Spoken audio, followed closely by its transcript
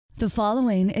The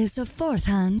following is a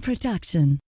fourth-hand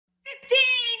production. 15,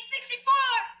 64,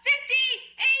 50,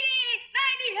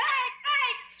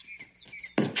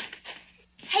 80, 90, hey!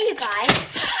 Hey, you guys.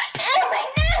 Oh, my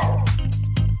no!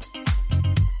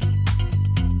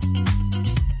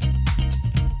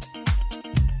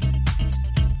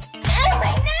 Oh,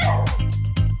 my no!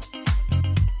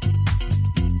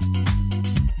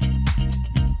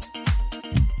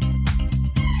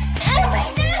 Oh, my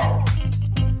no!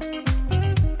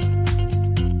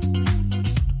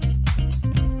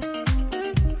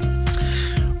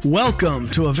 Welcome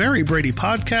to a very Brady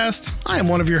podcast. I am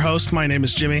one of your hosts. My name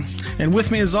is Jimmy. And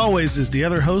with me, as always, is the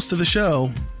other host of the show,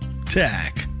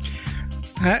 Tack.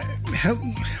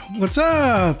 What's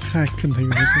up? I couldn't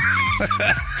think of anything.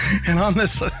 And on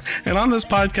this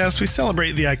podcast, we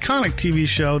celebrate the iconic TV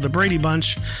show, The Brady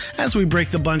Bunch, as we break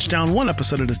the bunch down one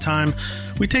episode at a time.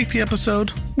 We take the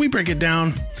episode, we break it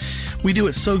down. We do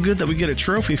it so good that we get a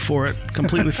trophy for it,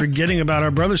 completely forgetting about our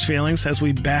brother's feelings as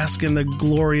we bask in the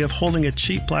glory of holding a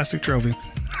cheap plastic trophy.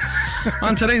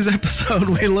 On today's episode,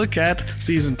 we look at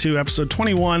Season 2, Episode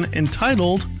 21,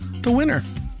 entitled The Winner.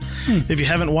 If you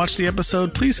haven't watched the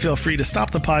episode, please feel free to stop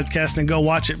the podcast and go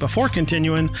watch it before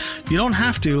continuing. You don't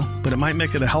have to, but it might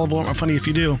make it a hell of a lot more funny if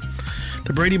you do.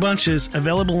 The Brady Bunch is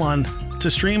available to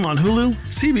stream on Hulu,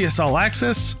 CBS All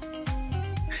Access,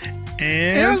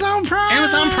 and Amazon Prime.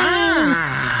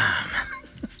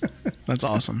 That's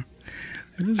awesome.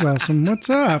 It is awesome. What's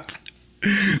up?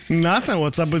 Nothing.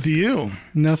 What's up with you?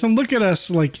 Nothing. Look at us,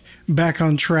 like, back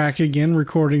on track again,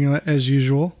 recording as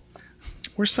usual.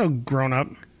 We're so grown up.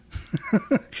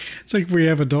 It's like we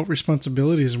have adult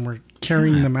responsibilities and we're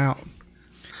carrying them out.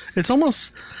 It's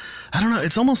almost, I don't know,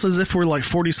 it's almost as if we're like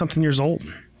 40-something years old.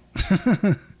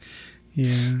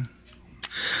 Yeah.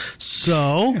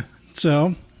 So,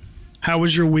 how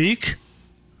was your week?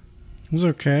 It was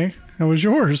okay. How was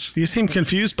yours? You seem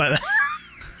confused by that.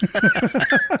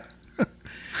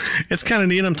 It's kind of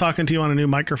neat. I'm talking to you on a new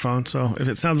microphone, so if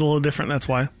it sounds a little different, that's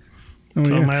why. Oh,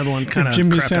 So yeah. my other one kind of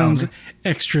Jimmy sounds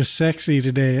extra sexy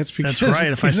today. That's because That's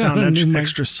right. If I he's on a sound new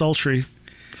extra sultry.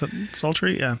 Is that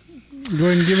sultry? Yeah. Go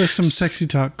ahead and give us some sexy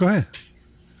talk. Go ahead.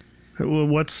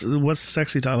 What's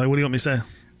sexy talk? Like, what do you want me to say?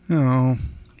 Oh,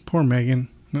 poor Megan.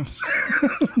 No.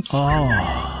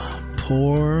 Oh,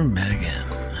 poor Megan.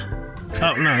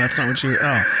 Oh, no, that's not what you...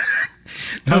 Oh.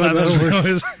 No,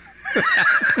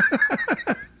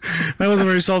 That wasn't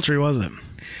very sultry, was it?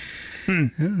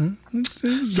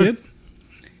 It's good.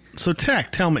 So,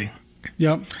 Tech, tell me.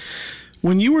 Yep.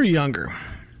 When you were younger,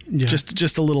 Yeah.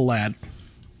 just a little lad,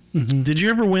 did you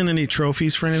ever win any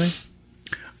trophies for anything?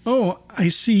 Oh, I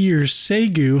see your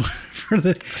Segu for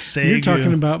the Segu. you're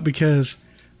talking about because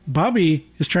Bobby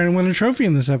is trying to win a trophy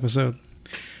in this episode.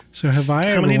 So have I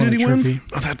How ever many won did a he trophy? win?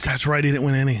 Oh, that's right. He didn't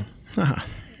win any. Uh-huh.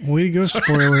 Way to go!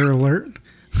 Spoiler alert.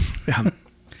 Yeah.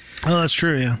 Oh, that's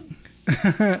true. Yeah.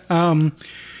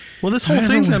 Well, this whole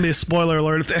thing's gonna be a spoiler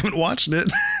alert if they haven't watched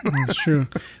it. That's true.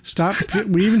 Stop.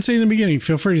 We even say in the beginning,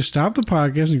 feel free to stop the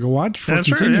podcast and go watch before That's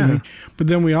true, continuing. yeah. But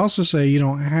then we also say you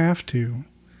don't have to.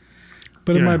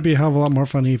 But it Yeah. might be a hell of a lot more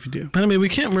funny if you do. But I mean, we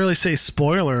can't really say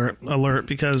spoiler alert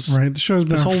because Right? The show's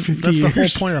been on 50 that's years. the whole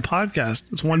point of the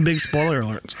podcast. It's one big spoiler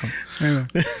alert. So. I know.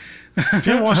 If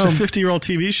you haven't watched a 50-year-old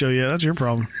TV show yet, that's your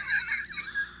problem.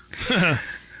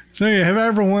 So yeah, have I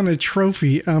ever won a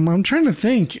trophy? I'm trying to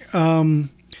think.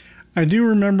 I do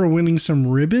remember winning some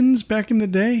ribbons back in the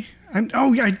day. Yeah,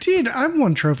 I did. I've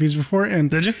won trophies before, and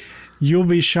Did you? you'll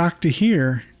be shocked to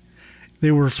hear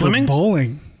they were Swimming? for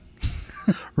bowling.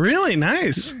 Really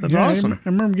nice. That's Yeah, awesome. I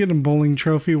remember getting a bowling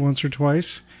trophy once or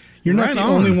twice. You're not Right the on.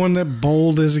 only one that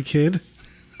bowled as a kid.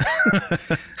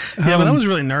 Yeah, but I was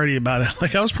really nerdy about it.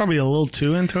 Like, I was probably a little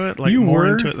too into it. Like, You more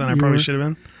were. into it than I You probably were. should have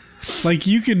been. Like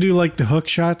you could do like the hook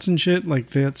shots and shit. Like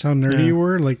that's how nerdy Yeah. you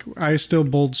were. Like I still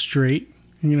bowled straight.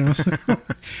 You know, so,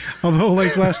 although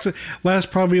like last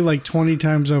probably like 20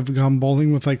 times I've gone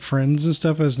bowling with like friends and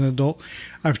stuff as an adult,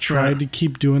 I've tried Right. to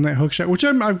keep doing that hook shot, which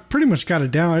I've pretty much got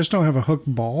it down. I just don't have a hook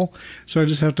ball, so I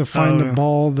just have to find Oh, a yeah.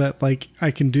 ball that like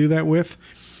I can do that with,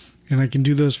 and I can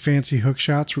do those fancy hook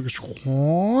shots where it goes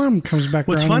whoom, comes back.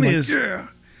 What's around. funny I'm like, is yeah.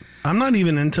 I'm not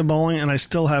even into bowling, and I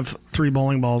still have 3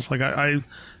 bowling balls. Like, I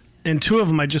and 2 of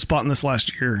them I just bought in this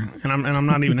last year, and I'm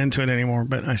not even into it anymore.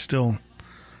 But I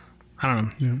don't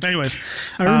know. Yeah. Anyways,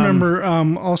 I remember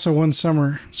also one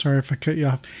summer. Sorry if I cut you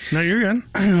off. No, you're good.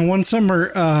 One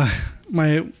summer,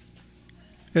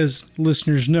 as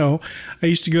listeners know, I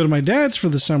used to go to my dad's for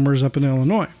the summers up in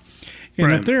Illinois. And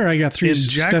Right. up there, I got 3 In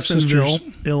Jacksonville,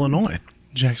 Illinois.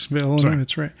 Jacksonville, Illinois, Sorry.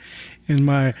 that's right. And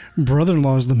my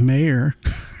brother-in-law is the mayor.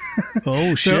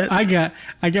 Oh, shit. So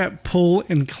I got pull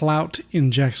and clout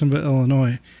in Jacksonville,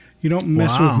 Illinois. You don't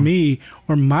mess with me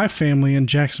or my family in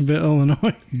Jacksonville,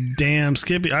 Illinois. Damn,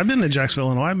 Skippy. I've been to Jacksonville,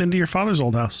 Illinois. I've been to your father's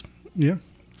old house. Yeah.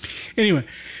 Anyway,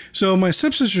 so my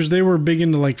stepsisters, they were big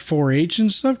into like 4-H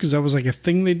and stuff because that was like a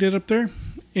thing they did up there.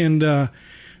 And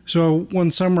so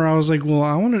one summer I was like, well,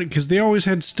 I wanted it because they always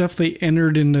had stuff they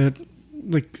entered into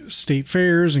like state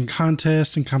fairs and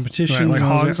contests and competitions. Right, like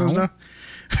hogs and stuff.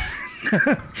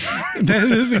 That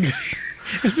is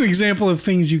it's an example of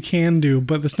things you can do,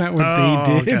 but that's not what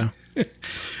they did. Okay.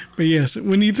 But yes,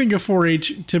 when you think of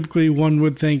 4-H, typically one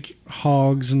would think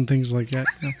hogs and things like that.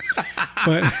 You know?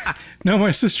 But no,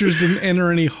 my sisters didn't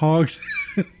enter any hogs.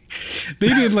 They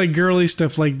did like girly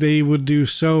stuff, like they would do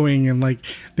sewing and like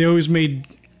they always made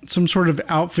some sort of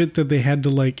outfit that they had to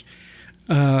like.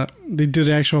 They did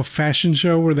an actual fashion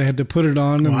show where they had to put it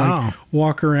on and like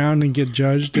walk around and get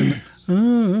judged, and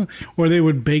or they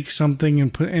would bake something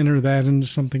and enter that into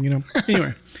something, you know.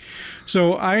 Anyway,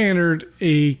 so I entered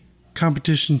a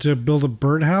competition to build a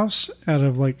birdhouse out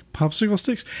of like popsicle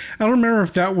sticks. I don't remember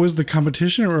if that was the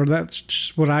competition or that's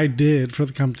just what I did for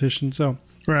the competition. So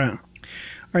right,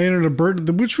 I entered a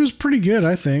bird, which was pretty good,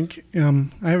 I think.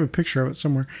 I have a picture of it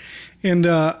somewhere, and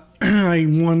I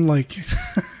won like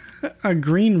a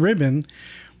green ribbon,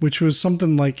 which was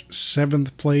something like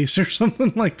 7th place or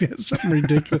something like that, something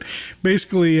ridiculous.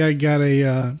 Basically, I got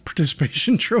a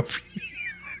participation trophy.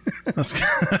 That's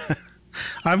good.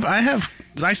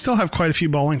 I still have quite a few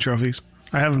bowling trophies.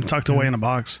 I have them tucked away in a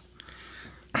box.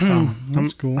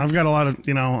 That's cool. I've got a lot of,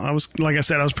 I was, like I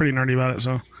said, I was pretty nerdy about it,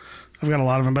 so I've got a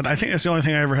lot of them. But I think that's the only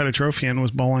thing I ever had a trophy in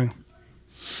was bowling.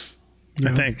 Yeah.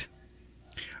 I think.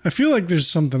 I feel like there's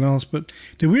something else, but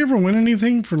did we ever win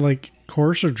anything for like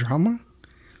chorus or drama?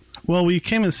 Well, we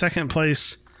came in 2nd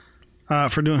place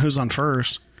for doing Who's on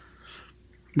First,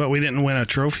 but we didn't win a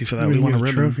trophy for that. We won a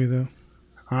ribbon. Trophy though.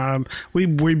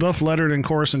 We both lettered in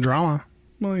chorus and drama.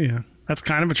 Well, yeah, that's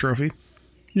kind of a trophy.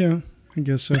 Yeah, I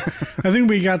guess so. I think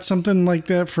we got something like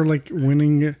that for like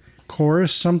winning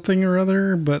chorus something or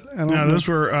other, but I don't know. Those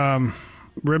were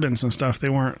ribbons and stuff. They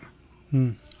weren't.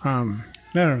 I don't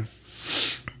know.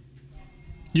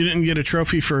 You didn't get a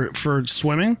trophy for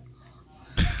swimming?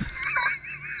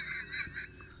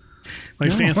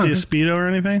 Like fancy a Speedo or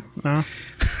anything? No.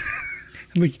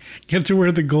 Like get to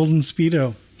wear the golden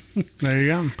Speedo. There you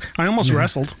go. I almost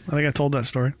wrestled. I think I told that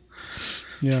story.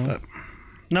 Yeah. But,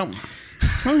 no.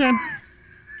 Okay.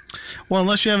 Well,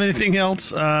 unless you have anything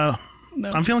else, no.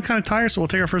 I'm feeling kind of tired, so we'll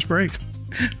take our first break.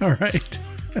 All right.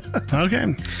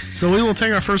 Okay. So we will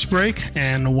take our first break,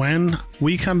 and when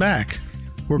we come back,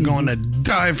 we're going to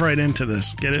dive right into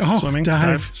this. Get it? Swimming?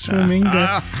 Dive. Swimming.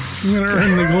 I'm going to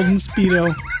earn the golden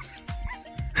Speedo.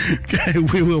 Okay,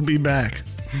 we will be back.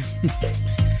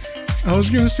 I was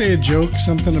going to say a joke,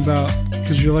 something about,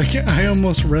 because you're like, I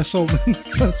almost wrestled,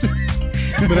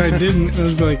 but I didn't.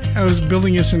 I was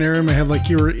building a scenario in my head, like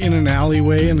you were in an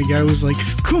alleyway and the guy was like,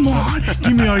 come on,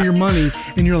 give me all your money.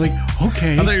 And you're like,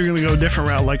 okay. I thought you were going to go a different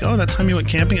route, like, that time you went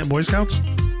camping at Boy Scouts?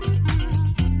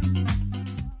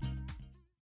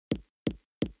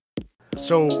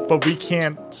 So, but we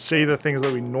can't say the things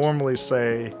that we normally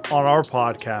say on our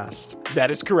podcast.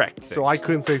 That is correct. So I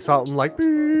couldn't say something like beep,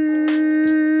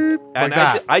 and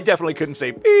that. I definitely couldn't say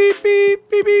beep, beep,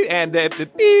 beep, beep, and the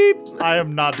beep. I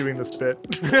am not doing this bit.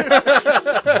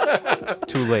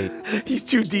 Too late. He's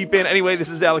too deep in. Anyway, this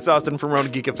is Alex Austin from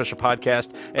Ronan Geek Official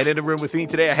Podcast. And in the room with me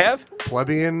today, I have...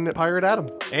 Plebeian Pirate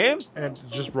Adam. And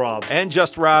just Rob. And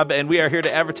just Rob. And we are here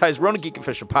to advertise Ronan Geek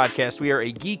Official Podcast. We are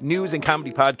a geek news and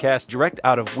comedy podcast direct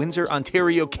out of Windsor,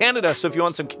 Ontario, Canada. So if you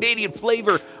want some Canadian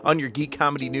flavor on your geek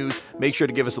comedy news, make sure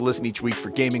to give us a listen each week for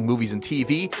gaming, movies, and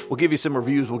TV. We'll give you some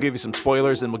reviews, we'll give you some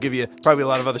spoilers, and we'll give you probably a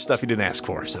lot of other stuff you didn't ask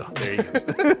for. So there you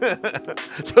go.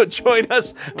 So join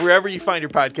us wherever you find your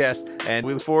podcast, and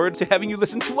we look forward to having you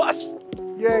listen to us.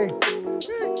 Yay.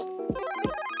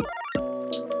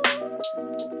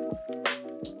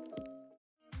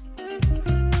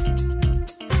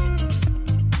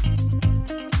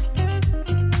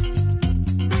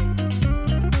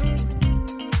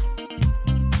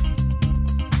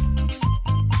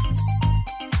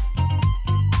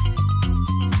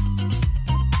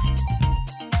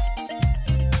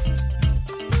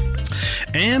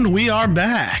 And we are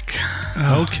back.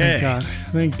 Okay.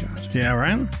 Thank God. Yeah,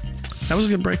 right? That was a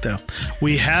good break, though.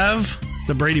 We have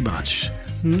the Brady Bunch.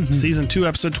 Season 2,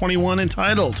 episode 21,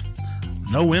 entitled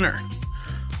The Winner.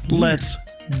 Let's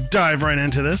dive right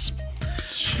into this.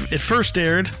 It first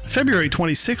aired February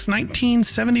 26,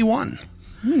 1971.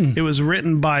 It was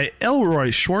written by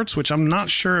Elroy Schwartz, which I'm not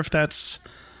sure if that's...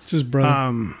 It's his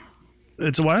brother.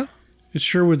 It's what? It's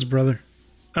Sherwood's brother.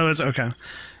 Oh, it's okay.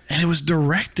 And it was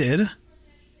directed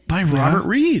by Robert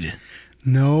Reed.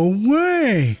 No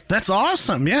way. That's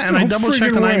awesome. Yeah, and I double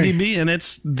checked on IMDb, and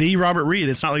it's the Robert Reed.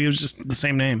 It's not like it was just the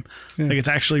same name. Yeah. Like it's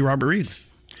actually Robert Reed.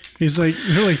 They're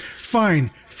like,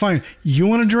 fine. You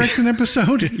want to direct an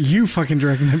episode? You fucking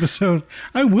direct an episode.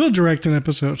 I will direct an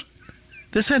episode.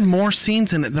 This had more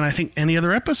scenes in it than I think any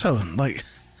other episode. Like,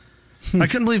 I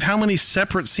couldn't believe how many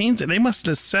separate scenes. They must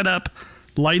have set up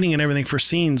lighting and everything for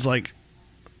scenes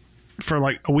for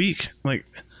a week. Like,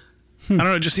 I don't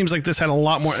know. It just seems like this had a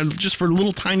lot more just for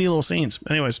tiny little scenes.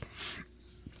 Anyways.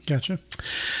 Gotcha.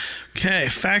 Okay.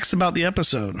 Facts about the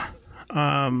episode.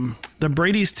 The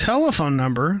Brady's telephone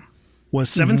number was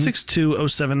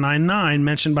 762-0799,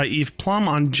 mentioned by Eve Plum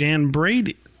on Jan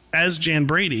Brady,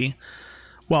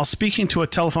 while speaking to a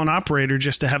telephone operator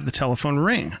just to have the telephone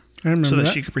ring. I remember so that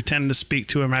she could pretend to speak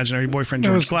to her imaginary boyfriend,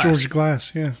 George Glass. George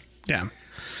Glass, yeah. Yeah.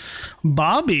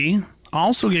 Bobby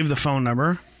also gave the phone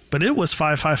number, but it was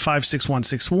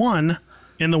 555-6161,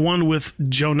 and the one with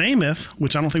Joe Namath,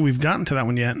 which I don't think we've gotten to that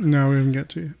one yet. No, we haven't got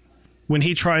to yet. When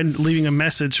he tried leaving a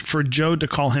message for Joe to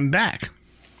call him back.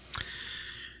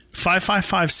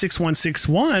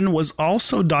 555-6161 was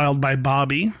also dialed by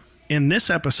Bobby in this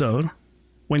episode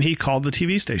when he called the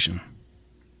TV station.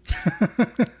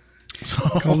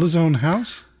 Called his own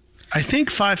house? I think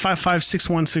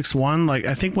 555-6161,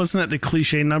 I think wasn't that the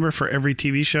cliche number for every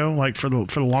TV show? Like for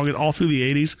the longest, all through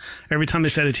the 80s, every time they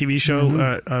said a TV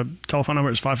show, telephone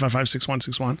number is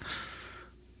 555-6161.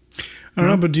 I don't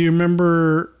know, but do you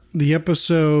remember the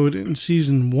episode in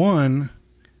season 1?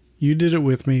 You did it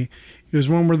with me. It was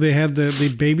one where they had they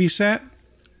babysat,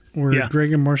 where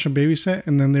Greg and Marsha babysat,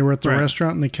 and then they were at the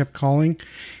restaurant and they kept calling.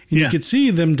 And you could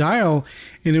see them dial,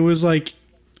 and it was like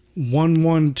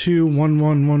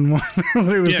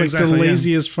 112-1111. It was the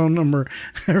laziest phone number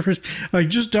ever. Like,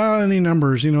 just dial any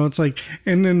numbers, it's like,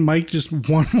 and then Mike just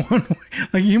 11.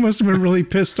 Like, he must have been really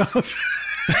pissed off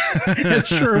at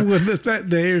Sherwood that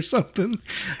day or something.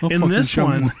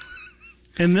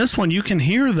 In this one, you can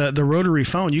hear the rotary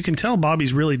phone. You can tell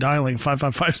Bobby's really dialing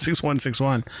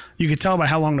 555-6161. You can tell by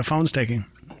how long the phone's taking.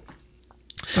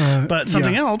 But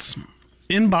something else,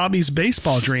 in Bobby's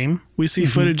baseball dream, we see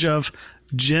footage of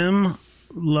Jim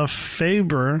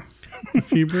Lefebvre.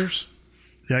 Fevers?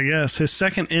 Yeah, I guess. His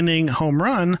second inning home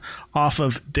run off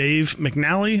of Dave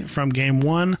McNally from Game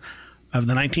 1 of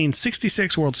the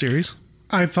 1966 World Series.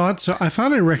 I thought so. I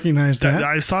thought I recognized that.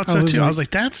 I thought so, too. I was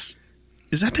like, is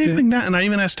that Dave McNally? And I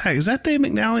even asked Tag, is that Dave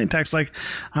McNally? And Tag's like,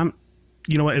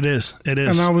 you know what? It is. It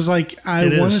is. And I was like, I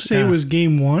want to say it was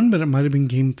Game 1, but it might have been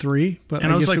Game 3. But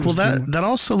I was like, well, that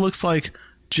also looks like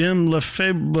Jim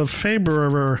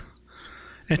Lefebvre.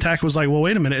 And Tack was like, well,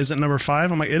 wait a minute. Is it number 5?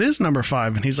 I'm like, it is number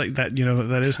 5. And he's like, that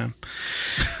is him.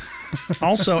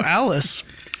 Also, Alice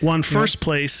won first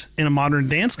place in a modern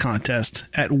dance contest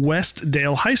at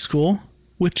Westdale High School,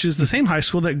 which is the same high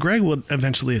school that Greg would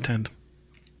eventually attend.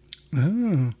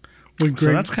 Oh.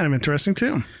 So that's kind of interesting,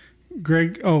 too.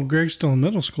 Greg's still in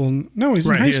middle school. No, he's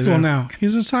in high school now.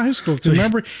 He's in high school. So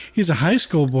remember, he's a high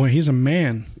school boy. He's a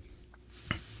man.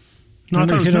 No, I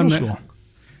thought it was middle school.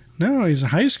 No, he's a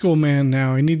high school man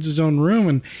now. He needs his own room,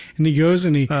 and he goes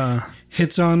and he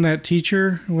hits on that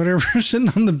teacher, whatever, sitting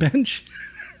on the bench.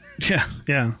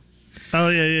 Yeah. Oh,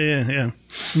 yeah.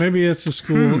 Maybe it's the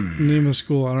school name of the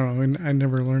school. I don't know. I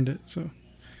never learned it. So.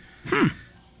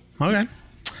 Okay.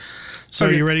 So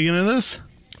are you ready to get into this?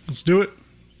 Let's do it.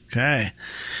 Okay.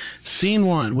 Scene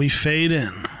 1. We fade in.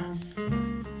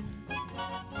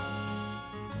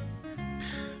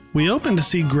 We open to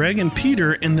see Greg and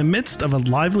Peter in the midst of a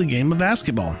lively game of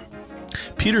basketball.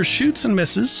 Peter shoots and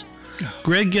misses.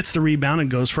 Greg gets the rebound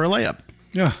and goes for a layup.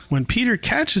 Yeah. When Peter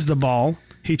catches the ball,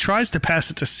 he tries to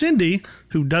pass it to Cindy,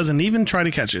 who doesn't even try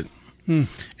to catch it.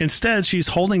 Instead, she's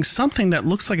holding something that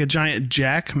looks like a giant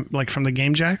jack, like from the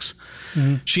Game Jacks.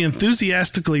 She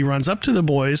enthusiastically runs up to the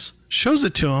boys, shows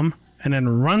it to them, and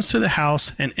then runs to the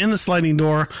house and in the sliding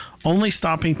door, only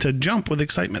stopping to jump with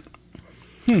excitement.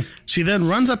 She then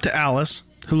runs up to Alice,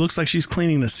 who looks like she's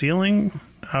cleaning the ceiling,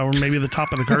 or maybe the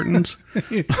top of the curtains.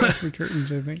 The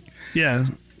curtains, I think. Yeah.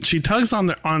 She tugs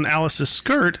on Alice's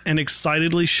skirt and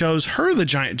excitedly shows her the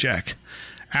giant jack.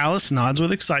 Alice nods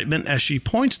with excitement as she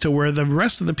points to where the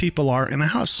rest of the people are in the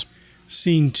house.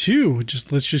 Scene 2.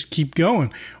 Let's just keep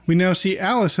going. We now see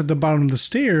Alice at the bottom of the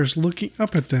stairs looking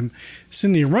up at them.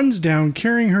 Cindy runs down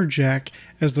carrying her jack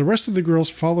as the rest of the girls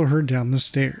follow her down the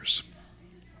stairs.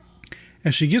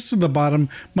 As she gets to the bottom,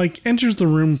 Mike enters the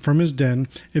room from his den.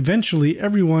 Eventually,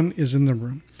 everyone is in the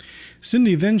room.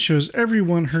 Cindy then shows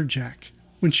everyone her jack.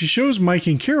 When she shows Mike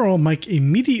and Carol, Mike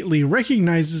immediately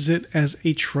recognizes it as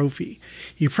a trophy.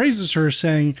 He praises her,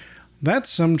 saying, "That's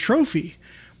some trophy."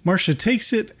 Marcia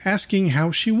takes it, asking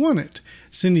how she won it.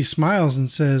 Cindy smiles and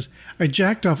says, "I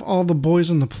jacked off all the boys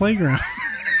on the playground."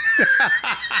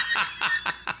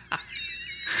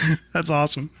 That's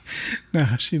awesome.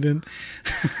 No, she didn't.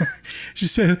 She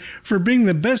said, "For being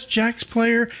the best jacks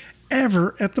player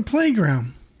ever at the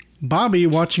playground." Bobby,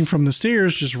 watching from the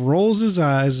stairs, just rolls his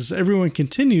eyes as everyone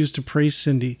continues to praise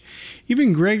Cindy.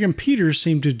 Even Greg and Peter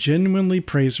seem to genuinely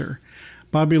praise her.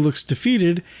 Bobby looks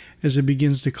defeated as he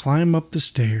begins to climb up the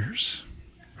stairs.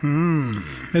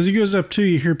 As he goes up too,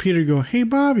 you hear Peter go, "Hey,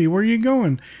 Bobby, where are you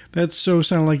going?" That so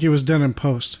sounded like it was done in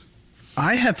post.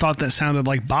 I had thought that sounded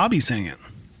like Bobby saying it.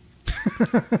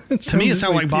 To me, it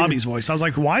sounded like Bobby's voice. I was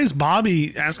like, why is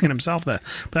Bobby asking himself that?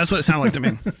 But that's what it sounded like to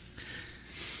me.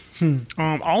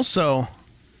 Also,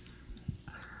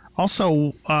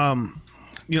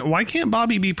 why can't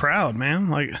Bobby be proud, man?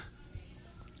 Like,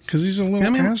 because he's a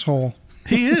little asshole.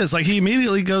 He is. Like, he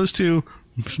immediately goes to,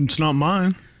 "It's not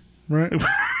mine." Right.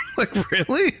 Like,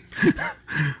 really?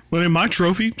 Well, in my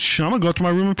trophy, I'm going to go up to my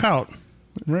room and pout.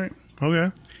 Right.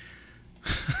 Okay.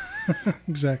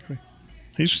 Exactly.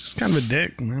 He's just kind of a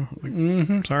dick, man.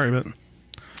 Like, sorry, but...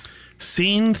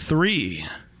 Scene 3.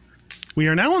 We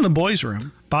are now in the boys'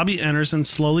 room. Bobby enters and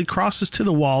slowly crosses to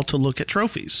the wall to look at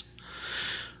trophies.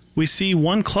 We see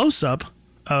one close-up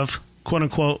of,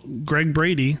 quote-unquote, Greg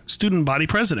Brady, student body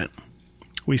president.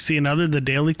 We see another, the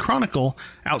Daily Chronicle,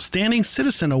 Outstanding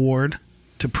Citizen Award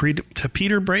to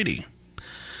Peter Brady.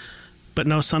 But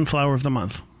no Sunflower of the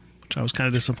Month, which I was kind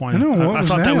of disappointed. I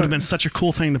thought that would have been such a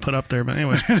cool thing to put up there, but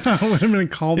anyway. It would have been a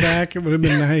callback. It would have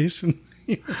been nice.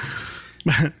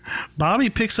 Bobby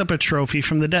picks up a trophy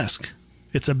from the desk.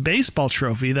 It's a baseball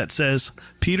trophy that says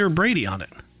Peter Brady on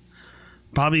it.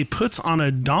 Bobby puts on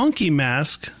a donkey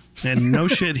mask, and no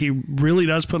shit, he really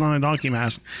does put on a donkey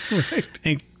mask, Right.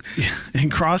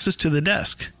 and crosses to the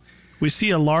desk. We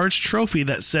see a large trophy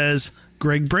that says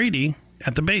Greg Brady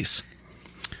at the base.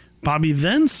 Bobby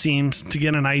then seems to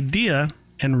get an idea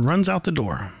and runs out the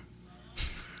door.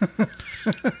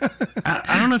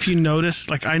 I don't know if you noticed,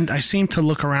 like I seem to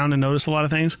look around and notice a lot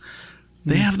of things.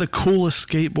 They have the coolest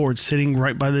skateboard sitting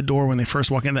right by the door when they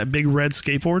first walk in, that big red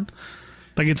skateboard.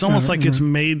 Like, it's almost like it's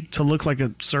made to look like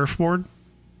a surfboard,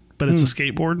 but it's a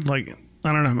skateboard. Like,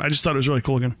 I don't know. I just thought it was really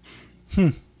cool looking.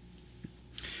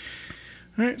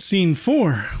 All right, scene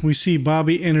 4. We see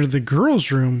Bobby enter the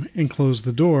girls' room and close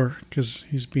the door because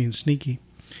he's being sneaky.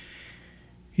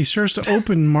 He starts to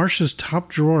open Marcia's top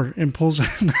drawer and pulls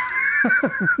out...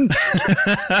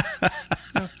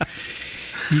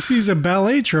 He sees a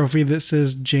ballet trophy that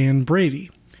says Jan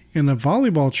Brady and a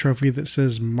volleyball trophy that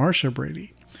says Marcia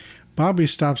Brady. Bobby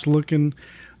stops looking,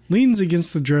 leans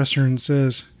against the dresser and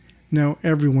says, "Now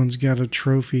everyone's got a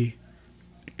trophy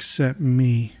except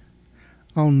me.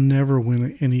 I'll never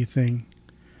win anything.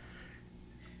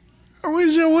 I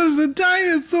wish I was a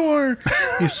dinosaur."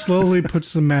 He slowly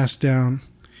puts the mask down.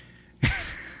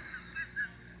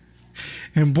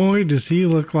 And boy, does he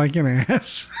look like an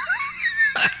ass.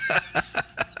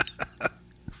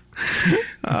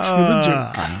 That's for the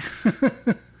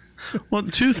joke. Well,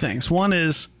 two things. One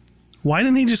is, why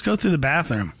didn't he just go through the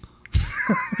bathroom?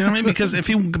 You know what I mean? Because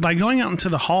by going out into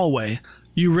the hallway,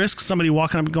 you risk somebody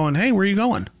walking up and going, "Hey, where are you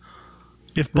going?"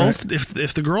 If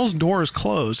the girl's door is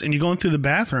closed and you're going through the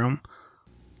bathroom,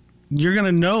 you're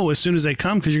gonna know as soon as they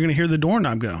come because you're gonna hear the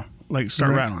doorknob go, like,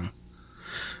 start rattling.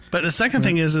 But the second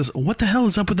thing is what the hell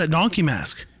is up with that donkey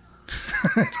mask?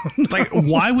 Like,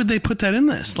 why would they put that in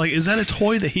this? Like, is that a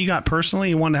toy that he got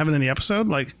personally and wanted to have it in the episode?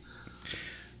 Like,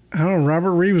 I don't know.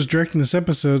 Robert Reed was directing this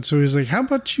episode, so he's like, "How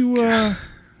about you? Why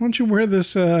don't you wear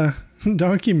this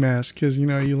donkey mask? Because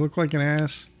you look like an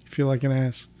ass. You feel like an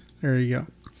ass. There you go."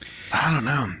 I don't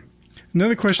know.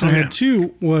 Another question I had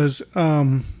too was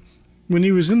when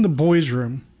he was in the boys'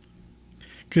 room,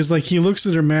 because like he looks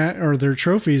at their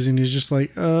trophies and he's just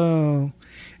like, "Oh,"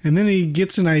 and then he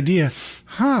gets an idea.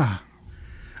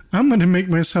 I'm going to make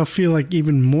myself feel like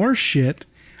even more shit.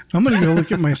 I'm going to go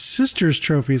look at my sister's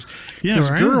trophies. Because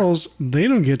girls, they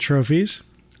don't get trophies.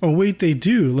 Oh, wait, they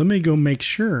do. Let me go make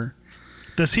sure.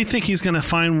 Does he think he's going to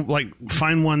find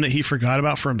one that he forgot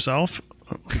about for himself?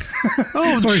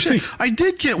 Oh, shit. I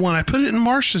did get one. I put it in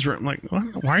Marcia's room. Like, what?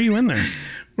 Why are you in there?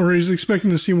 Or he's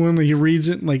expecting to see one that he reads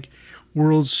it like,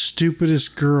 "World's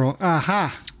stupidest girl."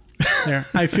 Aha. There.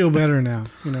 I feel better now.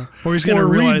 Or he's going to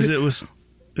realize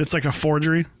it's like a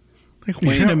forgery. Like,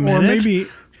 wait a minute. Or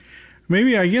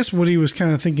maybe, I guess what he was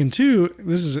kind of thinking too,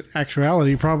 this is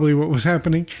actuality, probably what was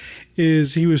happening,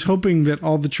 is he was hoping that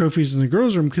all the trophies in the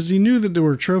girls' room, because he knew that there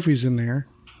were trophies in there,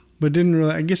 but didn't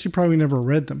really, I guess he probably never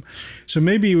read them. So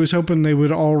maybe he was hoping they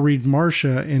would all read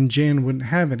Marcia and Jan wouldn't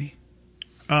have any.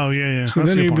 Oh, yeah. So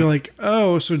that's then a good he'd be point. like,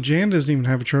 oh, so Jan doesn't even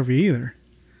have a trophy either.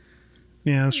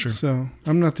 Yeah, that's true. So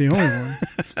I'm not the only one,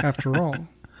 after all.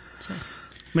 So.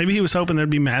 Maybe he was hoping there'd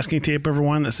be masking tape over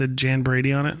one that said Jan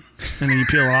Brady on it, and then you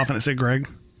peel it off and it said Greg.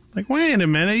 Like, wait a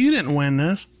minute, you didn't win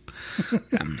this.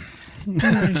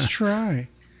 Nice try.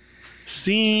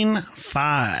 Scene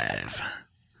 5.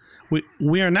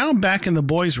 We are now back in the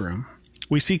boys' room.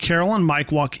 We see Carol and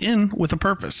Mike walk in with a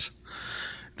purpose.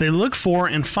 They look for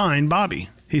and find Bobby.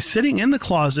 He's sitting in the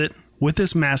closet with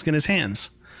his mask in his hands.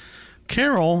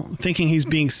 Carol, thinking he's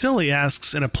being silly,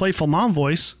 asks in a playful mom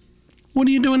voice, "What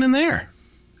are you doing in there?"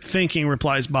 "Thinking,"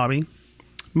 replies Bobby.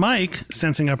 Mike,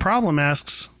 sensing a problem,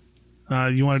 asks,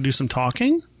 "You want to do some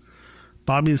talking?"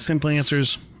 Bobby simply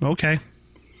answers, "Okay."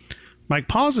 Mike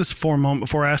pauses for a moment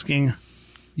before asking,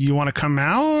 "You want to come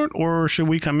out or should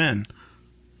we come in?"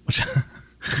 Which I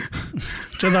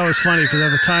thought was funny because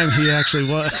at the time he actually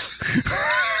was.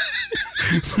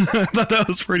 I thought that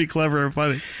was pretty clever and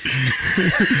funny.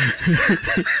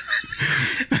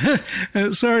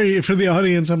 Sorry for the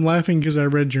audience. I'm laughing because I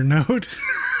read your note.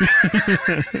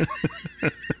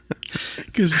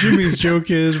 Because Jimmy's joke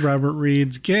is Robert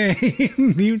Reed's game.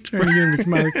 You trying to get him to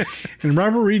come out. And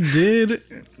Robert Reed did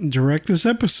direct this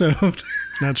episode.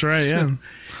 That's right, yeah.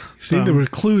 See, there were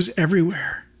clues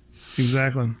everywhere.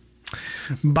 Exactly.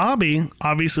 Bobby,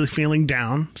 obviously feeling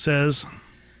down, says,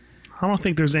 "I don't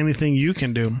think there's anything you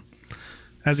can do."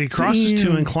 As he crosses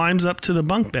to and climbs up to the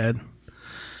bunk bed,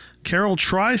 Carol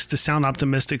tries to sound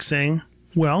optimistic, saying,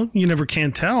 "Well, you never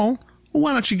can tell.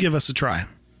 Why don't you give us a try?"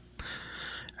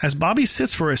 As Bobby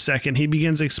sits for a second, he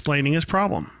begins explaining his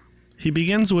problem. He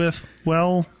begins with,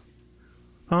 before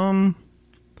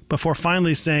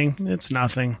finally saying, "It's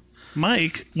nothing."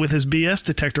 Mike, with his BS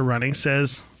detector running,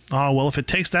 says, "Oh, well, if it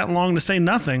takes that long to say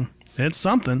nothing, it's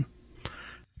something."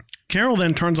 Carol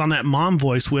then turns on that mom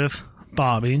voice with,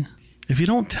 "Bobby, if you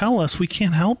don't tell us, we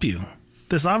can't help you."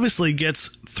 This obviously gets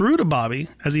through to Bobby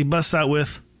as he busts out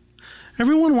with,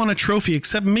 "Everyone won a trophy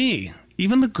except me,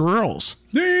 even the girls."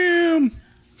 Damn!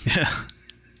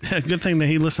 Yeah, good thing that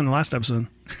he listened to the last episode.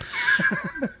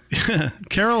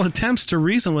 Carol attempts to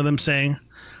reason with him, saying,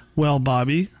 "Well,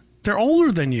 Bobby, they're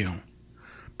older than you."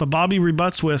 But Bobby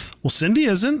rebuts with, "Well, Cindy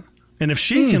isn't. And if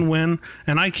she can win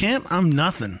and I can't, I'm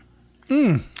nothing."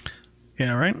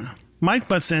 Yeah, right? Mike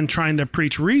butts in trying to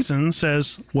preach reason,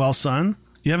 says, "Well, son,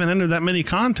 you haven't entered that many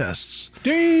contests."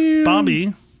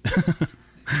 Damn!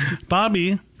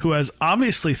 Bobby, who has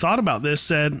obviously thought about this,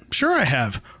 said, "Sure I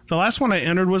have. The last one I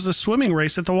entered was a swimming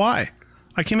race at the Y.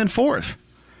 I came in 4th.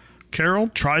 Carol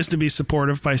tries to be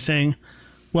supportive by saying,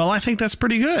 "Well, I think that's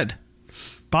pretty good."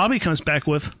 Bobby comes back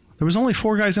with, "There was only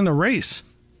 4 guys in the race."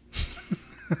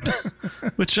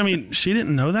 Which, I mean, she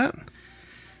didn't know that?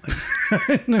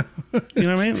 Like, No. You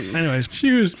know what I mean? Anyways.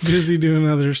 She was busy doing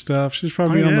other stuff. She's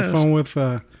probably on the phone with,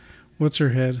 what's her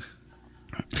head?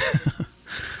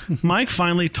 Mike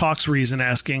finally talks reason,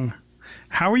 asking,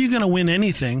 "How are you going to win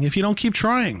anything if you don't keep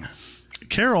trying?"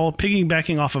 Carol,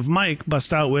 piggybacking off of Mike,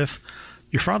 busts out with,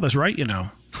 "Your father's right, you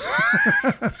know."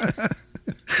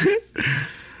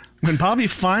 When Bobby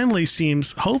finally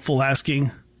seems hopeful,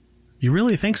 asking, "You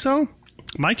really think so?"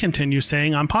 Mike continues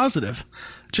saying, "I'm positive.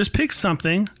 Just pick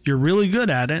something, you're really good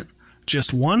at it,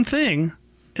 just one thing,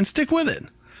 and stick with it."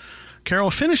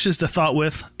 Carol finishes the thought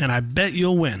with, "And I bet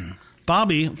you'll win."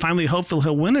 Bobby, finally hopeful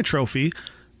he'll win a trophy,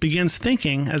 begins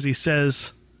thinking as he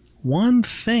says, "One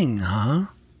thing, huh?"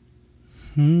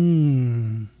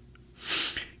 You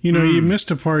know, you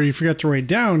missed a part you forgot to write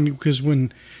down, because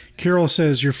when Carol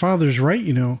says, "Your father's right,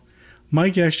 you know,"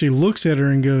 Mike actually looks at her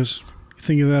and goes, "You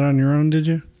think of that on your own, did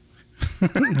you?"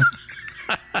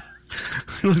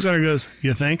 He looks at her and goes,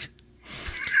 "You think?"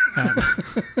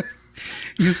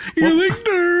 He goes, "You think,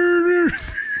 nerd?"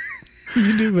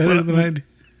 You do better than I do.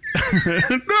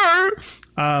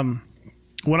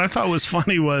 What I thought was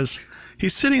funny was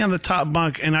he's sitting on the top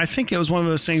bunk, and I think it was one of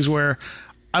those things where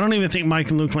I don't even think Mike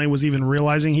and Luke Lane was even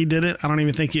realizing he did it. I don't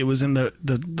even think it was in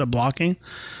the blocking.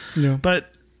 Yeah.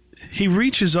 But he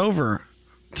reaches over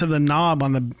to the knob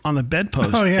on the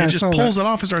bedpost and just pulls it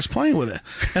off and starts playing with it.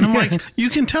 And I'm like, you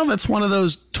can tell that's one of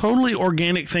those totally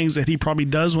organic things that he probably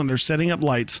does when they're setting up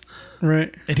lights.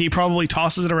 Right. And he probably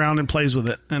tosses it around and plays with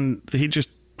it. And he just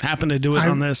happen to do it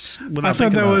on this. I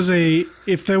thought that was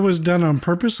if that was done on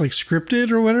purpose, like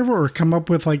scripted or whatever, or come up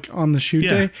with like on the shoot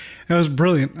day, that was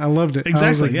brilliant. I loved it. Exactly. I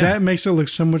was like, that makes it look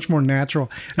so much more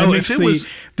natural. It makes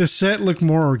the set look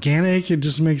more organic. It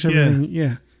just makes everything.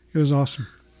 Yeah, it was awesome.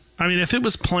 I mean, if it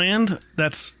was planned,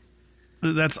 that's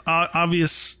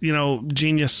obvious,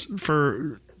 genius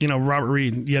for, Robert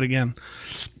Reed yet again.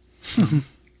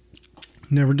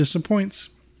 Never disappoints.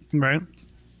 Right.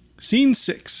 Scene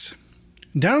 6.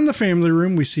 Down in the family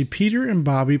room, we see Peter and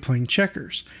Bobby playing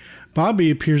checkers.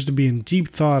 Bobby appears to be in deep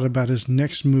thought about his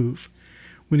next move.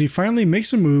 When he finally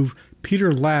makes a move,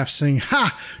 Peter laughs, saying,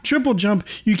 "Ha! Triple jump!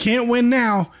 You can't win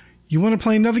now! You want to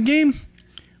play another game?"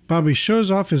 Bobby shows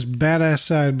off his badass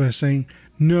side by saying,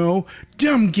 "No,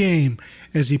 dumb game,"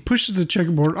 as he pushes the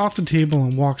checkerboard off the table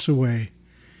and walks away.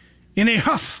 In a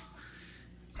huff,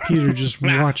 Peter just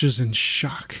watches in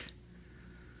shock.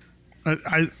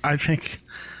 I think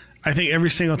every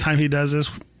single time he does this,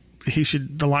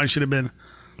 the line should have been,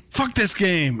 "Fuck this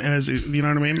game," and you know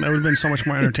what I mean. That would have been so much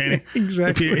more entertaining.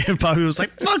 Exactly. If Bobby was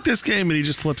like, "Fuck this game," and he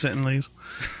just flips it and leaves.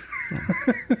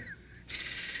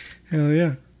 Hell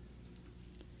yeah.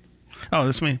 Oh,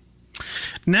 that's me.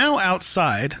 Now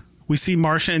outside, we see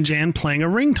Marcia and Jan playing a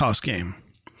ring toss game.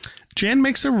 Jan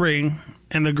makes a ring,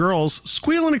 and the girls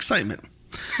squeal in excitement.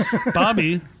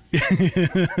 Bobby,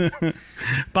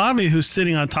 who's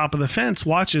sitting on top of the fence,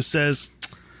 watches, says,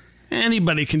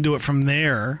 "Anybody can do it from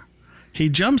there." He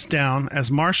jumps down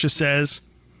as Marcia says,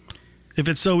 "If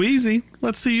it's so easy,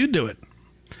 let's see you do it."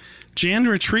 Jan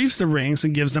retrieves the rings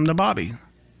and gives them to Bobby.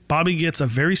 Bobby gets a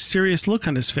very serious look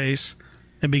on his face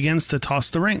and begins to toss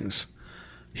the rings.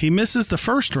 He misses the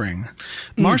first ring.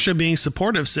 Marcia, being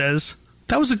supportive, says,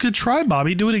 "That was a good try,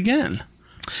 Bobby. Do it again."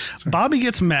 Sorry. Bobby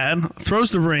gets mad,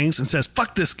 throws the rings, and says,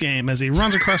 "Fuck this game," as he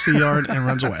runs across the yard and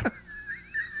runs away.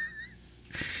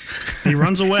 He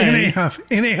runs away.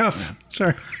 In a huff.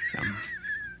 Sorry.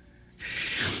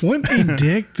 What a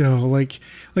dick, though. Like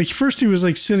first he was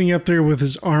like sitting up there with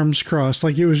his arms crossed.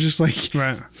 Like it was just like,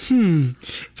 right.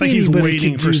 It's like he's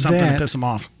waiting for something to piss him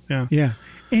off. Yeah. Yeah.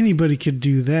 Anybody could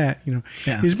do that,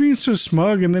 Yeah. He's being so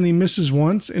smug, and then he misses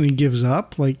once and he gives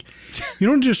up. Like, you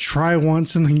don't just try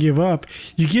once and then give up.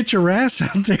 You get your ass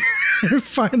out there and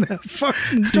find that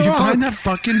fucking dog. You find that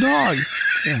fucking dog.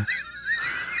 Yeah.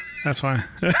 That's fine.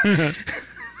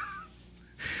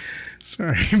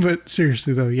 Sorry, but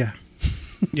seriously though, yeah.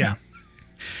 Yeah.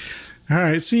 All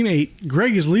right, scene 8.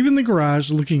 Greg is leaving the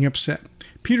garage looking upset.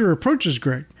 Peter approaches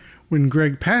Greg. When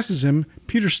Greg passes him,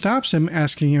 Peter stops him,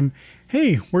 asking him,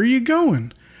 "Hey, where are you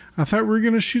going? I thought we were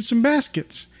going to shoot some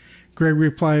baskets." Greg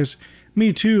replies,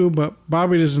 "Me too, but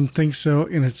Bobby doesn't think so,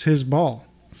 and it's his ball."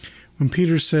 When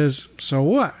Peter says, "So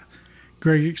what?"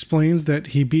 Greg explains that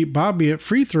he beat Bobby at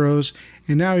free throws,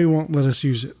 and now he won't let us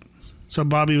use it. So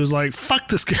Bobby was like, "Fuck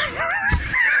this game."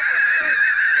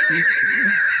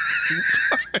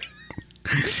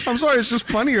 I'm sorry, it's just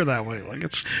funnier that way. Like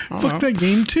it's fuck that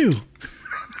game too.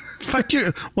 Fuck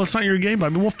you. Well, it's not your game,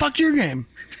 Bobby. Well, fuck your game.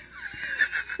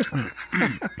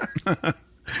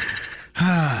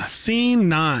 Scene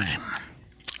 9.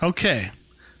 Okay.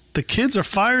 The kids are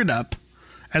fired up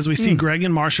as we see Greg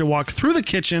and Marcia walk through the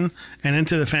kitchen and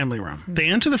into the family room. They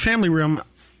enter the family room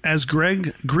as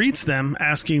Greg greets them,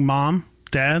 asking, "Mom,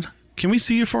 Dad, can we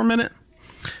see you for a minute?"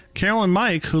 Carol and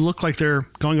Mike, who look like they're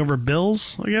going over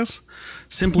bills, I guess,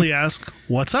 simply ask,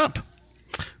 "What's up?"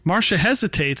 Marcia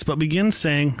hesitates but begins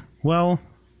saying, "Well,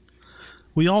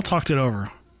 we all talked it over."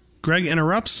 Greg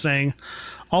interrupts, saying,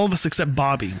 "All of us except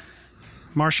Bobby."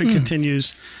 Marcia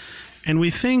continues, "And we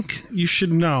think you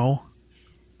should know."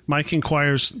 Mike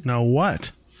inquires, "Know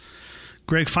what?"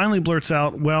 Greg finally blurts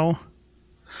out, "Well,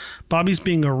 Bobby's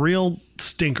being a real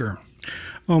stinker."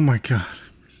 Oh my God.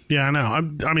 Yeah, I know.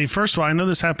 I mean, first of all, I know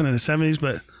this happened in the 70s,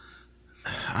 but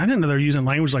I didn't know they were using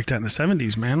language like that in the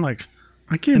 70s, man. Like,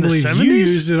 I can't believe you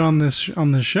used it on this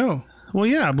show. Well,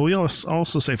 yeah, but we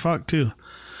also say fuck, too.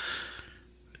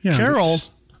 Yeah, Carol,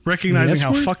 recognizing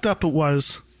how word? fucked up it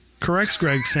was, corrects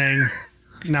Greg, saying,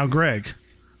 "Now, Greg,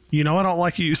 you know I don't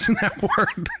like you using that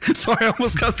word." So I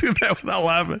almost got through that without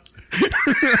laughing.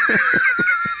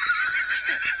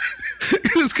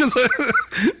 It's because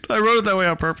I wrote it that way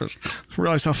on purpose. I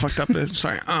realized how fucked up it is.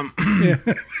 Sorry. Yeah.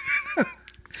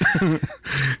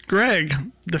 Greg,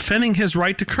 defending his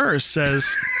right to curse,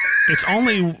 says, "It's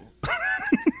only..."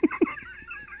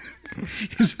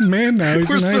 He's a man now. He's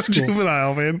We're in high so school.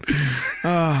 juvenile, man.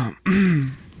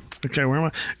 Okay, where am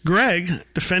I? Greg,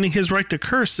 defending his right to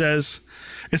curse, says,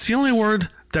 "It's the only word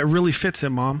that really fits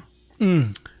him, Mom."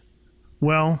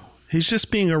 Well, he's just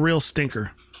being a real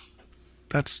stinker.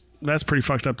 That's that's pretty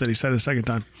fucked up that he said it a second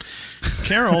time.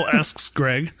 Carol asks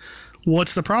Greg,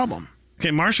 what's the problem?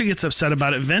 Okay, Marcia gets upset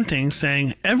about it, venting,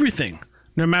 saying, everything,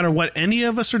 no matter what any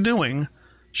of us are doing.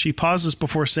 She pauses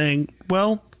before saying,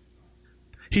 well,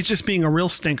 he's just being a real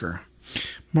stinker.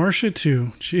 Marcia,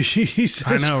 too. Jesus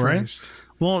I know, Christ. right?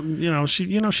 Well,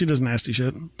 she does nasty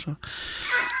shit. So.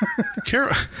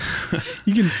 Carol,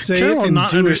 you can say Carol it and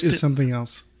not do it is something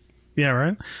else. Yeah,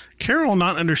 right? Carol,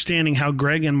 not understanding how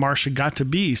Greg and Marcia got to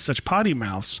be such potty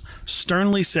mouths,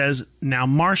 sternly says, now,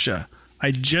 Marcia,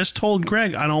 I just told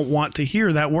Greg I don't want to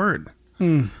hear that word.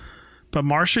 But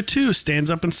Marcia, too,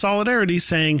 stands up in solidarity,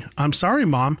 saying, I'm sorry,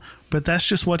 Mom, but that's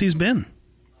just what he's been.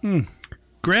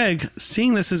 Greg,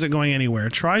 seeing this isn't going anywhere,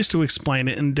 tries to explain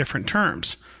it in different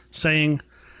terms, saying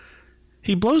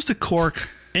he blows the cork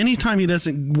anytime he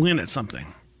doesn't win at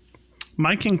something.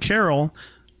 Mike and Carol,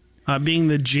 being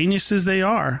the geniuses they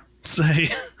are, say,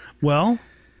 well,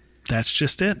 that's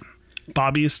just it.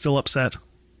 Bobby is still upset.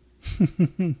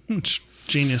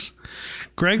 Genius.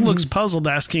 Greg looks puzzled,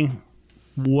 asking,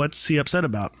 what's he upset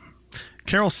about?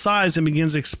 Carol sighs and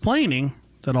begins explaining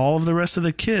that all of the rest of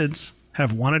the kids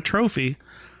have won a trophy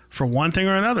for one thing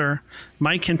or another.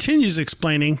 Mike continues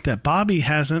explaining that Bobby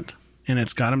hasn't, and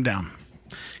it's got him down.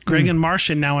 Greg and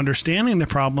Marcia, now understanding the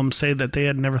problem, say that they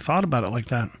had never thought about it like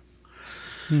that.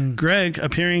 Greg,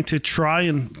 appearing to try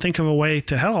and think of a way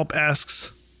to help,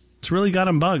 asks, it's really got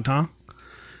him bugged, huh?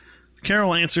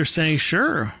 Carol answers saying,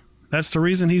 sure, that's the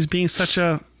reason he's being such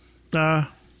a...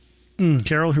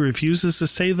 Carol, who refuses to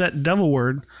say that devil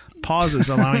word, pauses,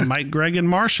 allowing Mike, Greg, and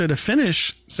Marcia to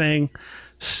finish, saying,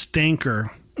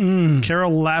 stinker.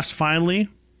 Carol laughs finally,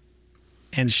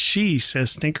 and she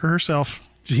says stinker herself.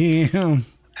 Damn.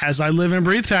 As I live and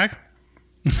breathe, Tack.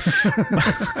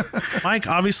 Mike,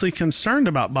 obviously concerned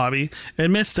about Bobby,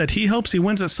 admits that he hopes he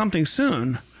wins at something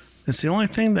soon. It's the only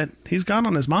thing that he's got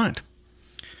on his mind.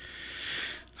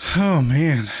 Oh,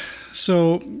 man.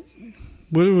 So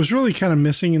what was really kind of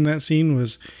missing in that scene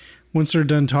was once they're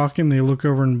done talking, they look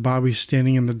over and Bobby's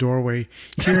standing in the doorway,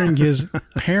 hearing his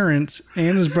parents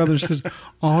and his brother says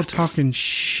all talking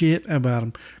shit about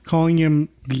him, calling him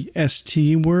the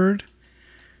ST word.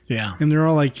 Yeah. And they're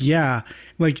all like, yeah,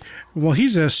 like, well,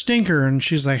 he's a stinker. And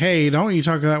she's like, hey, don't you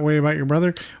talk that way about your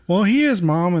brother? Well, he is,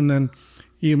 Mom. And then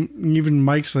even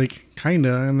Mike's like,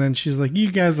 kinda. And then she's like, you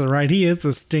guys are right. He is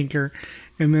a stinker.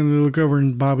 And then they look over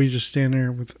and Bobby's just standing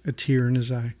there with a tear in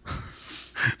his eye.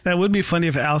 That would be funny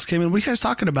if Alice came in. What are you guys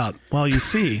talking about? Well, you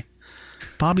see,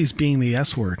 Bobby's being the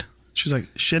S word. She's like,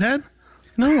 shithead?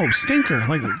 No, stinker.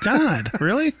 Like, God,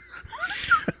 really?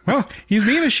 Well, he's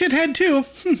being a shithead too.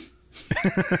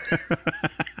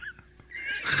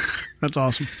 That's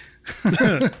awesome.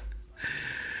 All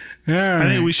right.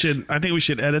 I think we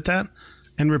should edit that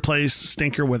and replace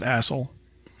stinker with asshole.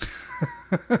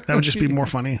 That would just be more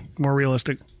funny, more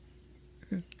realistic.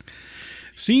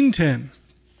 Scene 10.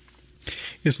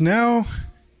 It's now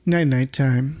night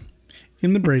time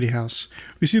in the Brady house.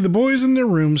 We see the boys in their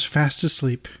rooms fast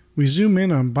asleep. We zoom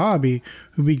in on Bobby,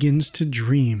 who begins to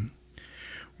dream.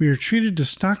 We are treated to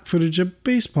stock footage of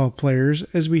baseball players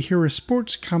as we hear a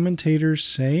sports commentator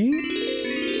saying,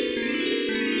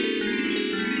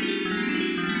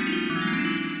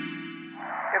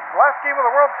 It's the last game of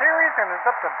the World Series, and it's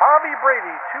up to Bobby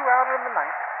Brady, 2 out in the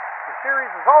ninth. The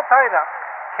series is all tied up.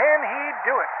 Can he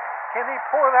do it? Can he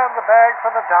pull it out of the bag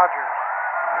for the Dodgers?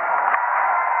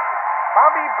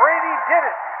 Bobby Brady did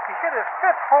it. He hit his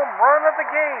 5th home run of the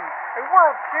game. A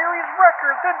World Series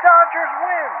record. The Dodgers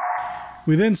win.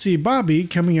 We then see Bobby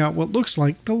coming out what looks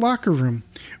like the locker room.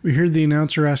 We hear the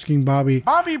announcer asking Bobby,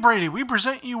 Bobby Brady, we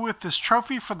present you with this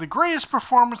trophy for the greatest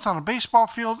performance on a baseball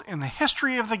field in the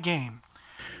history of the game.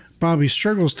 Bobby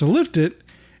struggles to lift it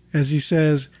as he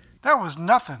says, That was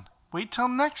nothing. Wait till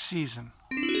next season.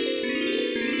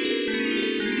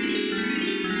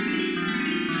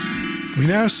 We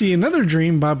now see another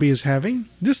dream Bobby is having.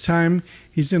 This time,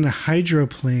 he's in a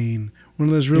hydroplane. One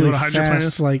of those really You know what a hydroplane fast,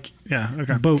 is? like,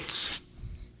 Okay. boats.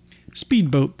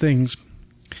 Speedboat things.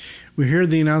 We hear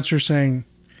the announcer saying,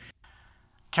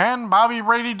 Can Bobby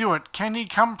Brady do it? Can he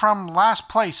come from last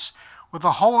place with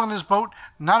a hole in his boat,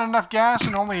 not enough gas,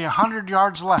 and only 100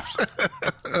 yards left?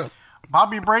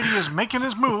 Bobby Brady is making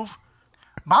his move.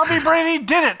 Bobby Brady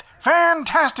did it!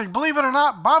 Fantastic! Believe it or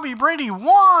not, Bobby Brady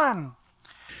won!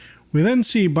 We then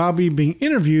see Bobby being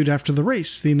interviewed after the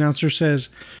race. The announcer says,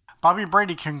 Bobby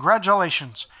Brady,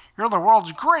 congratulations. You're the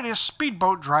world's greatest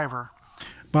speedboat driver.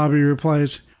 Bobby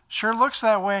replies, Sure looks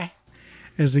that way.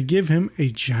 as they give him a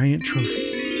giant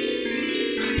trophy.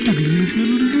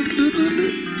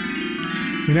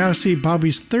 We now see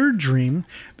Bobby's third dream.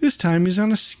 This time he's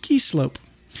on a ski slope.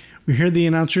 we hear the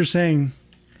announcer saying,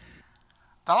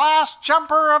 "The last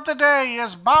jumper of the day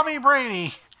is Bobby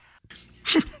Brady."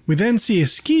 We then see a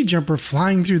ski jumper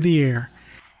flying through the air.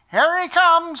 "Here he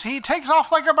comes. He takes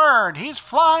off like a bird. He's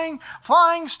flying,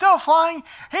 flying, still flying.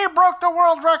 He broke the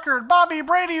world record. Bobby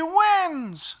Brady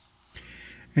wins."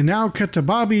 And now cut to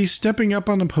Bobby stepping up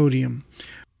on the podium.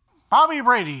 "Bobby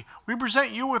Brady, we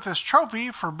present you with this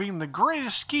trophy for being the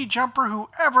greatest ski jumper who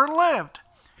ever lived."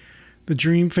 The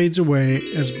dream fades away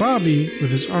as Bobby,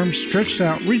 with his arms stretched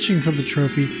out, reaching for the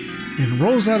trophy, and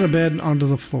rolls out of bed onto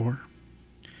the floor.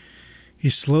 He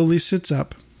slowly sits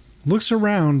up, looks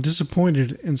around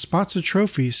disappointed, and spots a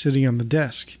trophy sitting on the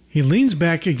desk. He leans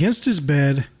back against his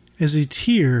bed as a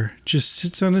tear just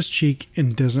sits on his cheek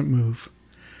and doesn't move.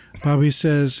 Bobby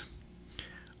says,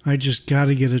 "I just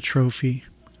gotta get a trophy.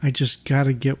 I just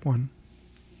gotta get one."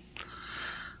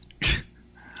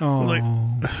 Oh, like,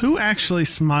 who actually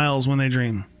smiles when they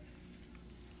dream?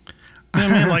 You know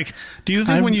what I mean? Like, do you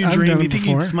think when you dream, do you think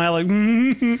you'd smile like,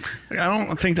 Like, I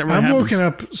don't think that really happens. I've woken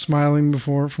up smiling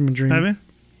before from a dream. Have you?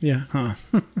 Yeah. Huh.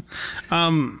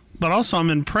 But also,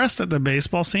 I'm impressed at the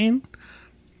baseball scene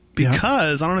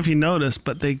because I don't know if you noticed,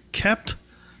 but they kept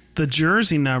the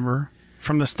jersey number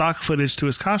from the stock footage to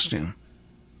his costume.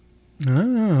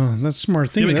 Oh, that's a smart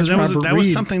thing. Because that's that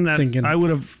was something that thinking. I would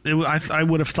have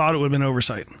thought it would have been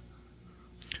oversight.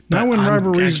 Not when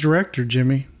Robert Reed's director,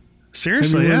 Jimmy.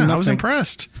 Seriously, yeah, I was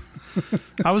impressed.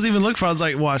 I was even looking for. I was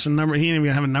like, watch the number. He didn't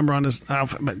even have a number on his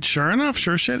outfit, but sure enough,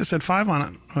 sure shit, it said 5 on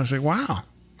it. I was like, wow.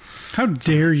 How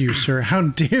dare you, sir? How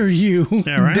dare you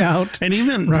doubt and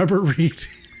even Robert Reed?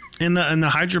 In the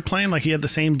hydroplane, like he had the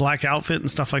same black outfit and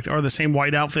stuff like that, or the same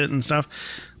white outfit and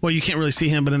stuff. Well, you can't really see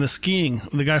him, but in the skiing,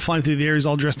 the guy flying through the air, he's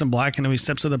all dressed in black, and then he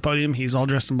steps to the podium, he's all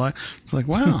dressed in black. It's like,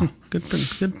 wow, good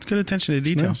attention to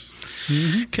detail. Nice.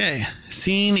 Mm-hmm. Okay,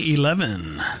 scene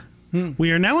 11.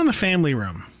 We are now in the family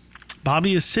room.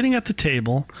 Bobby is sitting at the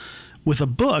table with a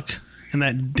book and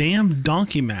that damn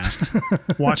donkey mask,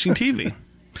 watching TV.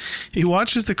 He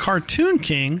watches the Cartoon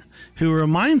King, who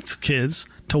reminds kids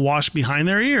to wash behind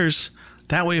their ears.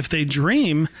 That way, if they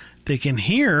dream, they can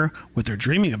hear what they're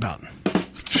dreaming about.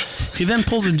 He then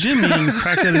pulls a Jimmy and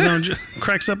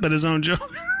cracks up at his own joke.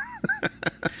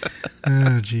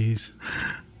 Oh, jeez.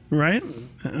 Right?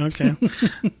 Okay.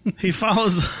 He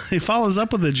follows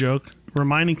up with a joke,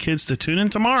 reminding kids to tune in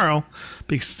tomorrow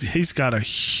because he's got a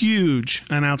huge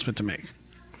announcement to make.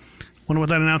 Wonder what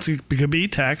that announcement could be,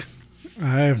 Tack.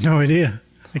 I have no idea.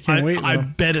 I can't wait. I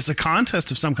bet it's a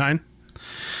contest of some kind.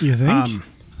 You think?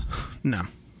 No.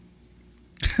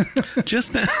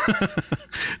 Just then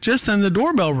the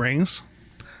doorbell rings.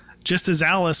 Just as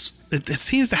Alice, it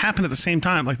seems to happen at the same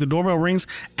time. Like the doorbell rings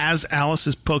as Alice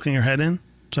is poking her head in.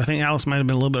 So I think Alice might have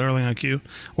been a little bit early on cue,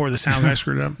 or the sound guy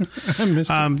screwed up. I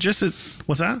missed it.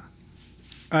 What's that?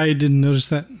 I didn't notice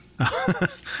that.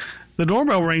 The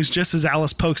doorbell rings just as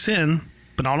Alice pokes in,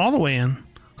 but not all the way in,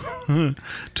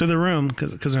 to the room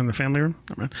because they're in the family room.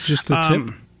 Just the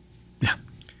tip. Yeah.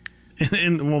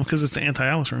 Because it's the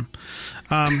anti-Alice room.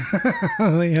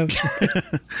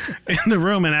 In the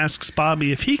room and asks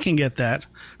Bobby if he can get that.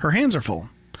 Her hands are full.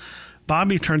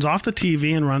 Bobby turns off the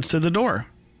TV and runs to the door.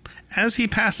 As he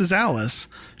passes Alice,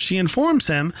 she informs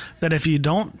him that if you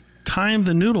don't time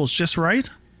the noodles just right,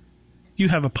 you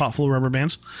have a pot full of rubber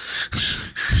bands.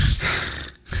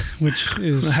 Which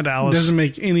doesn't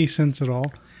make any sense at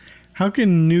all. How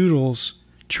can noodles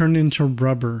turn into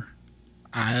rubber?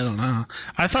 I don't know.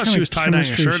 I thought she was tie-dyeing a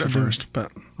shirt at first, but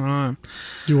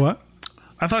do what?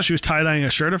 I thought she was tie-dyeing a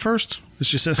shirt at first.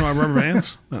 She says something about rubber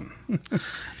bands. But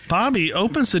Bobby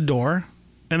opens the door,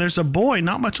 and there's a boy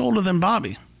not much older than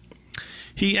Bobby.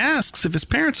 He asks if his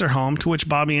parents are home, to which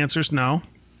Bobby answers no.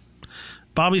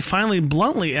 Bobby finally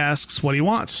bluntly asks what he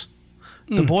wants.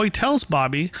 The boy tells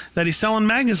Bobby that he's selling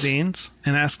magazines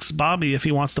and asks Bobby if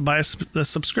he wants to buy a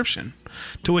subscription,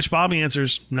 to which Bobby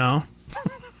answers no.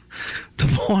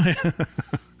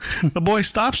 The boy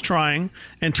stops trying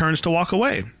and turns to walk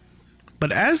away.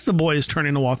 But as the boy is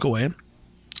turning to walk away,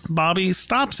 Bobby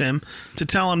stops him to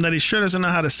tell him that he sure doesn't know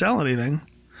how to sell anything.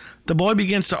 The boy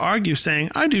begins to argue,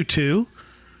 saying, "I do too."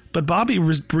 But Bobby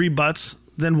rebuts,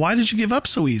 "Then why did you give up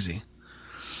so easy?"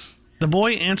 The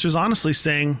boy answers honestly,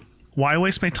 saying, "Why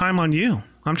waste my time on you?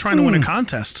 I'm trying to win a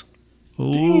contest."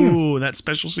 Ooh, that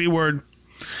special C word.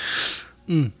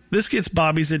 This gets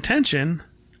Bobby's attention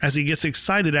as he gets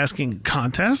excited, asking,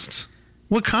 "Contests?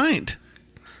 What kind?"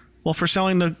 "Well, for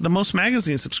selling the most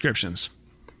magazine subscriptions."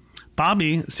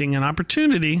 Bobby, seeing an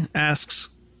opportunity, asks,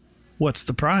 "What's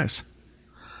the prize?"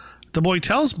 The boy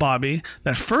tells Bobby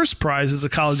that first prize is a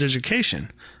college education,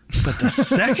 but the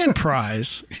second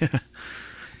prize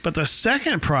But the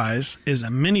second prize is a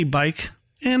mini bike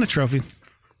and a trophy.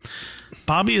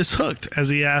 Bobby is hooked as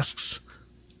he asks,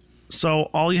 so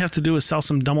all you have to do is sell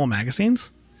some Dumble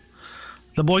magazines?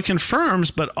 The boy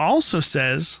confirms, but also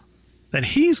says that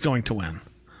he's going to win.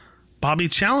 Bobby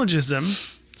challenges him,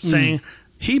 saying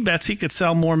he bets he could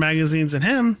sell more magazines than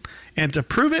him, and to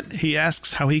prove it, he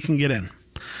asks how he can get in.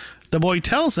 The boy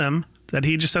tells him that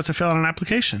he just has to fill out an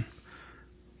application.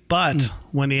 But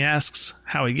when he asks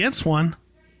how he gets one,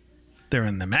 they're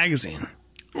in the magazine.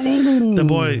 The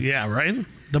boy, yeah, right?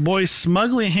 The boy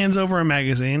smugly hands over a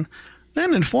magazine,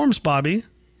 then informs Bobby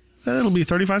that it'll be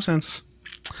 35 cents.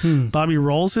 Bobby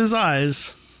rolls his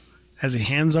eyes as he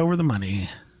hands over the money.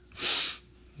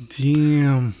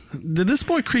 Damn. Did this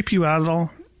boy creep you out at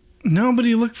all? No, but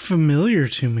he looked familiar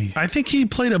to me. I think he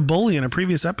played a bully in a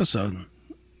previous episode.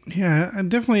 Yeah, I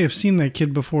definitely have seen that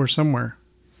kid before somewhere.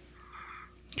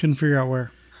 Couldn't figure out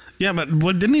where. Yeah, but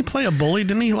didn't he play a bully?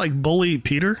 Didn't he like bully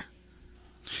Peter?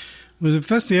 If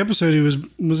that's the episode,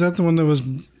 was that the one that was?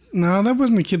 No, that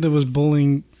wasn't the kid that was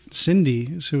bullying Cindy.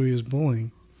 Is who he was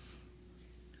bullying.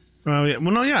 Oh yeah.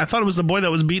 Well, no, yeah. I thought it was the boy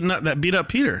that was beat up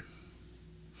Peter.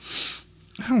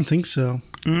 I don't think so.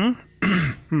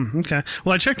 Okay.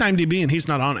 Well, I checked IMDb and he's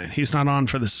not on it. He's not on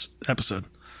for this episode,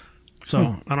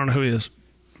 so I don't know who he is.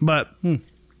 But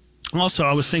also,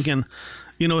 I was thinking,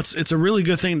 it's a really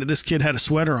good thing that this kid had a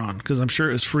sweater on, because I'm sure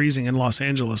it was freezing in Los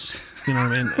Angeles. You know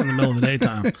what I mean? In the middle of the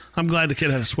daytime. I'm glad the kid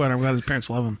had a sweater. I'm glad his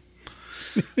parents love him.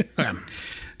 Okay.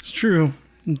 It's true.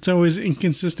 It's always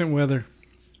inconsistent weather.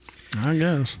 I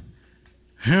guess.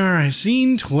 All right,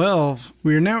 scene 12.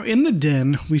 We are now in the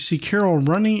den. We see Carol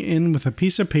running in with a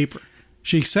piece of paper.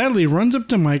 She excitedly runs up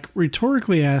to Mike,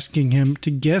 rhetorically asking him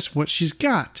to guess what she's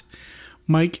got.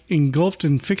 Mike, engulfed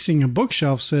in fixing a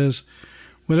bookshelf, says,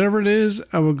 "Whatever it is,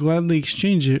 I will gladly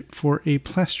exchange it for a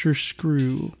plaster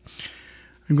screw.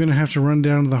 I'm going to have to run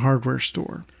down to the hardware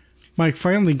store." Mike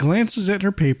finally glances at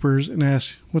her papers and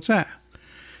asks, "What's that?"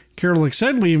 Carol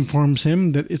excitedly informs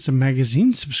him that it's a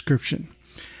magazine subscription.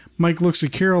 Mike looks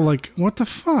at Carol like, "What the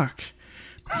fuck?"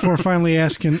 Before finally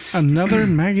asking, "Another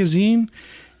magazine?"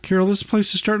 Carol, this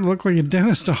place is starting to look like a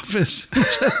dentist office. I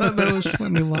thought that was a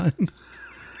funny line.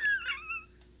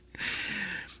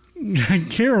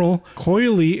 Carol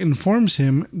coyly informs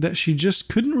him that she just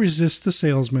couldn't resist the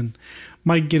salesman.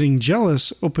 Mike, getting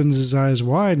jealous, opens his eyes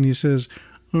wide and he says,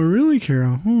 "Oh, really,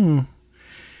 Carol?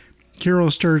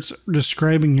 Carol starts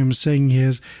describing him, saying he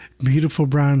has beautiful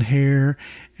brown hair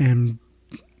and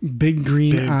big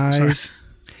green eyes,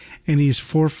 and he's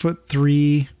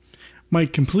 4'3".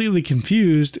 Mike, completely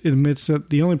confused, admits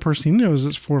that the only person he knows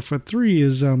that's 4'3"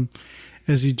 is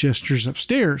as he gestures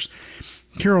upstairs.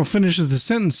 Carol finishes the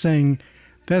sentence saying,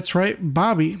 "That's right,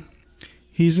 Bobby.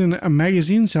 He's in a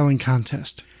magazine selling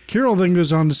contest." Carol then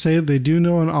goes on to say they do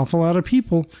know an awful lot of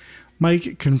people.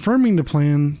 Mike, confirming the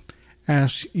plan,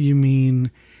 asks, "You mean?"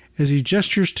 as he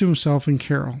gestures to himself and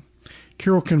Carol.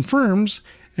 Carol confirms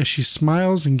as she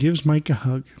smiles and gives Mike a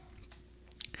hug.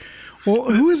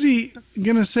 Well, who is he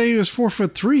going to say he was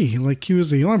 4'3"? Like, he was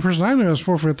the only person I know was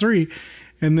 4'3".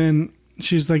 And then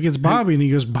she's like, "It's Bobby." And he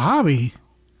goes, "Bobby?"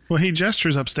 Well, he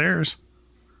gestures upstairs.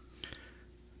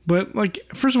 But, like,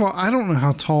 first of all, I don't know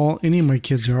how tall any of my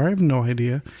kids are. I have no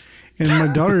idea. And my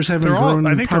daughters haven't grown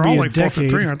in probably a decade. I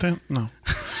think they're all like 4'3", aren't they? No.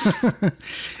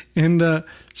 And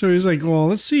so he's like, "Well,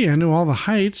 let's see. I know all the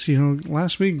heights.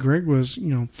 Last week Greg was,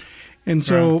 And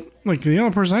so, like, the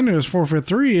only person I know is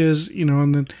 4'3" is,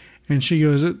 and she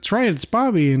goes, "It's right. It's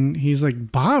Bobby." And he's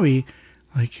like, "Bobby?"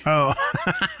 Like, oh.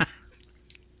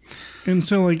 And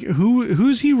so, like,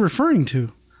 who's he referring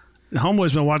to? The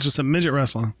homeboy's been watching some midget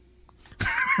wrestling.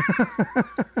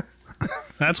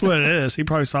 That's what it is. He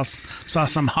probably saw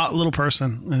some hot little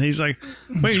person, and he's like,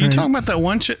 "Wait, are you talking about that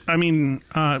one chick? I mean,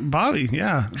 Bobby?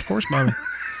 Yeah, of course, Bobby."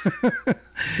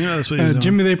 That's what he's doing.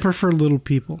 Jimmy, they prefer little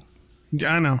people.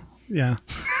 I know. Yeah,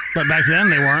 but back then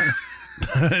they weren't.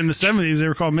 In the 70s, they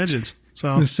were called midgets.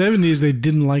 So in the 70s, they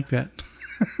didn't like that.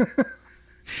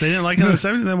 They didn't like it in the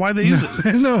 70s? Then why'd they use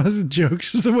it? No, it was a joke.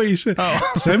 It's just the way you said it.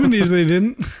 Oh. 70s, they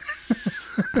didn't.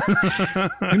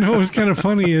 What was kind of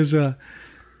funny is, I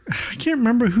can't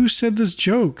remember who said this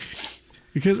joke.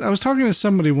 Because I was talking to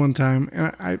somebody one time,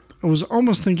 and I was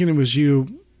almost thinking it was you.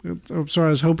 So I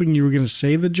was hoping you were going to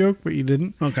say the joke, but you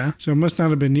didn't. Okay. So it must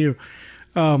not have been you.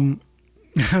 I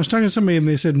was talking to somebody, and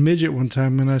they said midget one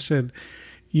time, and I said,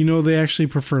 they actually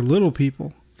prefer little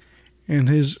people. And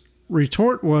his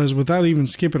retort was, without even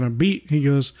skipping a beat, he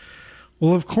goes,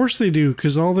 "Well, of course they do,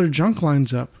 because all their junk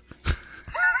lines up."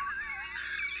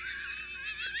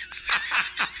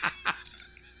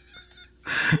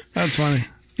 That's funny.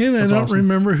 And I don't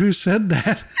remember who said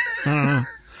that. I don't know.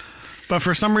 But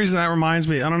for some reason, that reminds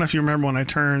me. I don't know if you remember when I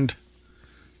turned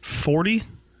 40.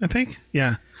 I think.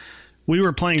 Yeah, we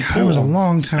were playing pool. That was a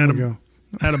long time ago.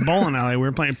 At a bowling alley, we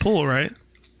were playing pool, right?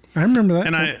 I remember that.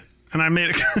 And I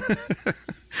made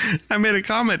I made a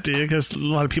comment to you because a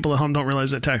lot of people at home don't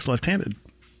realize that Tak's left-handed.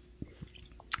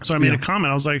 So I made a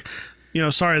comment. I was like,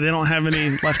 sorry, they don't have any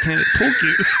left-handed pool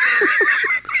cues.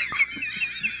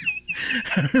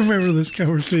 I remember this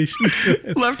conversation.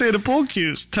 Left-handed pool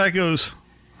cues. Tak goes,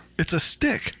 it's a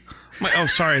stick. I'm like, oh,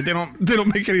 sorry, they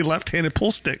don't make any left-handed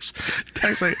pool sticks.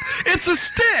 Tak's like, it's a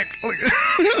stick.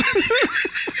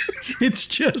 It's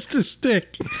just a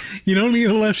stick. You don't need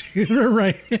a left hand or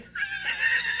right hand.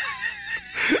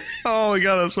 Oh my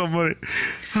God, that's so funny.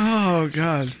 Oh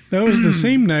God. That was the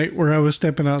same night where I was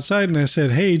stepping outside and I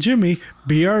said, hey, Jimmy,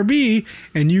 BRB.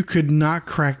 And you could not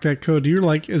crack that code. You're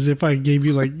like, as if I gave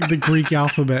you like the Greek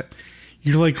alphabet.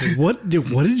 You're like, what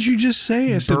did you just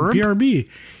say? I said, BRB.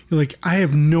 You're like, I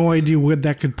have no idea what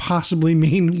that could possibly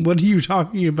mean. What are you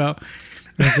talking about?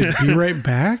 And I said, be right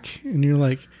back. And you're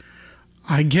like,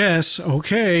 I guess.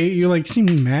 Okay. You're like,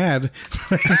 seeming mad.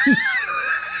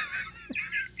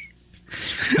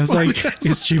 I was like,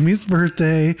 it's Jimmy's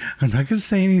birthday. I'm not going to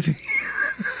say anything.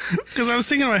 Because I was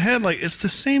thinking in my head, like, it's the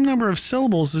same number of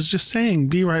syllables as just saying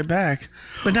be right back.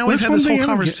 But now we've had this whole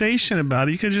conversation about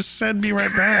it. You could have just said be right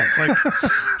back. Like,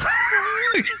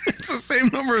 it's the same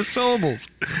number of syllables.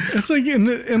 It's like,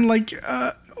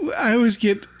 I always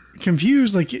get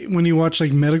confused, like, when you watch,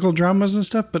 like, medical dramas and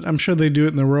stuff, but I'm sure they do it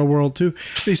in the real world, too.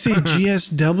 They say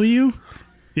GSW.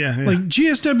 Yeah. Like,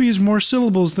 GSW is more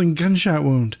syllables than gunshot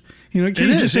wound. Can you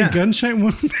just say gunshot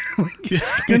wound?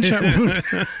 Gunshot wound.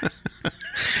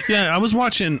 Yeah, I was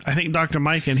watching, I think, Dr.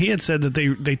 Mike, and he had said that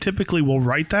they typically will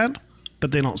write that,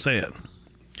 but they don't say it.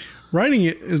 Writing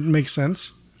it makes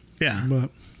sense. Yeah. But,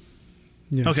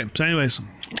 yeah. Okay, so anyways,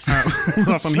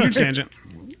 off on a huge tangent.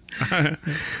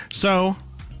 So,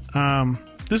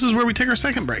 this is where we take our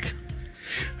second break.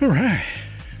 All right.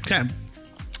 Okay.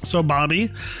 So, Bobby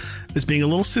is being a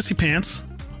little sissy pants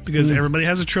because everybody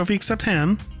has a trophy except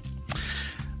him.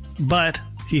 But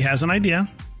he has an idea.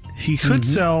 He could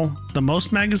sell the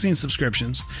most magazine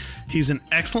subscriptions. He's an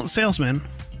excellent salesman,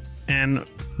 and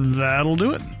that'll do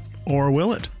it. Or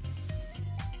will it?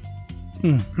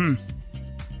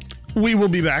 We will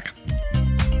be back.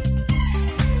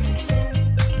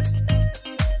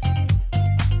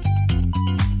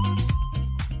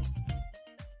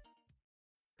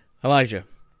 Elijah,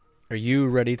 are you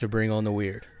ready to bring on the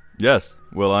weird? Yes,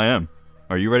 Will, I am.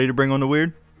 Are you ready to bring on the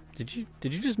weird? Did you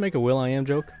just make a Will I Am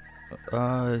joke?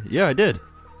 Yeah, I did.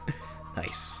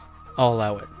 Nice. I'll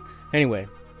allow it. Anyway,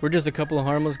 we're just a couple of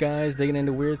harmless guys digging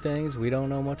into weird things we don't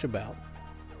know much about.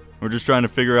 We're just trying to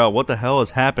figure out what the hell is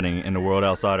happening in the world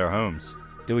outside our homes.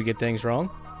 Do we get things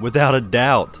wrong? Without a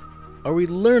doubt. Are we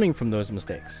learning from those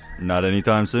mistakes? Not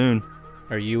anytime soon.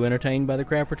 Are you entertained by the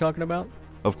crap we're talking about?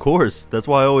 Of course. That's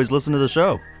why I always listen to the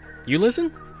show. You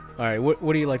listen? Alright,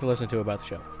 what do you like to listen to about the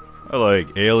show? I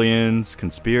like aliens,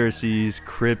 conspiracies,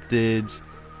 cryptids,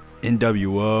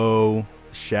 NWO,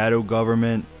 shadow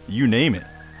government, you name it.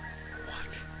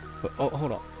 What? But,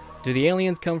 hold on. Do the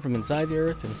aliens come from inside the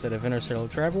Earth instead of interstellar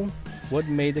travel? What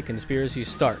made the conspiracy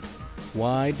start?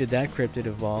 Why did that cryptid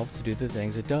evolve to do the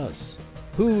things it does?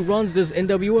 Who runs this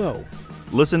NWO?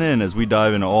 Listen in as we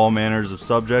dive into all manners of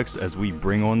subjects as we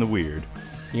bring on the weird.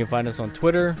 You can find us on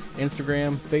Twitter,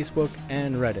 Instagram, Facebook,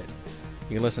 and Reddit.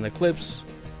 You can listen to clips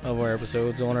of our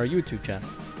episodes on our YouTube channel.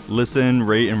 Listen,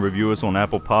 rate, and review us on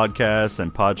Apple Podcasts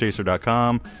and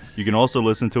Podchaser.com. You can also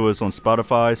listen to us on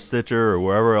Spotify, Stitcher, or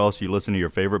wherever else you listen to your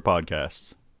favorite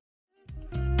podcasts.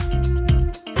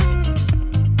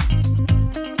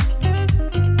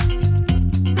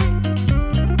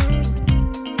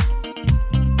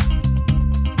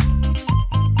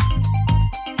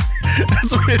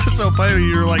 That's what made it so funny.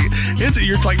 You're like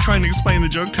trying to explain the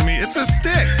joke to me. It's a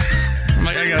stick. I'm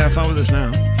like, I gotta have fun with this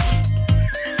now.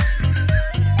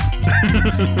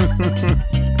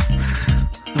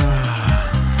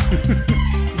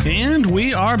 And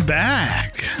we are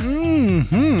back.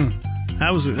 That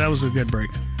was a good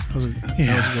break. That was a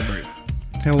good break.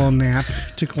 Had a little nap.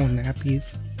 Took a little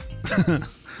nappies.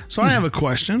 So I have a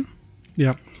question.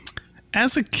 Yep.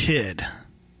 As a kid,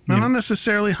 not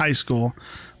necessarily high school,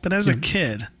 but as a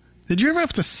kid, did you ever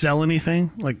have to sell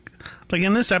anything? Like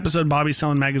in this episode, Bobby's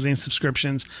selling magazine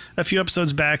subscriptions. A few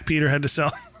episodes back, Peter had to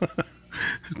sell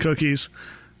cookies.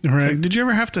 Right. Like, did you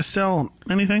ever have to sell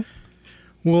anything?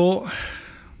 Well,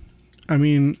 I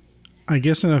mean, I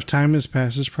guess enough time has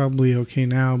passed. It's probably okay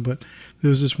now, but there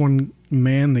was this one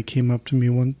man that came up to me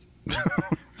one...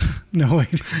 No,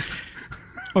 wait.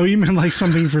 Oh, you meant like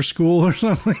something for school or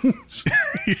something?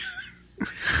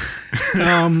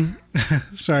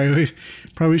 Sorry, we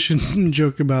probably shouldn't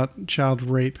joke about child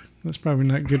rape. That's probably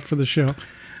not good for the show.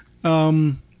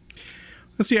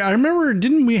 Let's see. I remember,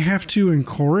 didn't we have to, in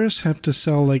chorus, have to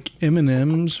sell like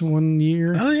M&Ms one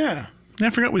year? Oh, yeah.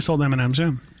 I forgot we sold M&Ms,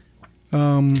 yeah.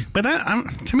 But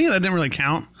to me, that didn't really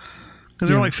count. Because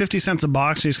they were like 50 cents a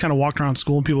box. You just kind of walked around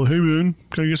school and people, hey, man,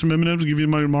 can I get some M&Ms to give you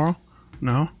money tomorrow?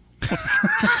 No.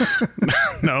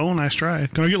 No, nice try.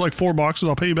 Can I get like 4 boxes?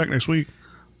 I'll pay you back next week.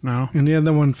 No. And the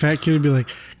other one, fat kid would be like,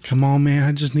 come on, man,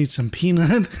 I just need some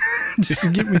peanut just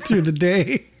to get me through the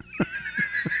day.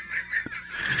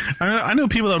 I know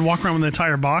people that would walk around with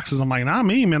entire boxes. I'm like, not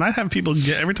me, man. I'd have people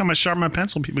every time I sharpen my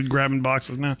pencil, people grabbing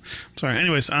boxes. No. Sorry.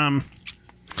 Anyways, I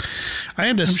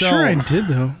had to sell. I'm sure I did,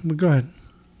 though. But go ahead.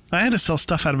 I had to sell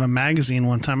stuff out of a magazine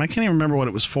one time. I can't even remember what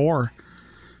it was for.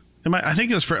 I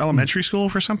think it was for elementary school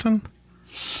for something.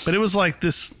 But it was like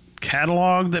this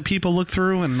catalog that people look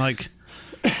through, and like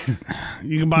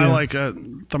you can buy like a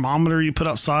thermometer you put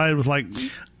outside with like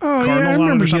cardinals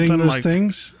on it or something. Those like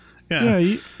things. Yeah,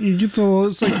 you get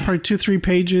it's like probably 2-3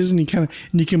 pages, and you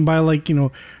can buy like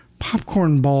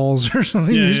popcorn balls or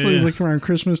something. Usually like around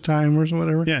Christmas time or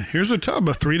whatever. Yeah, here's a tub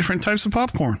of 3 different types of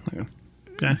popcorn.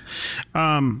 Okay,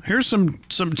 here's some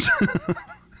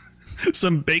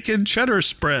some bacon cheddar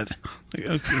spread.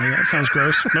 Okay, that sounds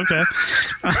gross. Okay,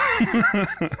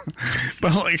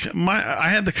 but like I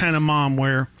had the kind of mom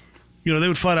where they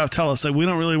would flat out tell us that we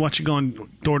don't really want you going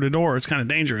door to door. It's kind of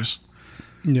dangerous.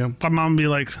 Yeah, my mom would be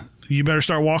like, you better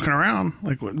start walking around.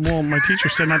 Like, well, my teacher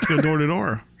said not to go door to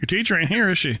door. Your teacher ain't here,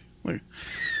 is she? Like,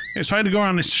 so I had to go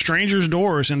around these strangers'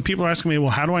 doors, and people are asking me,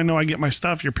 well, how do I know I get my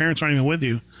stuff? Your parents aren't even with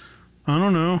you. I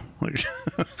don't know. Like,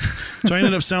 so I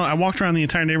ended up selling. I walked around the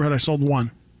entire neighborhood. I sold 1.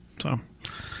 So,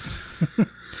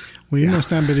 well, you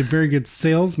must not be a very good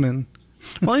salesman.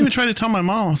 Well, I even tried to tell my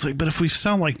mom. I was like, but if we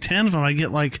sell like 10 of them, I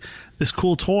get like this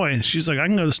cool toy. And she's like, I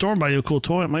can go to the store and buy you a cool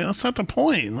toy. I'm like, that's not the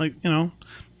point. Like,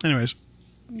 Anyways.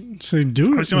 So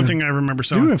do it. That's the only thing I remember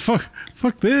selling. Do it.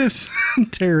 Fuck this.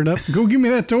 Tear it up. Go give me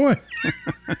that toy.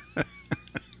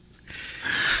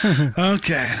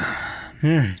 Okay.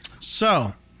 Yeah.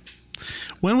 So,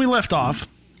 when we left off,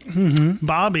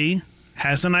 Bobby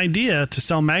has an idea to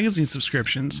sell magazine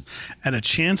subscriptions at a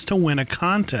chance to win a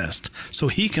contest so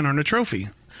he can earn a trophy.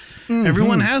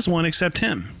 Everyone has one except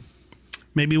him.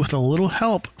 Maybe with a little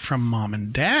help from Mom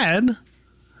and Dad.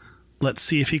 Let's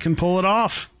see if he can pull it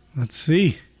off. Let's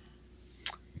see.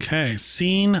 Okay,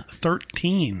 scene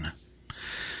 13.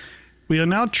 We are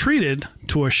now treated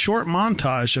to a short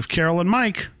montage of Carol and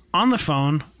Mike on the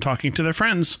phone talking to their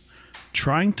friends,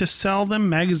 trying to sell them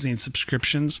magazine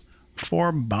subscriptions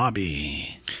for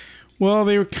Bobby. Well,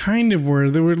 they were kind of were.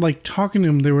 They were like talking to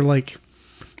him. They were like,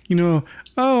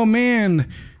 oh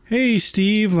man, hey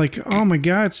Steve, like, oh my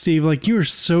God, Steve, like you are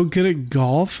so good at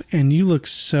golf and you look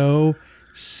so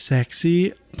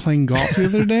sexy playing golf the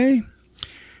other day.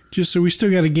 Just so we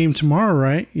still got a game tomorrow,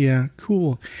 right? Yeah,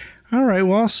 cool. All right,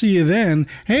 well, I'll see you then.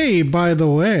 Hey, by the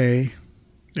way,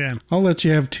 I'll let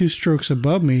you have 2 strokes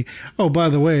above me. Oh, by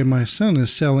the way, my son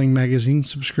is selling magazine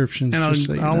subscriptions. And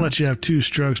I'll let you have 2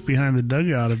 strokes behind the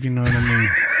dugout, if you know what I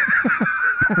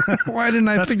mean. Why didn't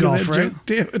I think golf, of that right? joke?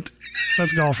 Damn it.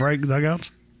 That's golf, right?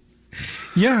 Dugouts?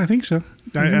 Yeah, I think so.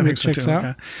 I think so checks too.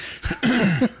 out.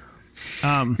 Okay.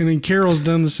 And then Carol's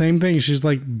done the same thing. She's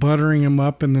like buttering him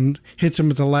up and then hits him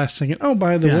at the last second. Oh,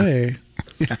 by the way.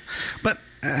 Yeah. But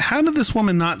how did this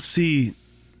woman not see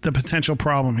the potential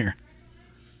problem here?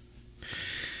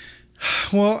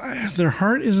 Well, their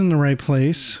heart is in the right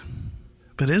place.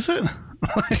 But is it?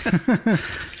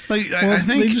 I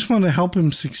think they just want to help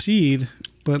him succeed,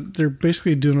 but they're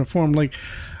basically doing it for him. Like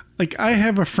I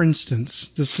have a for instance.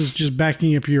 This is just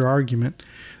backing up your argument.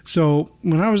 So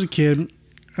when I was a kid,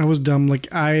 I was dumb.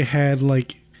 Like I had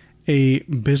like a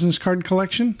business card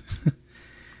collection.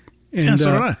 And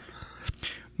so did I.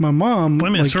 My mom. Wait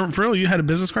a minute, for real, you had a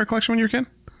business card collection when you were a kid?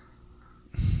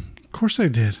 Of course I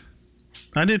did.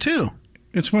 I did too.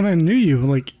 It's when I knew you.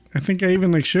 Like I think I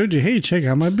even like showed you, hey, check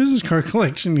out my business card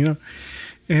collection,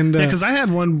 And because I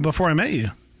had one before I met you.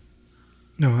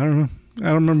 No, I don't know. I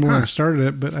don't remember when I started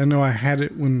it, but I know I had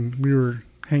it when we were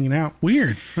hanging out.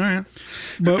 Weird. All right.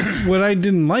 But what I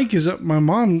didn't like is that my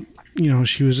mom,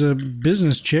 she was a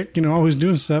business chick, always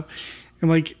doing stuff.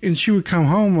 And she would come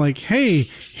home like, hey,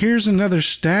 here's another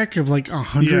stack of like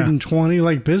 120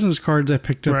 like business cards I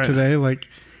picked up today. Like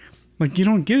you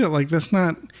don't get it. Like that's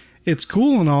not, it's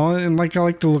cool and all. And like, I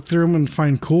like to look through them and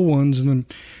find cool ones.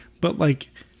 But like,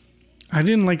 I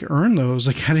didn't like earn those.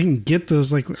 Like I didn't get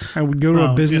those. Like I would go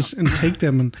to a business and take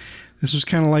them. And This was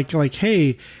kind of like,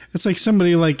 hey, it's like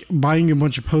somebody like buying a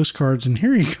bunch of postcards and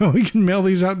here you go. You can mail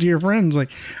these out to your friends.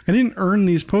 Like, I didn't earn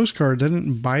these postcards. I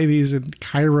didn't buy these in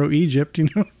Cairo, Egypt, You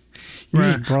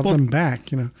just brought them back,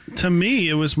 To me,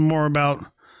 it was more about,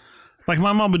 like,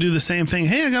 my mom would do the same thing.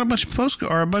 Hey, I got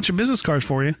a bunch of business cards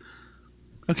for you.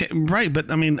 Okay, right.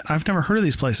 But I mean, I've never heard of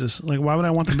these places. Like, why would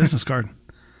I want the business card?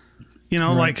 Right.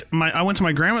 Like I went to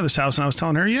my grandmother's house and I was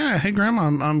telling her, yeah, hey, Grandma,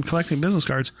 I'm collecting business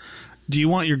cards. Do you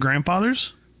want your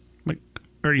grandfather's? Like,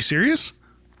 are you serious?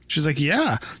 She's like,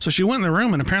 yeah. So she went in the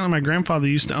room, and apparently my grandfather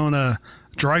used to own a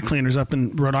dry cleaners up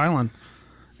in Rhode Island.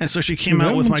 And so she came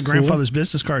out with my grandfather's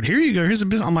business card. Here you go. Here's a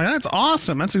business. I'm like, that's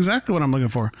awesome. That's exactly what I'm looking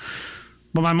for.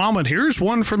 But my mom went, here's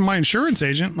one from my insurance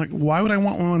agent. Like, why would I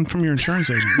want one from your insurance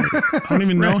agent? Like, I don't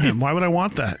even know him. Why would I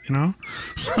want that,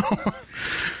 So,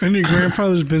 and your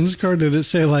grandfather's business card, did it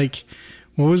say, like,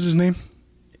 what was his name?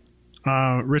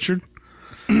 Richard.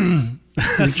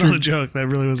 That's not a joke. That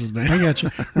really was his name. I got you.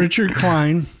 Richard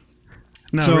Klein.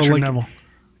 No, Richard Neville.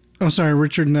 Oh, sorry,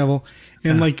 Richard Neville.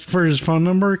 And for his phone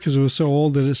number, because it was so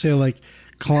old, did it say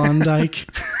Klondike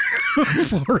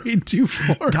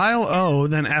 4824? Dial O,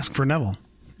 then ask for Neville.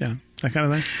 Yeah, that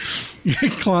kind of thing.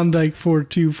 Klondike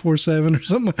 4247 or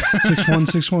something.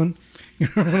 6161.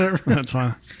 Whatever. That's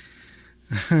fine.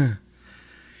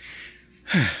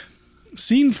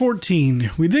 Scene 14.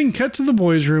 We then cut to the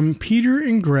boys' room. Peter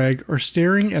and Greg are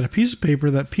staring at a piece of paper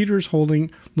that Peter is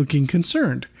holding, looking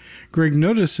concerned. Greg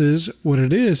notices what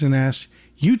it is and asks,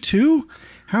 "You too?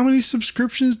 How many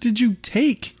subscriptions did you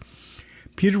take?"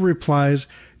 Peter replies,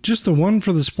 "Just the one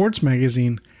for the sports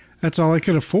magazine. That's all I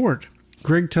could afford."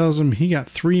 Greg tells him he got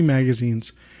 3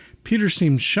 magazines. Peter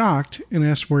seems shocked and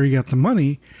asks where he got the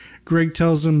money. Greg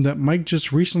tells him that Mike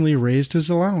just recently raised his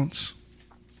allowance.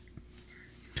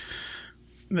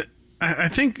 I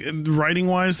think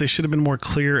writing-wise, they should have been more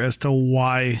clear as to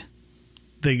why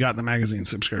they got the magazine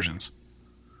subscriptions.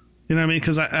 You know what I mean?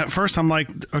 Because at first I'm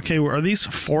like, okay, are these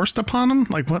forced upon them?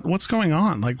 Like, what's going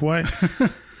on? Like, what?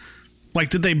 Like,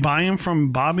 did they buy them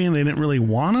from Bobby and they didn't really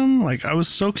want them? Like, I was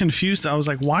so confused. I was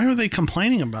like, why are they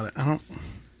complaining about it?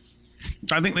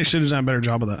 I think they should have done a better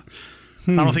job of that.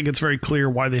 I don't think it's very clear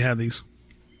why they had these.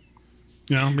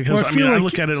 Because I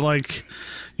look at it like,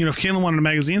 if Caitlin wanted a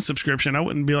magazine subscription, I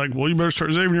wouldn't be like, well, you better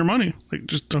start saving your money. Like,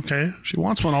 just, okay, if she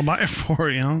wants one, I'll buy it for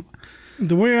her,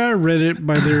 The way I read it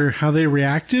by how they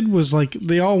reacted was like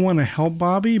they all want to help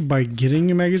Bobby by getting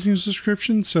a magazine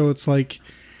subscription. So it's like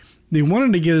they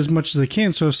wanted to get as much as they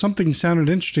can. So if something sounded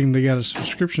interesting, they got a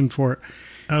subscription for it.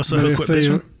 Oh, so he'll quit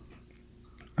bitching?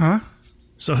 Huh?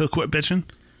 So he'll quit bitching?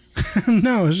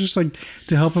 No, it's just like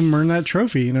to help him earn that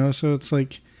trophy, So it's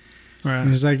like, right.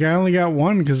 He's like, I only got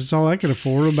 1 because it's all I could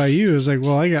afford. What about you? It's like,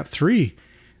 well, I got 3.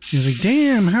 He's like,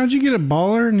 damn, how'd you get a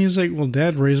baller? And he's like, well,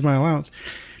 Dad raised my allowance.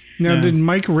 Now, did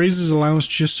Mike raise his allowance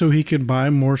just so he could buy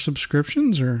more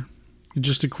subscriptions, or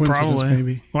just a coincidence,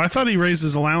 maybe? Well, I thought he raised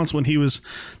his allowance when he was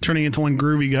turning into one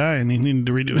groovy guy and he needed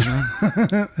to redo his room.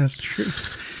 That's true.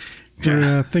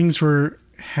 Things were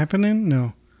happening?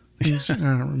 No. I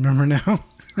don't remember now.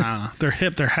 They're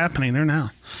hip. They're happening. They're now.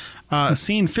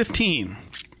 Scene 15.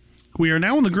 We are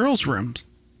now in the girls' rooms.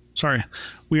 Sorry.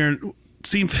 We are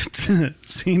scene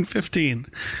 15.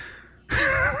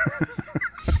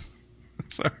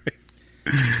 Sorry.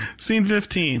 Scene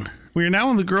 15. We are now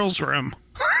in the girls' room.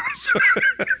 I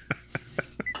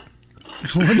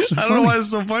don't know why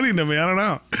it's so funny to me. I don't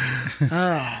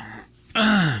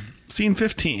know. Scene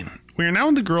 15. We are now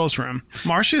in the girls' room.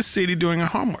 Marcia is seated doing her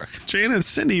homework. Jane and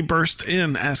Cindy burst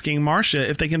in asking Marcia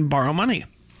if they can borrow money.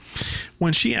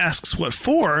 When she asks what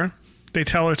for, they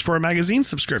tell her it's for magazine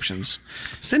subscriptions.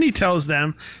 Cindy tells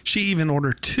them she even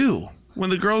ordered 2. When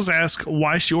the girls ask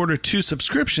why she ordered 2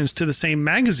 subscriptions to the same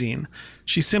magazine,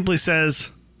 she simply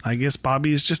says, I guess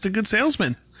Bobby is just a good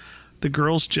salesman. The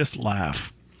girls just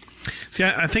laugh. See,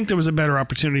 I think there was a better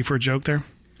opportunity for a joke there.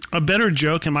 A better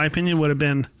joke, in my opinion, would have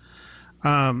been,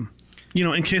 in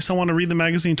case I want to read the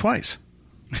magazine twice.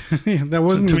 Yeah, that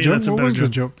wasn't the joke. What was the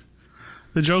joke?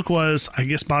 The joke was, I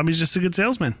guess Bobby's just a good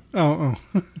salesman. Oh.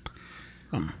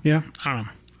 Yeah. I don't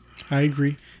know. I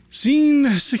agree.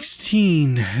 Scene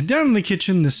 16. Down in the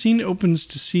kitchen, the scene opens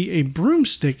to see a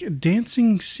broomstick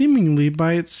dancing seemingly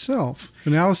by itself.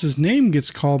 When Alice's name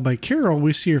gets called by Carol,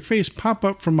 we see her face pop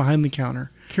up from behind the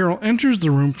counter. Carol enters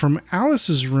the room from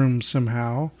Alice's room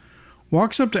somehow,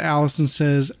 walks up to Alice and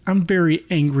says, I'm very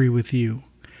angry with you.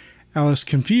 Alice,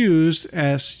 confused,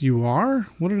 asks, You are?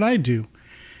 What did I do?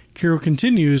 Carol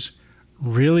continues,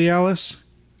 Really, Alice?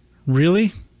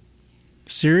 Really?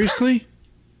 Seriously?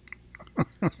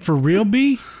 For real,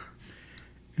 B?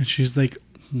 And she's like,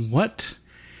 what?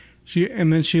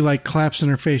 And then she like claps in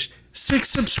her face. 6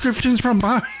 subscriptions from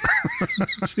Bobby.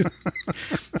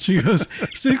 She goes,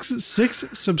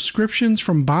 six subscriptions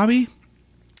from Bobby.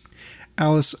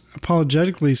 Alice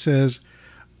apologetically says,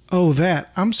 "Oh,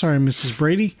 that. I'm sorry, Mrs.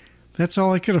 Brady. That's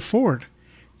all I could afford."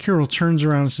 Carol turns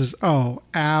around and says, "Oh,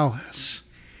 Alice,"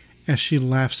 as she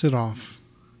laughs it off.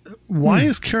 Why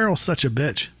is Carol such a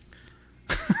bitch?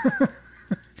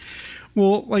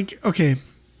 Well, like, okay.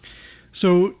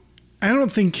 So I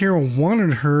don't think Carol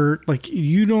wanted her. Like,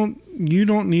 you don't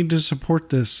need to support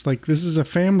this. Like, this is a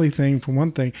family thing for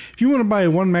one thing. If you want to buy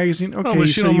one magazine, okay, but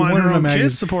she so don't you mind wanted her a own magazine.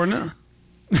 kids supporting it.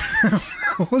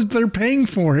 Well, they're paying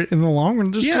for it in the long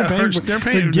run. They're still paying. They're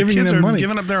paying. They're giving the kids them are money.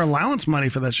 giving up their allowance money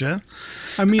for that shit.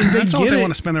 I mean, That's all get they it.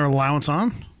 want to spend their allowance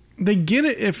on. They get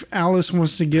it if Alice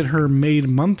wants to get her made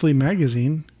monthly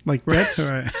magazine. Like, that's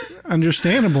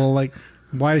understandable. Like,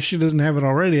 why she doesn't have it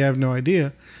already, I have no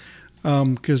idea.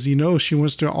 Because, she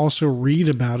wants to also read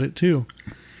about it, too.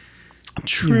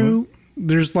 True.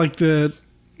 There's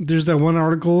that one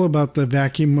article about the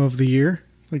vacuum of the year.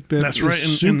 Like, that's right.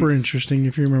 Super interesting,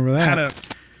 if you remember that.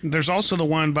 There's also the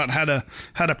one about how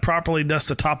to properly dust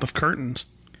the top of curtains.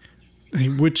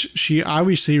 Which she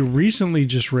obviously recently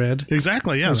just read.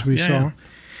 Exactly, yeah. As we saw.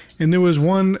 And there was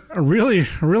a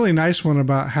really nice one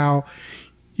about how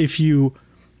if you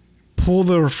pull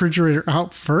the refrigerator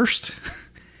out first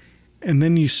and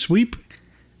then you sweep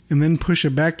and then push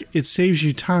it back, it saves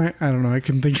you time. I don't know. I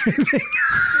couldn't think of anything.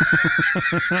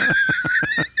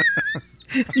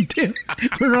 Damn,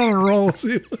 we're on a roll,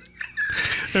 too.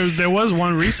 There was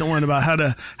one recent one about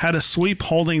how to sweep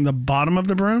holding the bottom of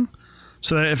the broom,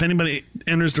 so that if anybody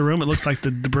enters the room, it looks like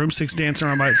the broomstick's dancing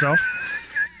around by itself.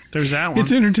 There's that one.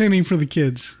 It's entertaining for the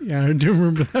kids. Yeah, I do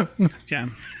remember that one. Yeah.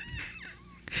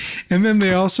 And then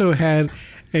they also had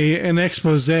an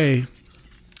expose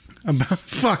about...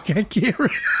 Fuck, I can't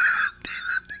remember.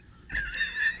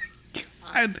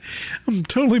 God, I'm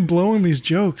totally blowing these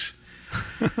jokes.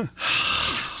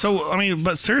 So, I mean,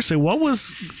 but seriously, what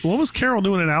was Carol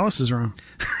doing in Alice's room?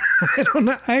 I don't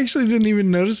know. I actually didn't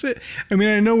even notice it. I mean,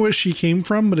 I know where she came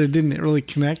from, but it didn't really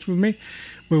connect with me.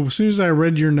 But as soon as I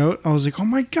read your note, I was like, oh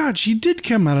my God, she did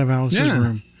come out of Alice's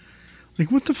room.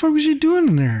 Like, what the fuck was she doing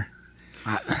in there?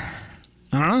 I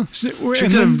don't know. So, she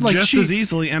could have just as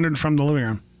easily entered from the living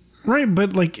room. Right,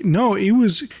 but like, no, it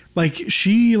was like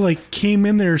she like came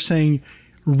in there saying,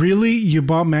 really? You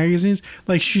bought magazines?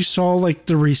 Like, she saw like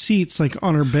the receipts like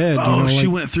on her bed. Oh, she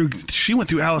went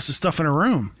through Alice's stuff in her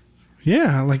room.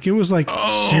 Yeah, like it was like,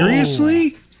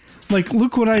 seriously? Like,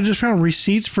 look what I just found.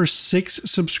 Receipts for 6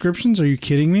 subscriptions? Are you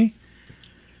kidding me?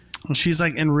 Well, she's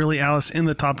like, and really, Alice, in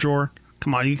the top drawer?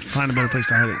 Come on, you can find a better place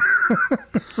to hide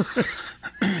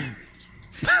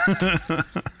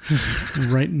it.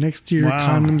 Right next to your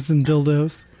condoms and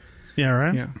dildos. Yeah,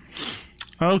 right? Yeah.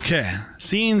 Okay,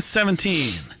 scene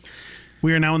 17.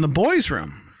 We are now in the boys'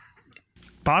 room.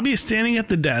 Bobby is standing at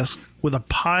the desk with a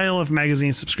pile of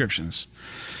magazine subscriptions.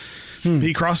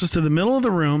 He crosses to the middle of the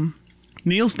room,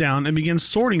 kneels down, and begins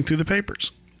sorting through the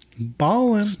papers.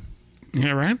 Ballin'.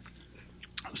 Yeah, right?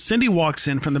 Cindy walks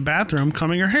in from the bathroom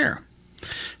combing her hair.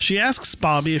 She asks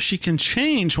Bobby if she can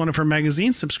change one of her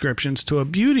magazine subscriptions to a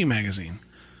beauty magazine.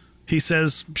 He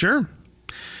says, sure.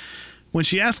 When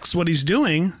she asks what he's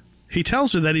doing, he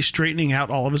tells her that he's straightening out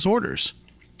all of his orders.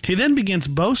 He then begins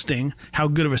boasting how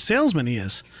good of a salesman he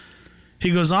is.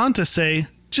 He goes on to say,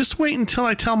 just wait until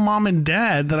I tell Mom and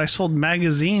Dad that I sold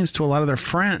magazines to a lot of their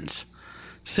friends.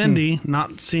 Cindy,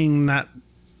 not seeing that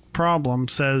problem,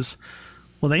 says,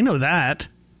 well, they know that.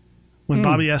 When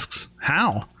Bobby asks,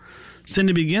 how?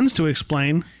 Cindy begins to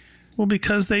explain, well,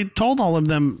 because they told all of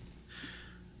them.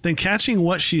 Then catching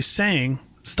what she's saying,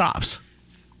 stops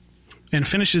and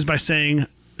finishes by saying,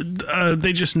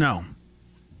 they just know.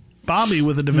 Bobby,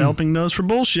 with a developing nose for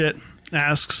bullshit,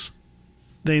 asks,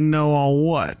 they know all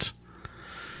what?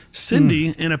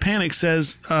 Cindy, in a panic,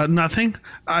 says, nothing.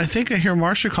 I think I hear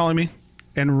Marcia calling me,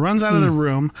 and runs out of the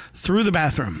room through the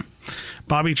bathroom.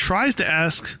 Bobby tries to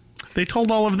ask, they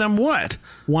told all of them what?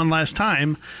 One last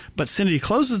time, but Cindy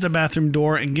closes the bathroom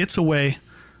door and gets away.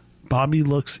 Bobby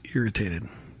looks irritated.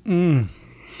 I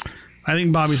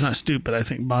think Bobby's not stupid. I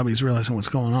think Bobby's realizing what's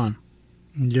going on.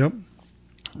 Yep.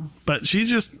 But she's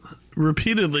just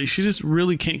repeatedly, she just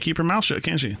really can't keep her mouth shut,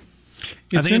 can she?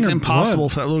 I think in it's her impossible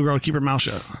blood. for that little girl to keep her mouth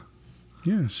shut.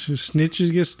 Yeah, she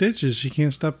snitches get stitches. She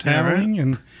can't stop tattling. Yeah, right?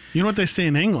 And you know what they say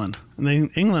in England? In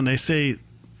England, they say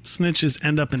snitches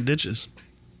end up in ditches.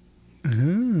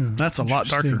 That's a lot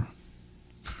darker.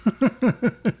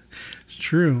 It's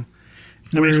true.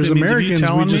 That Whereas Americans,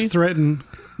 we just me? threaten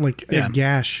like a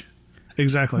gash.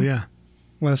 Exactly, yeah.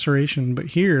 Laceration. But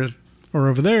here, or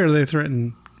over there, they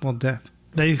threaten, well, death.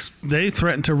 they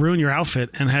threaten to ruin your outfit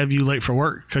and have you late for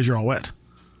work because you're all wet.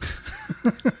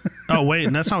 Oh, wait,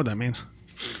 and that's not what that means.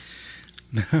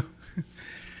 No.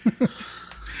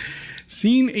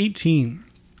 Scene 18.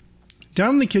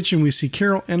 Down in the kitchen, we see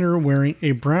Carol enter wearing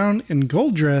a brown and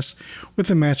gold dress with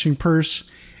a matching purse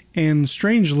and,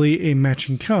 strangely, a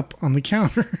matching cup on the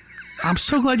counter. I'm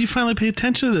so glad you finally pay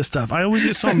attention to this stuff. I always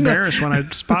get so embarrassed when I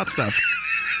spot stuff.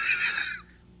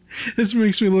 This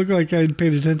makes me look like I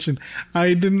paid attention.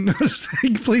 I didn't notice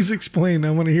that. Please explain.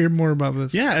 I want to hear more about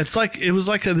this. Yeah, it was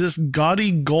like this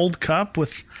gaudy gold cup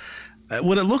with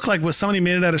what it looked like was somebody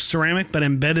made it out of ceramic but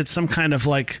embedded some kind of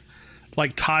like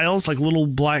tiles, like little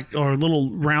black or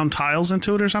little round tiles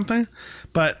into it or something.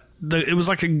 But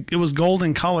it was gold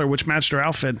in color, which matched her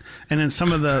outfit, and then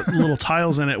some of the little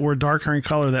tiles in it were darker in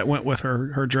color that went with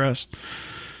her dress.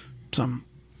 So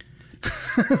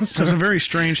it's a very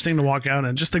strange thing to walk out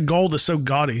in. Just the gold is so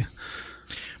gaudy.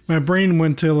 My brain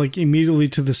went to immediately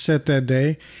to the set that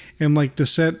day, and the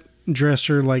set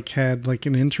dresser had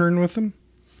an intern with him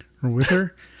or with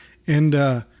her, and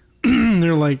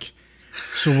they're like,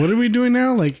 "So what are we doing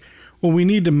now?" Well, we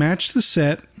need to match the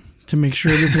set to make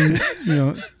sure everything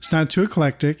it's not too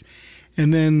eclectic,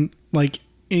 and then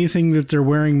anything that they're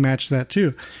wearing match that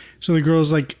too. So the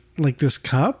girl's like this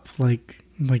cup,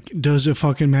 does it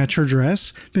fucking match her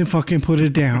dress? Then fucking put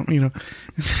it down,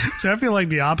 So I feel like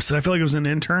the opposite. I feel like it was an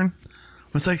intern.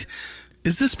 It's like,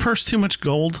 is this purse too much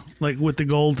gold? With the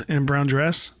gold and brown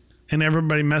dress? And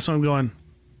everybody messing with him going,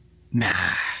 nah,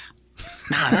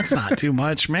 that's not too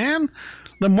much, man.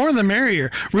 The more the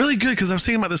merrier. Really good, because I was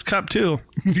thinking about this cup too.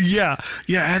 yeah,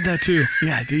 add that too.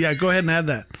 Yeah, go ahead and add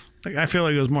that. I feel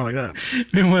like it was more like that.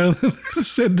 Meanwhile, the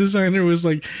set designer was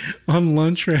on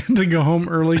lunch or had to go home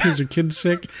early because her kid's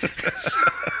sick. So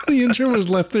the intern was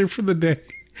left there for the day.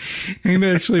 And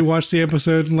actually watched the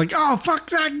episode and oh, fuck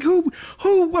that.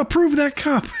 Who approved that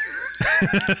cup?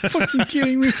 Fucking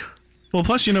kidding me. Well,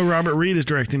 plus, Robert Reed is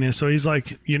directing this, so he's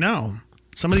like,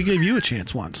 somebody gave you a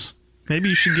chance once. Maybe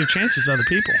you should give chances to other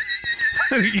people.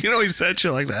 He said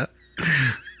shit like that.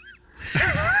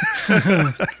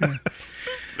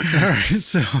 All right,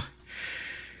 so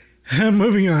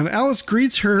moving on. Alice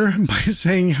greets her by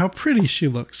saying how pretty she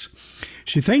looks.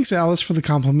 She thanks Alice for the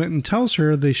compliment and tells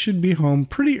her they should be home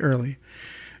pretty early.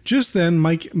 Just then,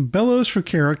 Mike bellows for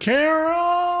Carol,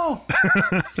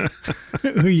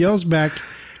 who yells back,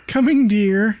 "Coming,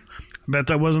 dear." Bet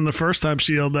that wasn't the first time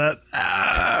she yelled that.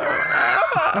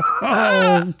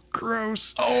 Oh,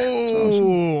 gross.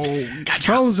 Oh, awesome. Gotcha. She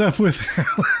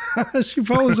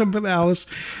follows up with Alice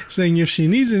saying if she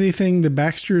needs anything, the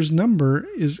Baxter's number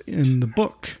is in the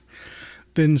book.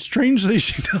 Then strangely,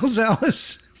 she tells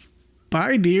Alice,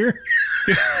 "Bye, dear."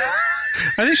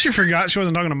 I think she forgot she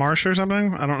wasn't talking to Marsha or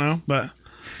something. I don't know,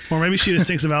 or maybe she just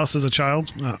thinks of Alice as a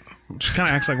child. She kind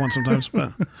of acts like one sometimes,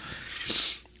 but.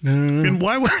 And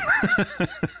why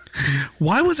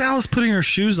was Alice putting her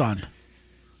shoes on?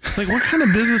 What kind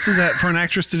of business is that for an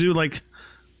actress to do?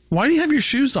 Why do you have your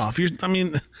shoes off?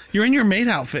 You're in your maid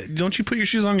outfit. Don't you put your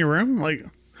shoes on in your room?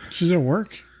 She's at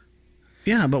work.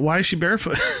 Yeah, but why is she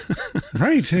barefoot?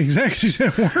 Right, exactly. She's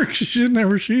at work. She shouldn't have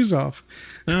her shoes off.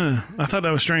 I thought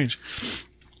that was strange.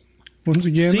 Once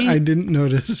again, I didn't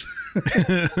notice.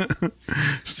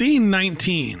 Scene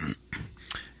 19.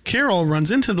 Carol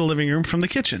runs into the living room from the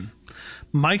kitchen.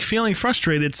 Mike, feeling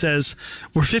frustrated, says,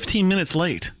 "We're 15 minutes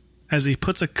late," as he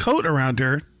puts a coat around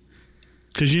her,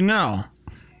 because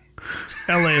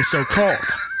LA is so cold.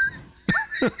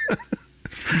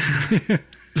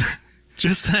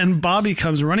 Just then, Bobby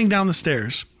comes running down the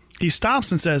stairs. He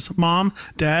stops and says, "Mom,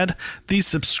 Dad, these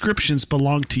subscriptions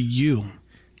belong to you."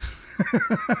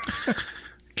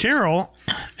 Carol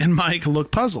and Mike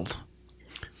look puzzled.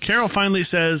 Carol finally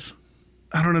says,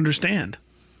 "I don't understand."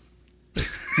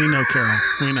 We know, Carol.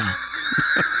 We know.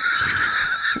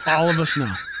 All of us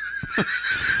know.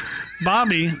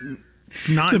 Bobby,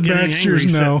 not the getting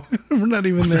Baxters angry, know. We're not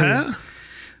even What's there. That?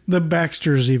 The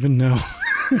Baxters even know.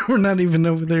 We're not even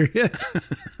over there yet.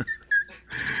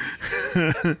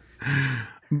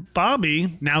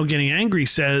 Bobby, now getting angry,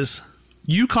 says,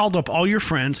 "You called up all your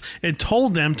friends and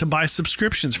told them to buy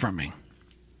subscriptions from me."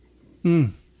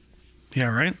 Yeah,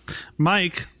 right?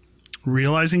 Mike,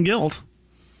 realizing guilt,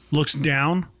 looks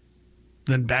down,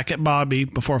 then back at Bobby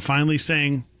before finally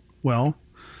saying, "Well,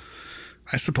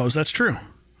 I suppose that's true."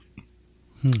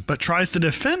 But tries to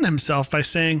defend himself by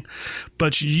saying,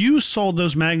 "But you sold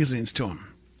those magazines to him."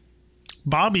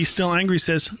 Bobby, still angry,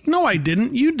 says, "No, I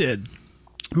didn't. You did.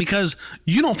 Because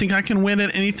you don't think I can win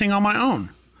at anything on my own."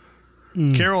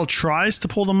 Carol tries to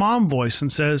pull the mom voice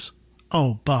and says,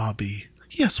 "Oh, Bobby,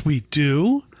 yes, we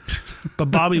do.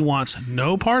 but Bobby wants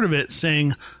no part of it,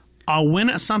 saying, I'll win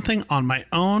at something on my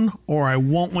own or I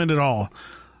won't win at all.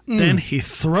 Then he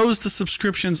throws the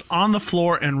subscriptions on the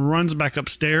floor and runs back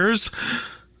upstairs.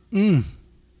 In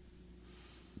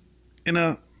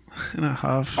a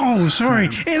huff. Oh, sorry.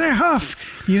 In a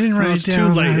huff. You didn't write it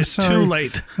down. Too late. It's too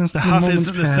late. The huff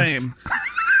isn't the same.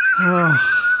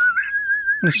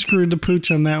 I screwed the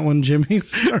pooch on that one, Jimmy.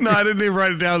 Sorry. No, I didn't even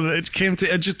write it down.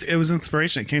 It was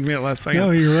inspiration. It came to me at last second.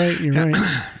 No, you're right. You're right.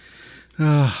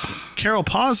 Carol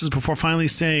pauses before finally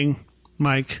saying,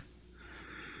 Mike,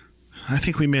 I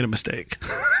think we made a mistake.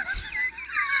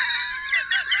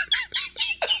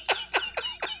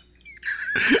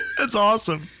 That's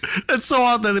awesome. That's so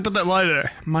odd that they put that line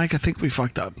there. Mike, I think we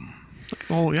fucked up.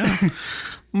 Oh, yeah.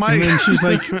 Mike. And then she's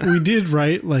like, we did,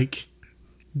 right? Like,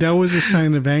 that was a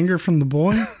sign of anger from the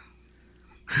boy?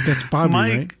 That's Bobby,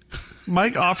 right?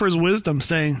 Mike offers wisdom,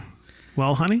 saying,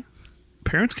 well, honey,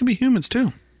 parents can be humans,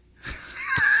 too.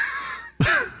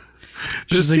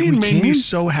 This scene made me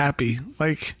so happy.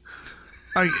 Like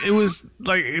it was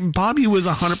like Bobby was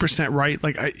 100% right.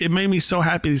 Like it made me so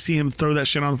happy to see him throw that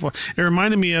shit on the floor. It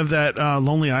reminded me of that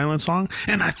Lonely Island song,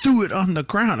 and I threw it on the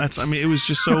ground. It was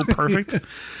just so perfect.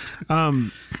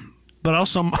 But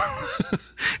also,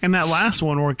 and that last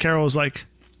one where Carol was like,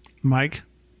 Mike,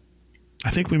 I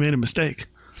think we made a mistake.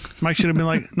 Mike should have been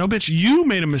like, no, bitch, you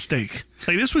made a mistake.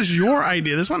 Like, this was your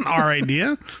idea. This wasn't our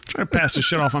idea. Try to pass this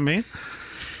shit off on me.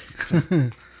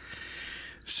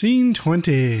 Scene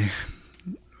 20.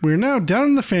 We're now down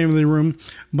in the family room.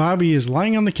 Bobby is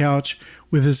lying on the couch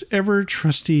with his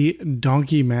ever-trusty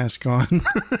donkey mask on.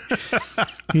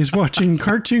 He's watching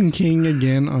Cartoon King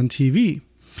again on TV.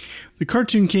 The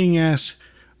Cartoon King asks,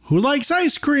 who likes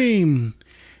ice cream?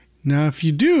 Now, if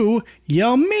you do,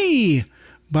 yell me.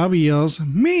 Bobby yells,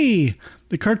 me.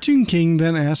 The Cartoon King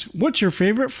then asks, what's your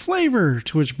favorite flavor?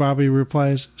 To which Bobby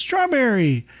replies,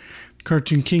 strawberry. The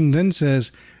Cartoon King then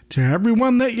says, to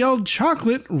everyone that yelled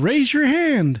chocolate, raise your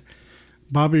hand.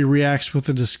 Bobby reacts with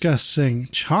a disgust, saying,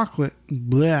 chocolate,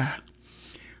 bleh.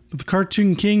 But the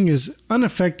Cartoon King is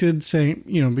unaffected, saying,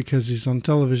 because he's on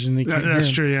television. He can't That's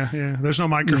hear true, yeah. There's no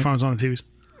microphones on the TVs.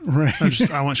 Right.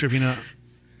 I wasn't sure if you know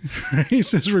it. He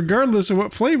says, regardless of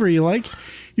what flavor you like,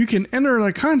 you can enter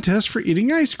a contest for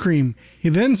eating ice cream. He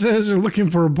then says they're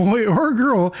looking for a boy or a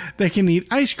girl that can eat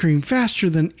ice cream faster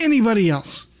than anybody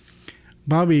else.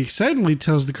 Bobby excitedly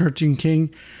tells the Cartoon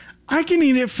King, I can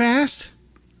eat it fast.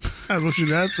 That's what your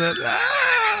dad said.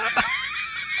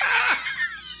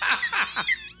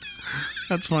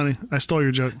 That's funny. I stole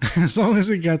your joke. As long as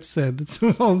it got said. That's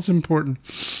all that's important.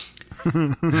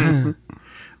 The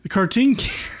Cartoon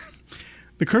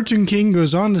King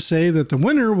goes on to say that the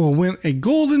winner will win a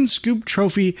golden scoop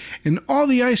trophy and all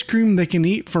the ice cream they can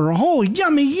eat for a whole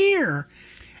yummy year.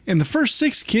 And the first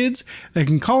 6 kids that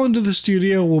can call into the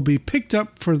studio will be picked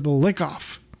up for the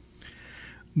lick-off.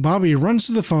 Bobby runs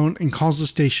to the phone and calls the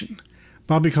station.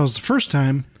 Bobby calls the first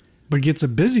time, but gets a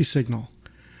busy signal.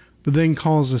 But then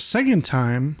calls a second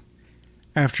time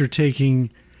after taking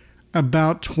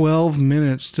about 12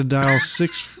 minutes to dial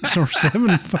 6 or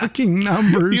 7 fucking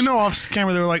numbers. Off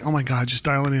camera, they were like, oh my God, just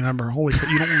dial any number. Holy shit,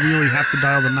 you don't really have to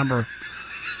dial the number.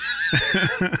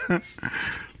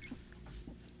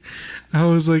 I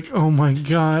was like, oh my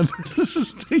God, this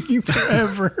is taking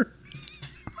forever.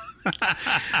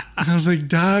 I was like,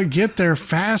 dog, get there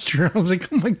faster. I was like,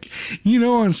 oh my,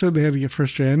 and so they had to get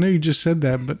frustrated. I know you just said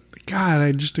that, but God,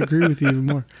 I just agree with you even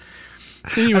more.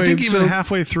 Anyway, I think even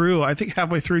halfway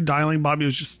through dialing, Bobby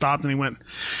was just stopped and he went,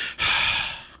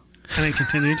 and then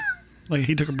continued. Like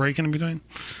he took a break in between.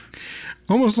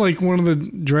 Almost like one of the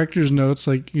director's notes,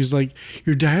 like he's like,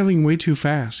 you're dialing way too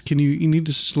fast. You need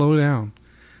to slow down.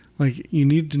 Like you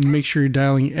need to make sure you're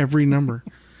dialing every number.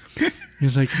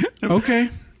 He's like, okay.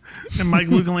 And Mike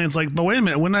Lucaland's like, but wait a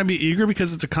minute, wouldn't I be eager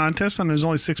because it's a contest and there's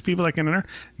only 6 people that can enter?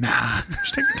 Nah,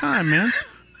 just take your time, man.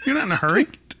 You're not in a hurry.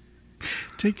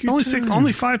 Take your time.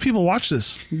 Only 5 people watch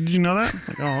this. Did you know that?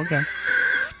 Like, oh, okay.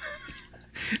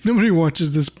 Nobody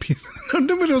watches this piece.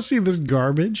 Nobody will see this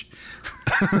garbage.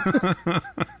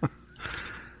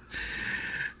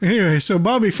 Anyway, so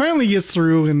Bobby finally gets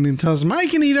through and then tells him, I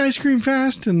can eat ice cream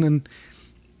fast. And then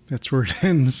that's where it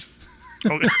ends.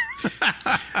 Okay.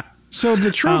 So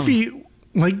the trophy,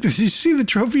 did you see the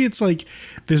trophy? It's like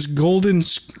this golden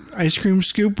ice cream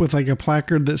scoop with like a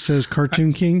placard that says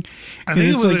Cartoon King. I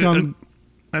think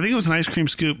it was an ice cream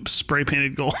scoop spray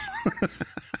painted gold.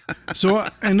 So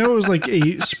I know it was like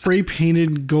a spray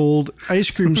painted gold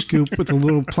ice cream scoop with a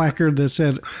little placard that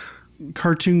said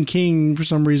Cartoon King for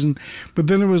some reason, but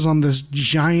then it was on this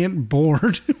giant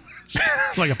board.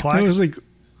 Like a plaque? It was like,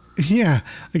 Yeah,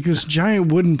 like this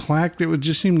giant wooden plaque that would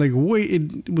just seem like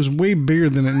it was way bigger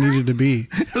than it needed to be.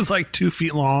 It was like 2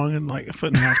 feet long and like a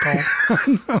foot and a half tall.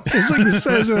 No, it's like the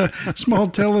size of a small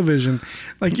television.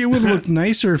 Like it would look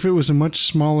nicer if it was a much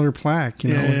smaller plaque.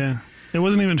 You know? Yeah. It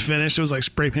wasn't even finished. It was like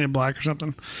spray painted black or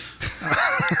something.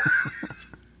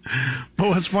 But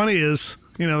what's funny is,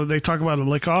 you know, they talk about a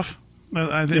lick off.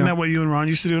 I think that what you and Ron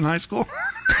used to do in high school.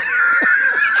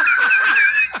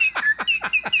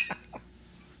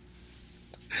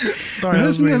 Sorry,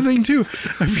 that's another thing too.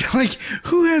 I feel like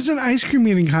who has an ice cream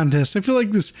eating contest? I feel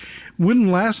like this wouldn't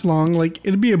last long. Like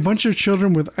it'd be a bunch of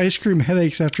children with ice cream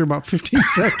headaches after about 15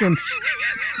 seconds.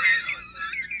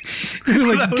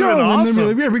 You're like, go, and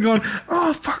then we'd be going,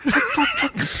 oh fuck.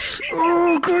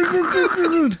 Oh,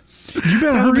 good. You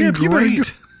better hurry up. You better go.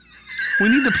 We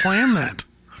need to plan that.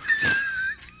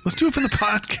 Let's do it for the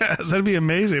podcast. That'd be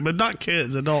amazing, but not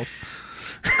kids, adults.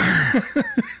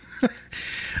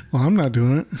 Well, I'm not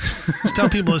doing it. Just tell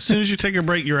people as soon as you take a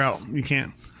break, you're out. You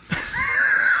can't.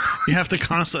 You have to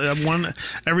constantly,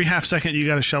 every half second, you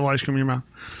got to shovel ice cream in your mouth.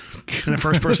 And the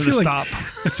first person to stop.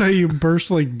 That's how you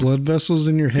burst like blood vessels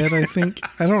in your head, I think.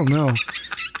 I don't know.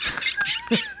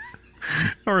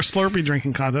 Or a Slurpee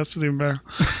drinking contest. That's even better.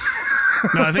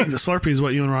 No, I think the Slurpee is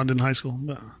what you and Ron did in high school.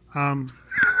 But,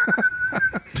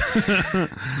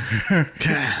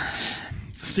 okay.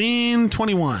 Scene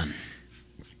 21.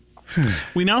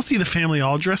 We now see the family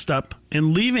all dressed up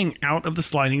and leaving out of the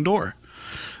sliding door.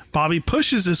 Bobby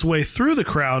pushes his way through the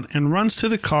crowd and runs to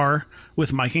the car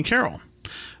with Mike and Carol.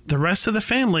 The rest of the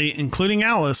family, including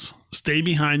Alice, stay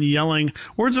behind yelling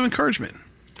words of encouragement.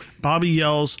 Bobby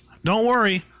yells, "Don't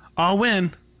worry, I'll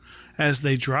win," as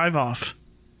they drive off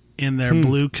in their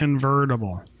blue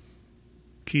convertible.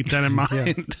 Keep that in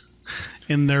mind.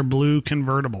 In their blue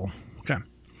convertible. Okay.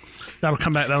 That'll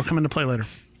come back. That'll come into play later.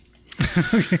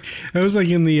 Okay. That was like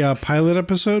in the pilot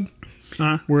episode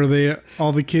where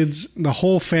all the kids, the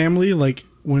whole family, like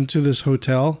went to this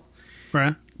hotel,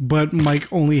 right? But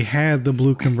Mike only had the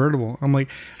blue convertible. I'm like,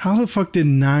 how the fuck did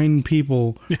 9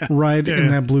 people ride in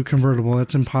that blue convertible?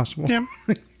 That's impossible. Yeah.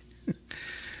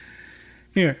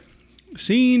 Yeah.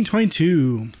 Scene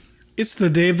 22. It's the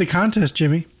day of the contest,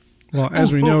 Jimmy. Well,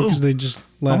 as we know, because they just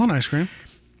left. I want ice cream.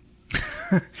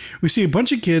 We see a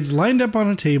bunch of kids lined up on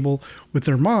a table with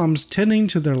their moms tending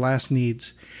to their last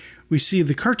needs. We see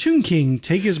the Cartoon King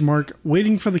take his mark,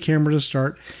 waiting for the camera to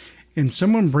start, and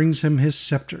someone brings him his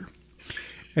scepter.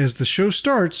 As the show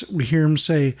starts, we hear him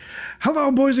say,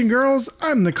 "Hello, boys and girls,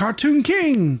 I'm the Cartoon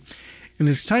King!" And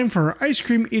it's time for our ice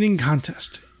cream eating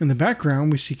contest. In the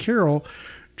background, we see Carol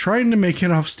trying to make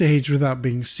it off stage without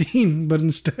being seen, but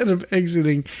instead of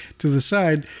exiting to the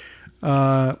side,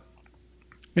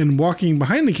 and walking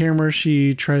behind the camera,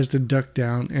 she tries to duck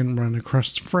down and run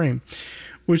across the frame,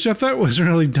 which I thought was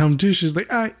really dumb too. She's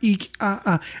like, eek,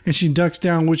 and she ducks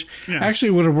down, which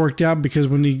actually would have worked out because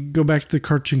when you go back to the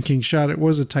Cartoon King shot, it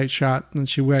was a tight shot, and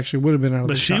she actually would have been out of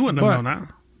the shot. But she wouldn't have known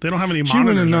that. They don't have any monitors. She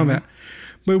wouldn't have known that.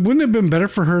 But wouldn't it have been better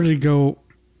for her to go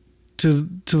to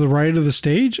the right of the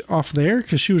stage off there?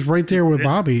 Because she was right there with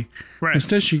Bobby. Right.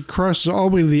 Instead, she crosses all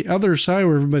the way to the other side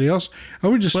where everybody else. I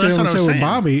would just stay on the side with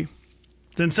Bobby.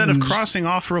 Instead of crossing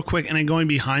off real quick and then going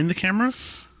behind the camera,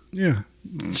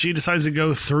 she decides to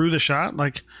go through the shot.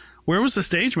 Like, where was the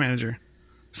stage manager?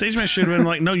 Stage manager should have been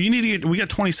like, "No, you need to get. We got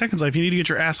 20 seconds left. You need to get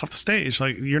your ass off the stage.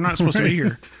 Like, you're not supposed to be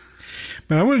here."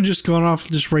 But I would have just gone off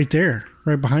just right there,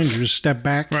 right behind her. Just step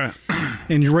back, right,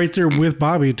 and you're right there with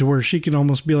Bobby to where she could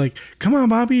almost be like, "Come on,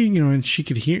 Bobby," you know, and he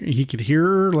could hear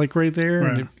her like right there,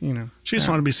 right. And, you know, she just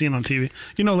wanted to be seen on TV.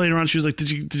 You know, later on she was like, "Did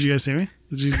you guys see me?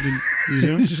 Did you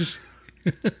do it?"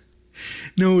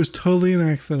 No, it was totally an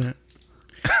accident.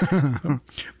 So,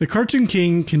 the Cartoon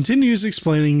King continues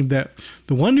explaining that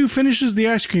the one who finishes the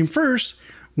ice cream first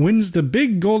wins the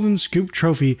big golden scoop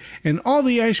trophy and all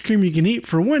the ice cream you can eat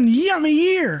for one yummy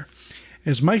year.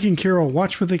 As Mike and Carol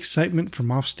watch with excitement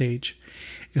from off stage,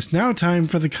 it's now time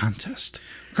for the contest.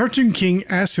 Cartoon King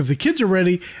asks if the kids are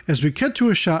ready as we cut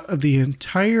to a shot of the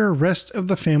entire rest of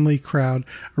the family crowd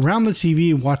around the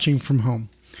TV watching from home.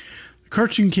 The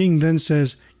Cartoon King then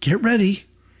says, "Get ready,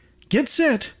 get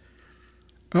set."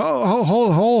 Oh,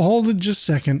 hold it just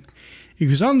a second. He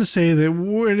goes on to say that,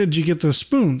 "Where did you get those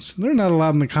spoons? They're not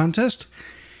allowed in the contest."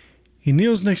 He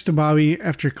kneels next to Bobby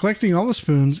after collecting all the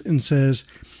spoons and says,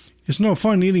 "It's no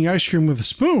fun eating ice cream with a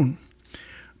spoon."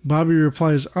 Bobby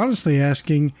replies honestly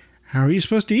asking, "How are you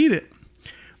supposed to eat it?"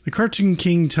 The Cartoon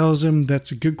King tells him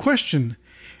that's a good question,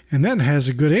 and that has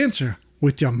a good answer,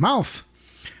 with your mouth.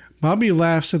 Bobby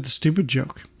laughs at the stupid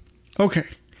joke. Okay,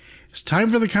 it's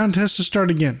time for the contest to start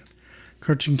again.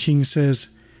 Cartoon King says,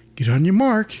 "Get on your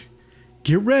mark,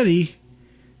 get ready,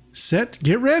 set,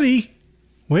 get ready.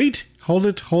 Wait, hold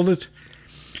it.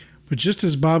 But just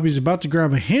as Bobby's about to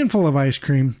grab a handful of ice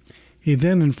cream, he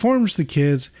then informs the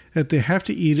kids that they have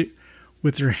to eat it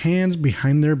with their hands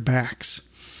behind their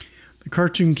backs. The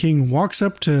Cartoon King walks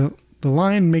up to the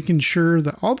line, making sure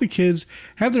that all the kids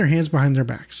have their hands behind their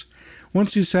backs.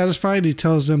 Once he's satisfied, he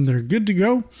tells them they're good to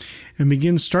go and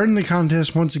begins starting the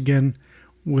contest once again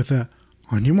with a,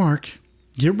 on your mark,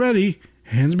 get ready,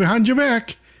 hands behind your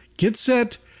back, get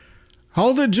set,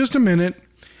 hold it just a minute.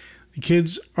 The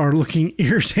kids are looking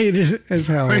irritated as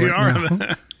hell right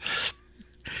now.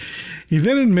 He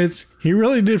then admits he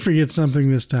really did forget something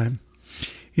this time.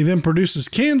 He then produces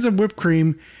cans of whipped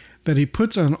cream that he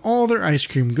puts on all their ice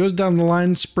cream, goes down the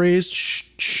line, sprays,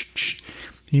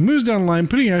 He moves down the line,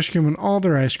 putting ice cream on all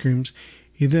their ice creams.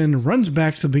 He then runs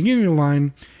back to the beginning of the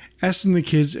line, asking the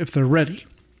kids if they're ready,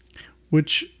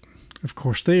 which, of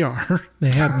course, they are.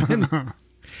 They have been.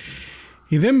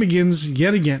 He then begins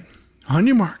yet again. On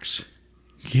your marks.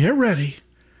 Get ready.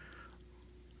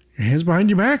 Your hands behind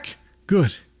your back.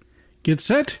 Good. Get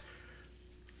set.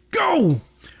 Go!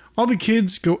 All the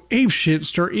kids go apeshit and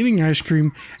start eating ice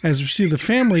cream as we see the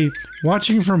family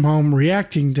watching from home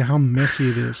reacting to how messy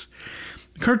it is.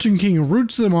 The Cartoon King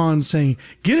roots them on, saying,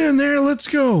 get in there, let's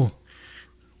go.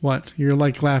 What? You're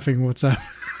like laughing. What's up?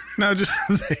 No, just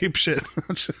the apeshit.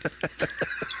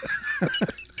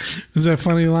 Is that a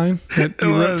funny line that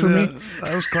you wrote for me?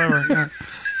 That was clever.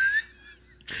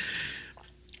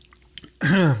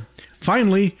 Yeah.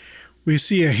 Finally, we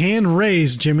see a hand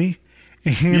raised, Jimmy.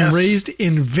 A hand raised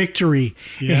in victory.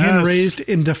 Yes. A hand raised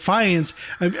in defiance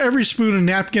of every spoon and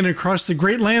napkin across the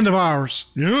great land of ours.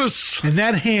 Yes. And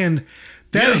that hand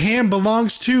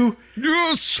belongs to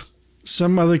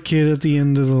some other kid at the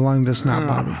end of the line that's not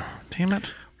Bobby. Damn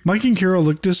it. Mike and Carol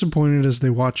look disappointed as they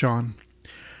watch on.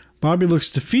 Bobby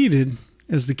looks defeated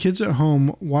as the kids at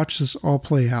home watch this all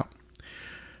play out.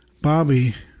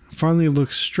 Bobby finally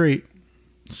looks straight,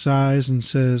 sighs, and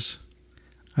says,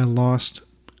 I lost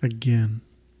again.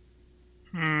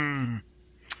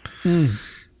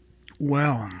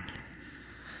 Well.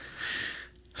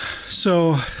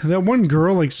 So that one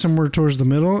girl, like somewhere towards the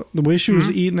middle, the way she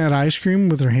was eating that ice cream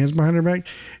with her hands behind her back,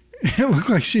 it looked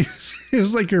like it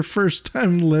was like her first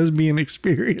time lesbian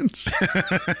experience.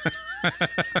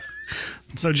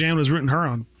 So Jan was rooting her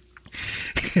on.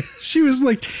 She was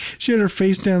like, she had her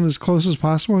face down as close as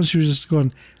possible, and she was just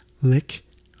going, lick,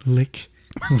 lick,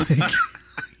 lick.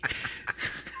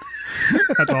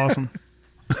 That's awesome.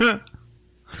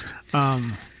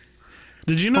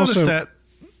 Did you notice that?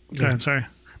 Go ahead, sorry.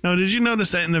 No, did you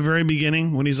notice that in the very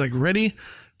beginning when he's like ready,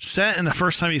 set, and the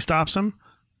first time he stops him,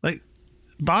 like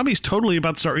Bobby's totally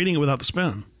about to start eating it without the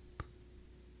spoon.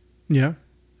 Yeah.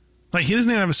 Like he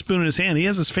doesn't even have a spoon in his hand. He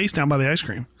has his face down by the ice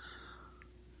cream.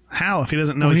 How if he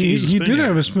doesn't know he can use a spoon? He did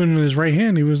have a spoon in his right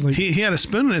hand. He was like he had a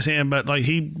spoon in his hand, but like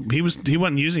he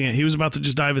wasn't using it. He was about to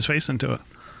just dive his face into it.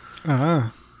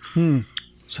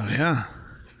 So yeah.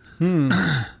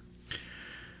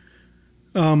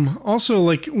 Also,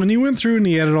 like when he went through and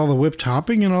he added all the whipped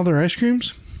topping and all their ice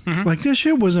creams, like that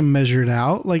shit wasn't measured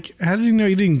out. Like, how did you know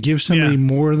you didn't give somebody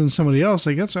more than somebody else?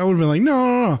 Like I would have been like,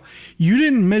 no, you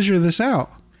didn't measure this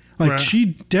out. Like she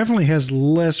definitely has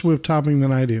less whipped topping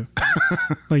than I do.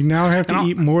 Like now I have to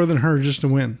eat more than her just to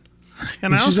win.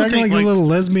 And she's acting like a little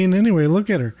lesbian anyway. Look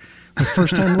at her, the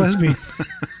first time lesbian.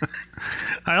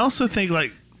 I also think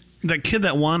like that kid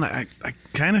that won, I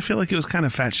kind of feel like it was kind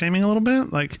of fat shaming a little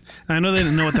bit. Like I know they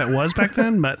didn't know what that was back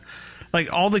then, but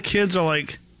like all the kids are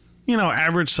like, you know,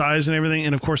 average size and everything.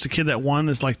 And of course the kid that won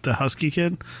is like the husky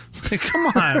kid. It's like, come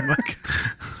on, like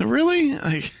really?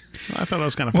 Like I thought it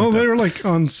was kind of well, they were like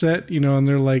on set, you know, and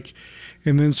they're like,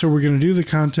 and then so we're going to do the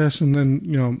contest. And then,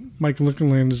 you know, Mike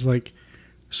Lookinland is like,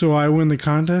 so I win the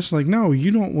contest? Like, no,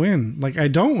 you don't win. Like, I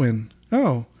don't win.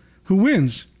 Oh, who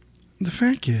wins? The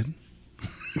fat kid.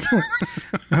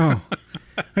 Oh,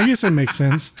 I guess that makes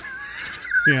sense.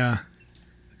 Yeah.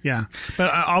 But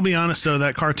I'll be honest though,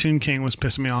 that Cartoon King was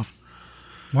pissing me off.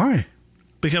 Why?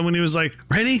 Because when he was like,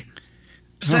 ready,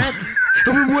 set,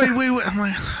 wait. I'm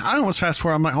like, I almost fast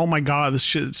forward. I'm like, oh my God, this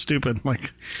shit is stupid.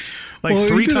 Like well,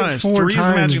 3 times. 3 is the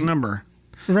magic number.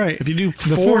 Right. If you do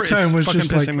 4, the 4th time was fucking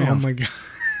just like, me oh off. my God.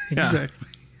 Exactly.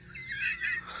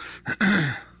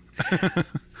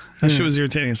 That shit was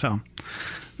irritating as hell.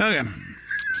 Okay.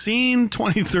 Scene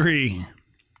 23.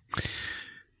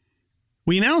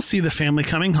 We now see the family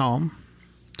coming home,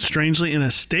 strangely in a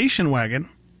station wagon,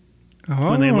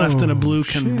 when they left in a blue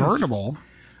convertible.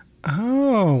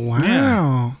 Oh,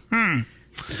 wow. Yeah.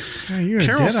 God, you're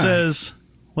Carol a says,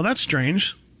 well, that's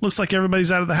strange. Looks like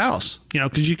everybody's out of the house,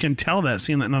 because you can tell that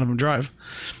seeing that none of them drive.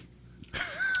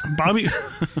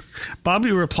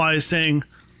 Bobby replies saying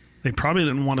they probably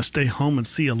didn't want to stay home and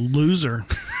see a loser.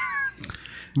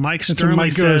 Mike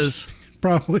sternly says,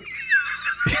 probably.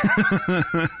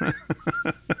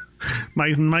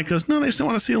 Mike goes, no, they still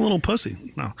want to see a little pussy.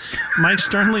 No. Mike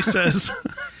sternly says,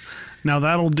 now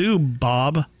that'll do,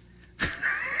 Bob.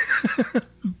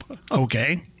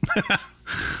 Okay.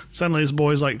 Suddenly his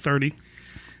boy's like 30.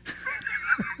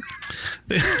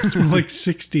 Like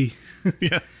 60.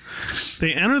 Yeah.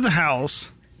 They enter the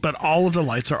house, but all of the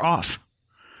lights are off.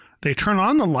 They turn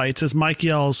on the lights as Mike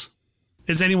yells,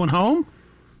 is anyone home?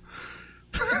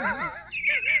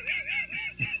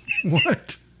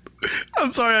 What?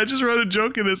 I'm sorry, I just wrote a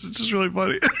joke in this. It's just really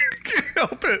funny. I can't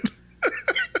help it.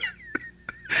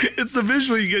 It's the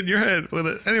visual you get in your head with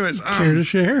it. Anyways. Care to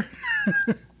share?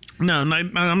 No,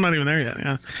 I'm not even there yet.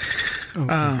 Yeah.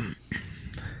 Okay.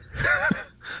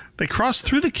 They cross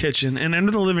through the kitchen and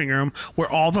enter the living room where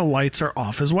all the lights are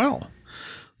off as well.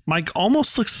 Mike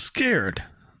almost looks scared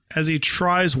as he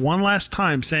tries one last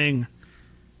time saying,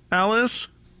 Alice?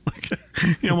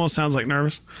 He almost sounds like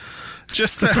nervous.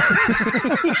 Just that.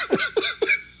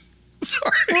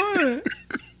 Sorry. What?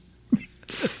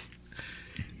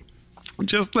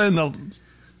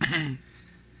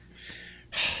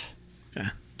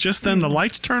 Just then the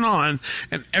lights turn on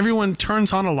and everyone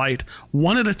turns on a light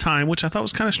one at a time, which I thought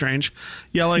was kind of strange,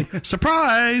 yelling,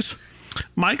 surprise!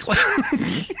 Mike.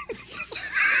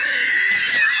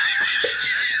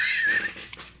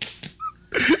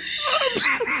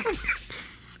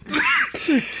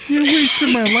 You wasted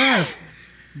my laugh.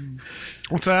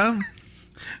 What's that?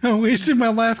 I wasted my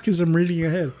laugh because I'm reading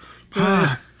ahead.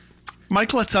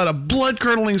 Mike lets out a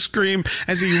blood-curdling scream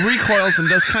as he recoils and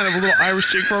does kind of a little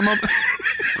Irish jig for a moment.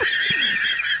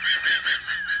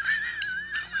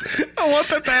 I want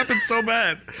that to happen so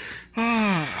bad.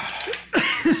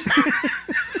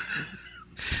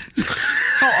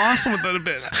 How awesome would that have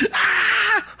been?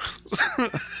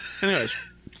 Anyways.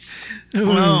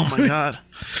 Oh, my God.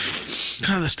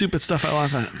 God, the stupid stuff I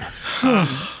laugh at.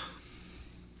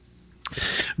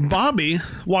 Bobby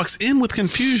walks in with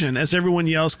confusion as everyone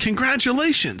yells,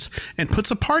 congratulations, and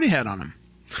puts a party hat on him.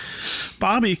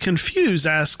 Bobby, confused,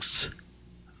 asks,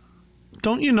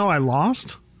 don't you know I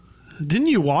lost? Didn't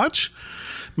you watch?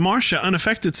 Marcia,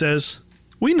 unaffected, says,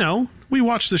 we know. We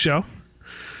watched the show.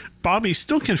 Bobby,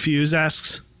 still confused,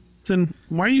 asks, then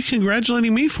why are you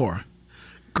congratulating me for?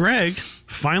 Greg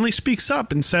finally speaks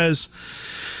up and says,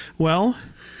 well,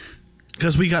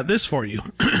 because we got this for you.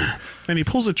 And he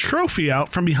pulls a trophy out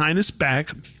from behind his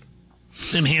back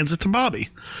and hands it to Bobby.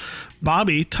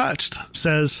 Bobby, touched,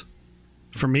 says,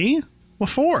 for me? What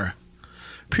for?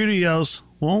 Peter yells,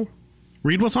 well,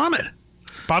 read what's on it.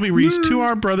 Bobby reads, to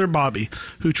our brother Bobby,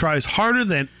 who tries harder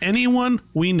than anyone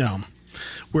we know.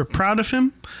 We're proud of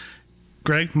him.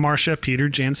 Greg, Marcia, Peter,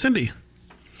 Jan, Cindy.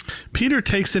 Peter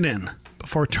takes it in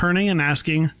before turning and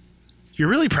asking, you're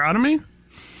really proud of me?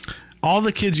 All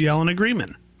the kids yell in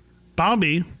agreement.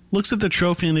 Bobby looks at the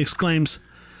trophy and exclaims,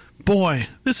 boy,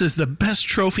 this is the best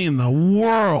trophy in the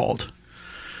world.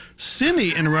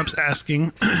 Cindy interrupts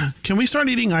asking, can we start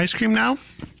eating ice cream now?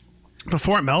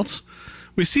 Before it melts,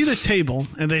 we see the table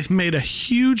and they've made a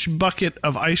huge bucket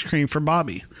of ice cream for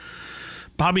Bobby.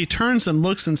 Bobby turns and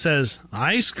looks and says,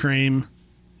 ice cream?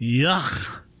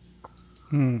 Yuck.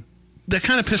 That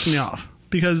kind of pissed me off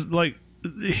because, like,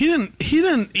 he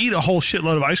didn't eat a whole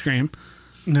shitload of ice cream.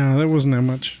 No, that wasn't that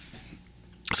much.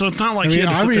 So it's not like he had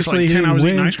to sit there for like 10 hours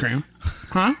eating ice cream.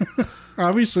 Huh?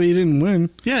 Obviously, he didn't win.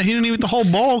 Yeah, he didn't eat the whole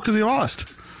bowl because he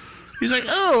lost. He's like,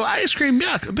 oh, ice cream,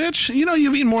 yuck. Bitch, you know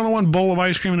you've eaten more than one bowl of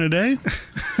ice cream in a day.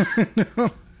 No.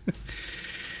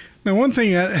 Now, one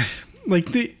thing,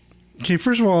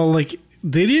 first of all, like,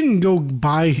 they didn't go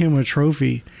buy him a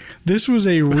trophy. This was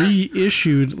a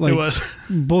reissued, like,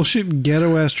 bullshit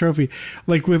ghetto-ass trophy.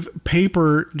 Like, with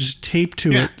paper just taped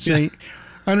to it, saying,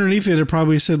 underneath it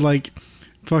probably said, like,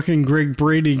 fucking Greg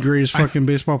Brady, greatest fucking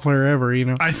baseball player ever, you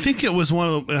know? I think it was one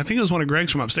of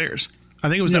Greg's from upstairs. I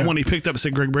think it was that one he picked up and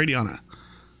said Greg Brady on it.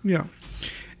 Yeah.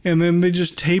 And then they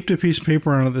just taped a piece of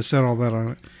paper on it that said all that on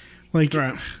it. Like,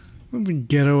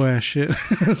 ghetto-ass shit.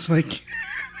 It's like...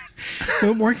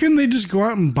 But why couldn't they just go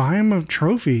out and buy him a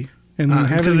trophy and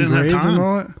have it engraved and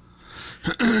all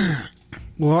that?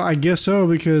 Well, I guess so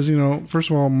because, you know, first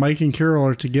of all, Mike and Carol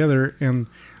are together and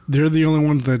they're the only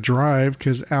ones that drive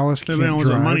because Alice can't drive. They're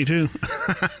the only ones with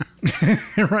money,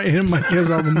 too. Right, and Mike has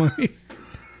all the money.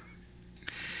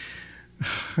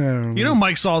 I don't know. You know,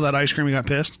 Mike saw that ice cream and got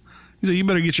pissed. He said, you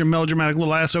better get your melodramatic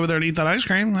little ass over there and eat that ice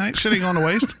cream. That shit ain't going to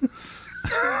waste.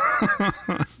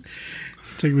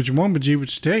 Take what you want, but eat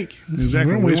what you take.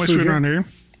 Exactly. We don't waste food around here.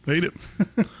 Eat it.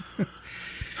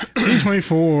 Scene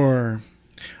 24.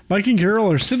 Mike and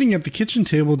Carol are sitting at the kitchen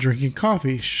table drinking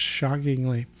coffee,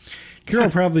 shockingly.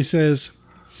 Carol proudly says,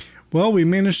 well, we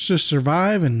managed to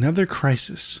survive another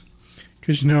crisis.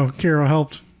 Because, Carol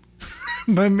helped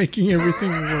by making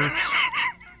everything worse.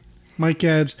 Mike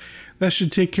adds, that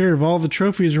should take care of all the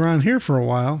trophies around here for a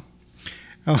while.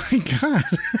 Oh, my God.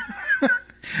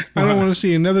 I don't want to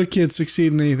see another kid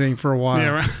succeed in anything for a while.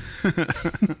 Yeah,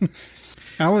 right.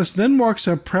 Alice then walks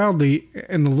up proudly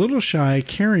and a little shy,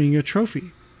 carrying a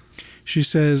trophy. She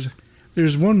says,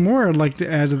 there's one more I'd like to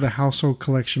add to the household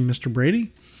collection, Mr.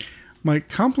 Brady. Mike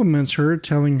compliments her,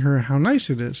 telling her how nice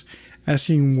it is,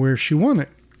 asking where she won it.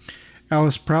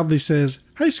 Alice proudly says,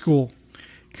 high school.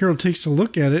 Carol takes a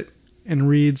look at it and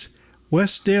reads,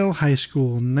 Westdale High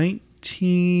School,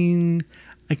 19...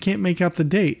 I can't make out the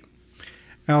date.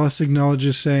 Alice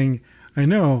acknowledges, saying, I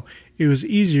know, it was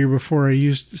easier before I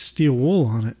used steel wool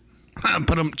on it.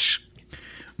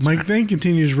 Mike then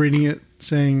continues reading it,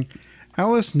 saying,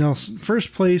 Alice Nelson,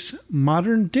 first place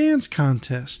modern dance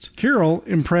contest. Carol,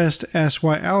 impressed, asks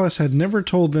why Alice had never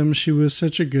told them she was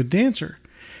such a good dancer.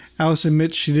 Alice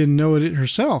admits she didn't know it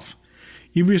herself.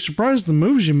 You'd be surprised the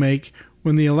moves you make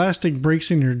when the elastic breaks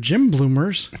in your gym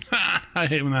bloomers. I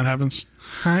hate when that happens.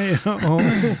 I'm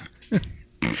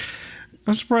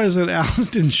surprised that Alice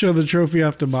didn't show the trophy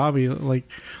off to Bobby. Like,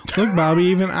 look, Bobby,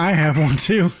 even I have one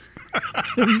too.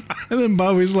 And then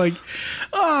Bobby's like,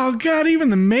 oh, God, even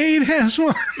the maid has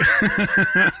one.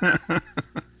 That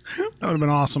would have been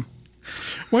awesome.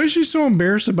 Why is she so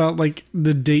embarrassed about, like,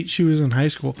 the date she was in high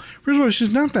school? First of all,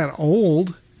 she's not that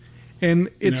old. And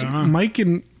it's Mike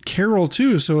and Carol,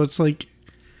 too. So it's like,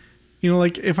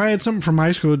 like, if I had something from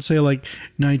high school, it would say, like,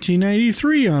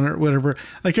 1993 on it or whatever.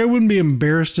 Like, I wouldn't be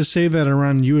embarrassed to say that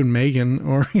around you and Megan.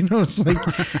 Or, it's like,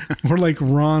 or like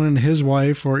Ron and his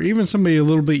wife, or even somebody a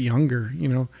little bit younger,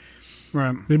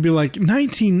 Right. They'd be like,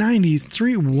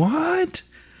 1993, what?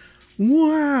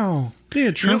 Wow. They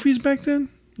had trophies back then?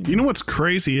 You know what's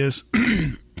crazy is,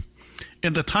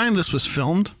 at the time this was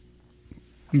filmed,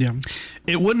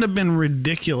 it wouldn't have been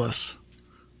ridiculous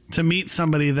to meet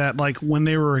somebody that, like, when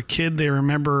they were a kid, they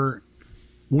remember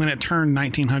when it turned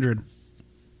 1900.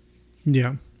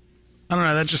 Yeah. I don't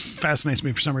know. That just fascinates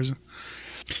me for some reason.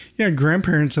 Yeah,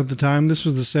 grandparents at the time, this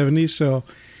was the 70s, so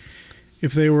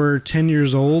if they were 10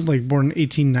 years old, like born in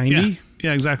 1890,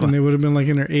 yeah, exactly. And they would have been like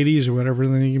in their 80s or whatever,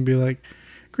 then you can be like,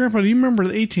 Grandpa, do you remember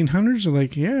the 1800s? They're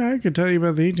like, yeah, I could tell you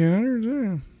about the 1800s. Yeah.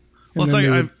 And well, it's like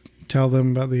I tell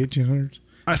them about the 1800s.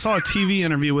 I saw a TV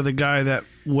interview with a guy that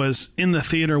was in the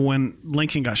theater when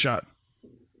Lincoln got shot.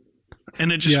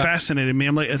 And it just fascinated me.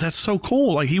 I'm like, that's so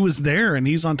cool. Like, he was there and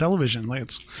he's on television. Like,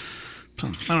 it's, I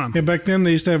don't know. Yeah, back then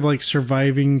they used to have, like,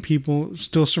 surviving people,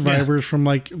 still survivors from,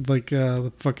 like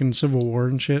the fucking Civil War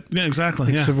and shit. Yeah,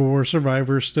 exactly. Like Civil War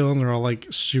survivors still, and they're all, like,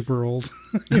 super old.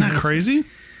 Isn't that crazy?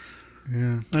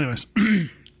 Yeah. Anyways.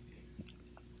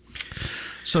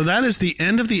 So that is the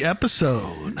end of the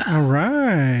episode. All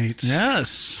right.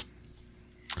 Yes.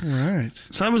 All right.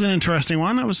 So that was an interesting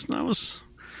one. That was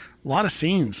a lot of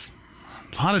scenes.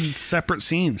 A lot of separate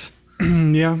scenes.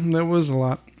 Yeah, that was a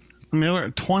lot. I mean, we're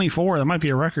at 24. That might be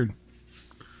a record.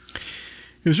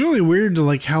 It was really weird to,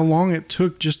 like, how long it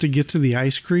took just to get to the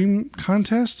ice cream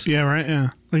contest. Yeah, right, yeah.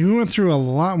 Like, we went through a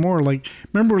lot more. Like,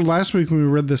 remember last week when we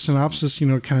read the synopsis,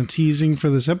 kind of teasing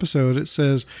for this episode, it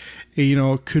says,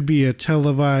 it could be a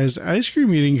televised ice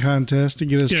cream eating contest to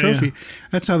get his trophy. Yeah.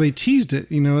 That's how they teased it.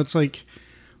 It's like,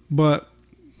 but,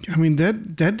 I mean,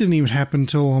 that didn't even happen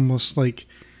until almost, like,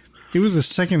 it was the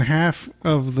second half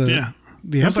of the episode.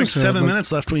 It was like 7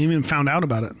 minutes left when we even found out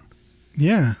about it.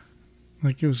 Yeah.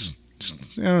 Like, it was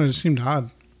just, I don't know, it just seemed odd.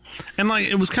 And, like,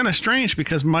 it was kind of strange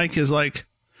because Mike is like,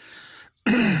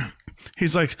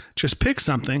 he's like, just pick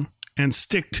something and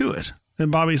stick to it.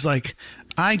 And Bobby's like,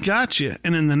 I got you.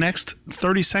 And in the next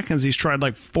 30 seconds, he's tried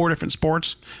like 4 different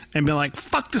sports and been like,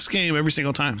 fuck this game every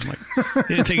single time. Like,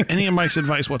 he didn't take any of Mike's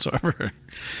advice whatsoever.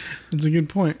 That's a good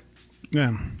point.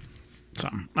 Yeah. So,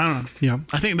 I don't know. Yeah.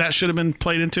 I think that should have been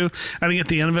played into. I think at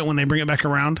the end of it, when they bring it back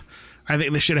around, I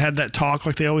think they should have had that talk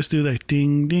like they always do, like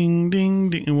ding, ding, ding,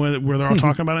 ding, where they're all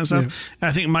talking about it and stuff. Yeah. And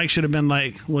I think Mike should have been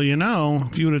like, well,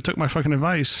 if you would have took my fucking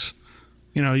advice,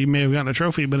 you may have gotten a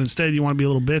trophy, but instead you want to be a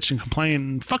little bitch and complain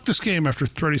and fuck this game after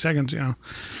 30 seconds, Yeah,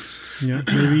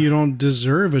 maybe you don't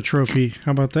deserve a trophy.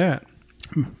 How about that?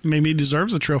 Maybe he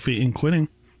deserves a trophy in quitting.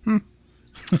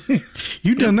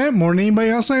 You've done that more than anybody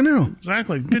else I know.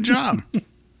 Exactly. Good job.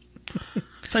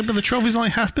 It's like, but the trophy's only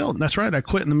half built. That's right. I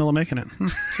quit in the middle of making it.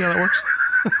 See how that works?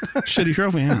 Shitty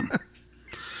trophy, huh?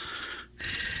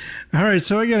 All right,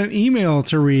 so I got an email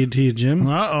to read to you, Jim.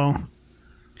 Uh-oh.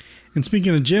 And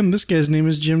speaking of Jim, this guy's name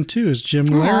is Jim, too. It's Jim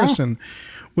Larison,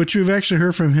 which we've actually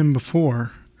heard from him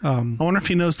before. I wonder if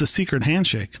he knows the secret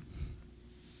handshake.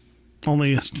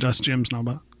 Only just Jim's know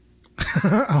about.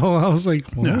 Oh, I was like,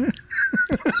 what? Yeah.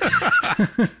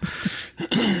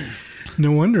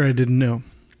 No wonder I didn't know.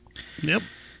 Yep.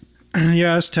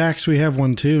 Yeah, as tax, we have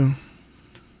one, too.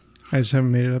 I just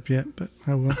haven't made it up yet, but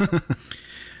I will.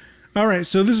 All right,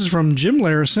 so this is from Jim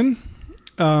Larison,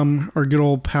 our good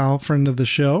old pal, friend of the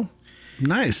show.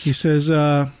 Nice. He says,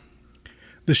 the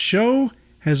show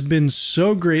has been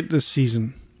so great this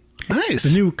season. Nice.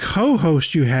 The new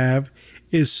co-host you have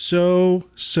is so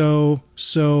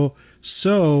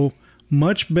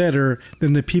much better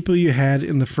than the people you had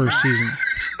in the first season.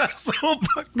 That's so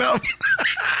fucked up.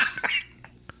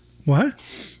 What?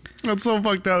 That's so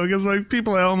fucked up because like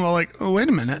people at home are like, oh, wait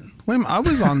a minute. I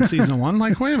was on season 1.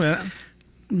 Like, wait a minute.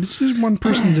 This is one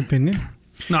person's opinion.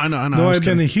 No, I know. Though I've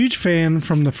been a huge fan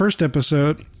from the first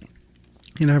episode,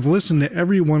 and I've listened to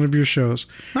every one of your shows.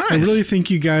 Nice. I really think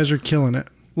you guys are killing it.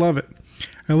 Love it.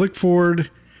 I look forward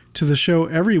to the show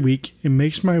every week. It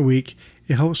makes my week.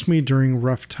 It helps me during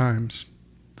rough times.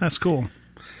 That's cool.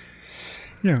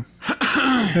 Yeah,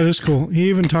 that is cool. He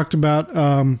even talked about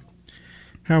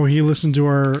how he listened to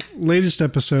our latest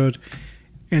episode,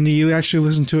 and he actually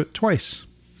listened to it twice.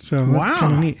 So that's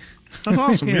kind of neat. That's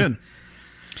awesome. Yeah. Good.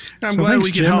 I'm So glad thanks,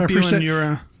 we could Jim. help I you in appreciate-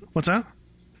 your... what's that?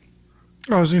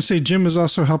 I was going to say Jim is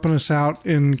also helping us out,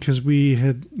 and because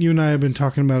you and I have been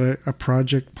talking about a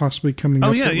project possibly coming up.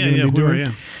 Oh, yeah. That we're gonna be doing.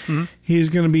 Mm-hmm. He's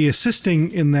going to be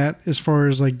assisting in that as far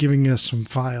as like giving us some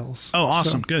files. Oh,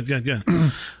 awesome. So, Good.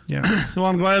 yeah. Well,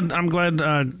 I'm glad,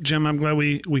 Jim, I'm glad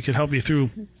we could help you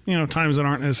through, times that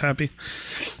aren't as happy.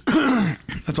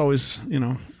 That's always,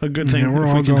 a good thing. Yeah, we're if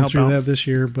all we can going help through out. that this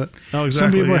year, but Oh, exactly,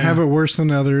 some people yeah. have it worse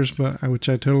than others, which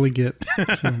I totally get.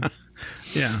 So,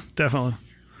 Yeah, definitely.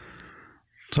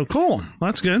 So cool.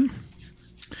 That's good.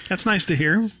 That's nice to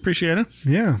hear. Appreciate it.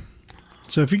 yeah.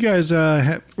 So if you guys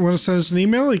want to send us an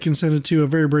email, you can send it to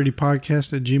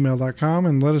averybradypodcast@gmail.com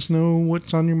and let us know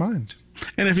what's on your mind.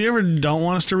 And if you ever don't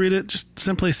want us to read it, just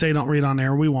simply say don't read on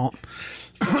air. We won't.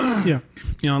 Yeah.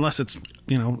 Unless it's,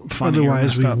 funny.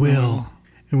 Otherwise, we or messed up. will.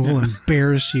 And we'll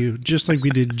embarrass you, just like we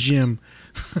did Jim.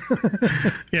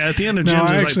 Yeah, at the end of No,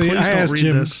 Jim's, actually, please I don't asked read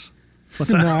Jim- this.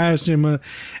 What's that? No, I asked Jim,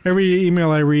 every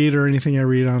email I read or anything I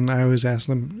read on, I always ask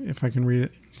them if I can read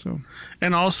it. So,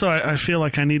 And also, I feel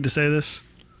like I need to say this.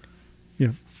 yeah.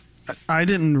 I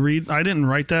didn't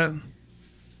write that.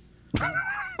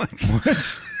 What?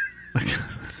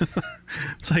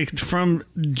 It's like from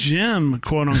Jim,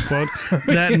 quote unquote.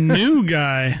 That new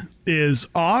guy is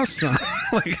awesome.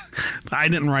 Like, I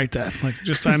didn't write that. Like,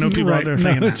 just I know people out there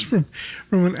thinking no, that. it's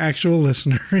from an actual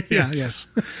listener. Yeah, Yes.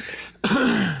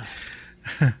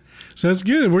 So that's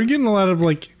good. We're getting a lot of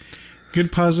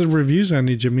good positive reviews on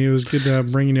you, Jimmy. It was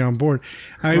good bringing you on board.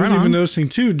 I was Right even on. noticing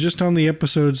too, just on the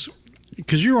episodes,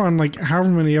 because you're on however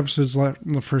many episodes left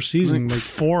in the first season, Like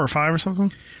 4 or 5 or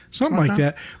something. something like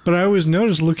that. But I always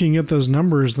noticed looking at those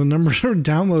numbers, the numbers of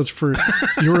downloads for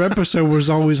your episode was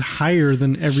always higher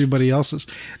than everybody else's.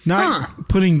 Not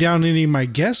putting down any of my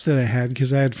guests that I had,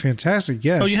 because I had fantastic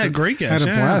guests. Oh, you had that great I guests,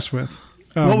 had a yeah. blast with.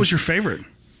 What was your favorite?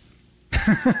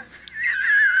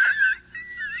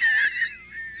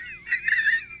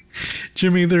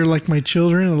 Jimmy? They're like my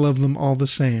children. I love them all the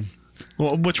same.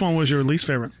 Well, which one was your least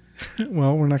favorite?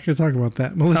 Well, we're not going to talk about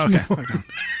that. But let's move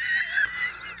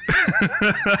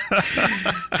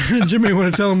on. Jimmy,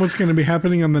 want to tell them what's going to be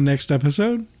happening on the next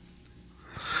episode?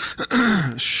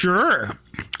 Sure.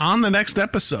 On the next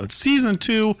episode, Season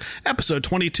 2, Episode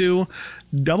 22,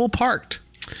 Double Parked.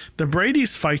 The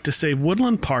Bradys fight to save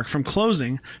Woodland Park from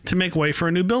closing to make way for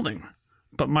a new building.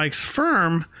 But Mike's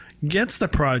firm gets the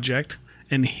project,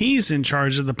 and he's in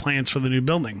charge of the plans for the new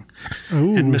building.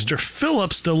 Ooh. And Mr.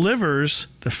 Phillips delivers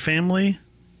the family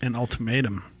an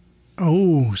ultimatum.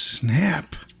 Oh,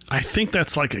 snap. I think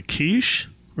that's like a quiche,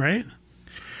 right?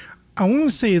 I want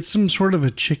to say it's some sort of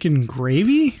a chicken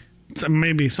gravy. So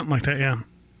maybe something like that, yeah.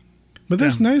 But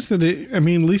that's nice that at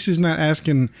least he's not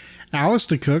asking Alice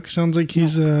to cook. Sounds like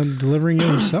he's delivering it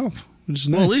himself, which is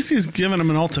nice. Well, at least he's giving him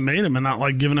an ultimatum and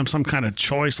not giving him some kind of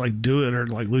choice, do it or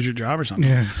lose your job or something.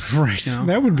 Yeah, right.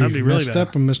 That would be That'd be really messed bad.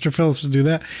 up of Mr. Phillips to do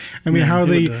that. How Yeah, are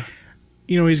he they,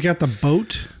 would, he's got the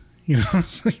boat.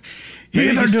 It's like, you Maybe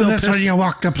either he's do still this or pissed. you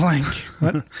walk the plank.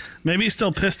 What? Maybe he's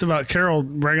still pissed about Carol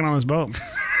bragging on his boat.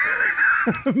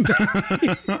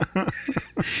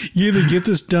 You either get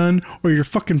this done or you're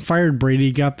fucking fired,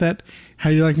 Brady. Got that? How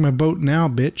do you like my boat now,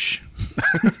 bitch?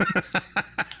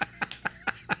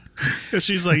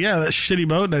 She's like, yeah, that shitty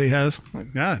boat that he has. Oh,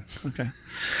 God. Okay.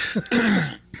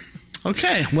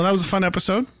 Okay. Well, that was a fun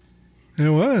episode. It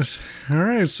was. All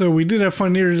right. So we did have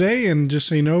fun here today. And just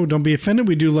so you know, don't be offended.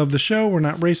 We do love the show. We're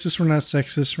not racist. We're not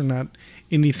sexist. We're not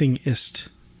anything-ist.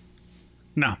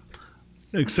 No.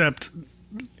 Except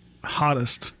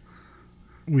hottest.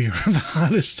 We are the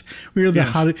hottest. We are the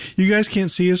hottest. You guys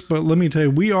can't see us, but let me tell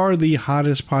you, we are the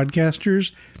hottest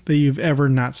podcasters that you've ever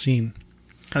not seen.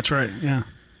 That's right. Yeah.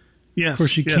 Yes. Of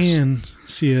course, you can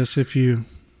see us if you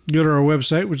go to our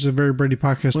website, which is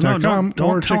verybradypodcast.com, don't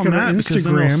or check out our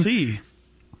Instagram. See.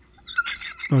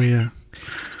 Oh, yeah.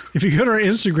 If you go to our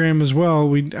Instagram as well,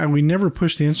 we never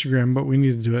push the Instagram, but we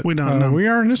need to do it. We don't know. We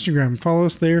are on Instagram. Follow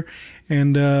us there.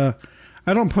 And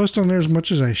I don't post on there as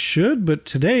much as I should, but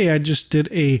today I just did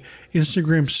a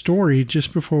Instagram story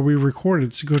just before we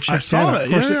recorded. So go check that out.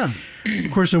 Of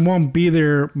course, it won't be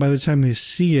there by the time they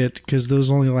see it because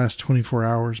those only last 24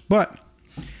 hours. But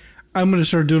I'm going to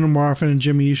start doing them more often, and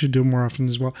Jimmy, you should do them more often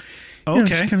as well. Okay.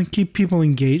 Just kind of keep people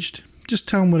engaged. Just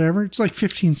tell them whatever. It's like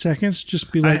 15 seconds.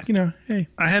 Just be like, hey.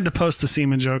 I had to post the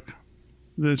semen joke.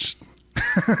 It was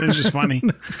just funny.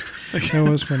 That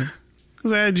was funny.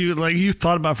 Because I had you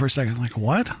thought about it for a second, like,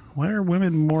 what? Why are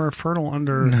women more fertile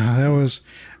under? No, that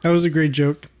was a great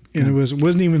joke, and it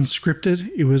wasn't even scripted.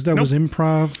 Was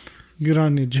improv. Good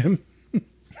on you, Jim.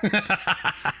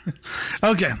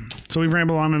 Okay, so we've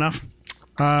rambled on enough.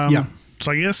 Yeah.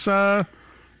 So I guess that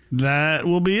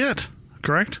will be it.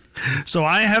 Correct. So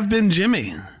I have been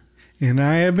Jimmy, and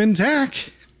I have been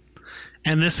Tack,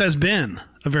 and this has been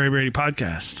a Very Brady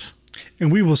podcast.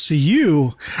 And we will see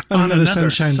you on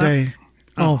another sunshine day.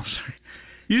 Oh, sorry.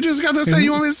 You just got to say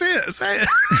you want me to say it. Say it.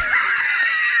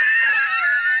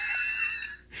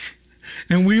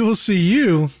 And we will see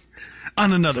you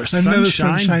on another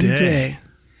sunshine day.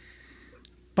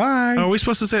 Bye. Are we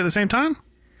supposed to say it at the same time?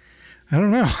 I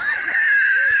don't know.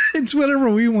 It's whatever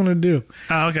we want to do.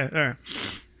 Oh, okay. All right.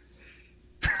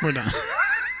 We're done.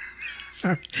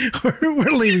 All right.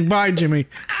 We're leaving. Bye, Jimmy.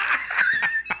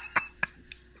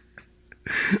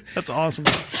 That's awesome.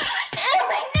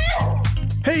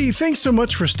 Hey, thanks so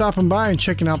much for stopping by and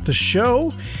checking out the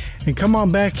show. And come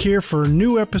on back here for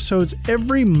new episodes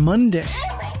every Monday.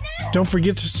 Don't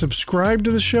forget to subscribe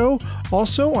to the show.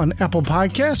 Also on Apple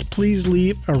Podcasts, please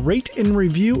leave a rate and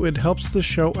review. It helps the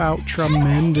show out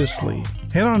tremendously.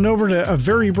 Head on over to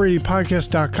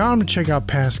verybradypodcast.com to check out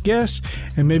past guests.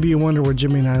 And maybe you wonder what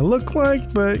Jimmy and I look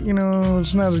like, but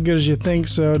it's not as good as you think,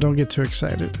 so don't get too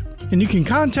excited. And you can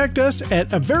contact us at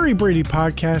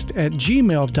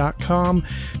averybradypodcast@gmail.com.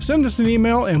 Send us an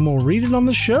email and we'll read it on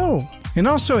the show. And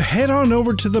also head on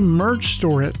over to the merch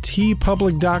store at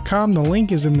tpublic.com. The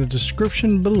link is in the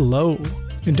description below.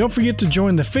 And don't forget to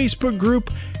join the Facebook group.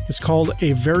 It's called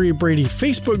A Very Brady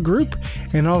Facebook group.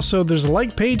 And also there's a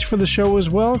like page for the show as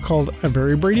well called A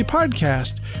Very Brady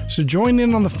Podcast. So join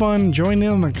in on the fun, join in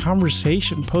on the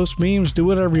conversation, post memes, do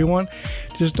whatever you want.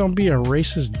 Just don't be a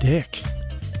racist dick.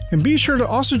 And be sure to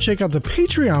also check out the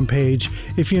Patreon page.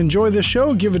 If you enjoy the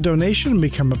show, give a donation and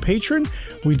become a patron.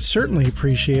 We'd certainly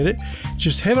appreciate it.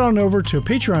 Just head on over to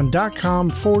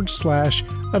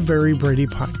patreon.com/A Very Brady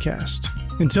Podcast.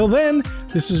 Until then,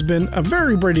 this has been A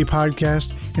Very Brady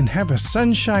Podcast, and have a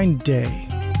sunshine day.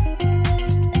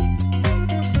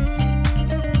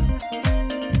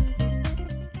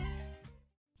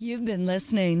 You've been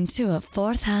listening to A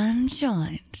Fourth Hand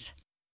Joint.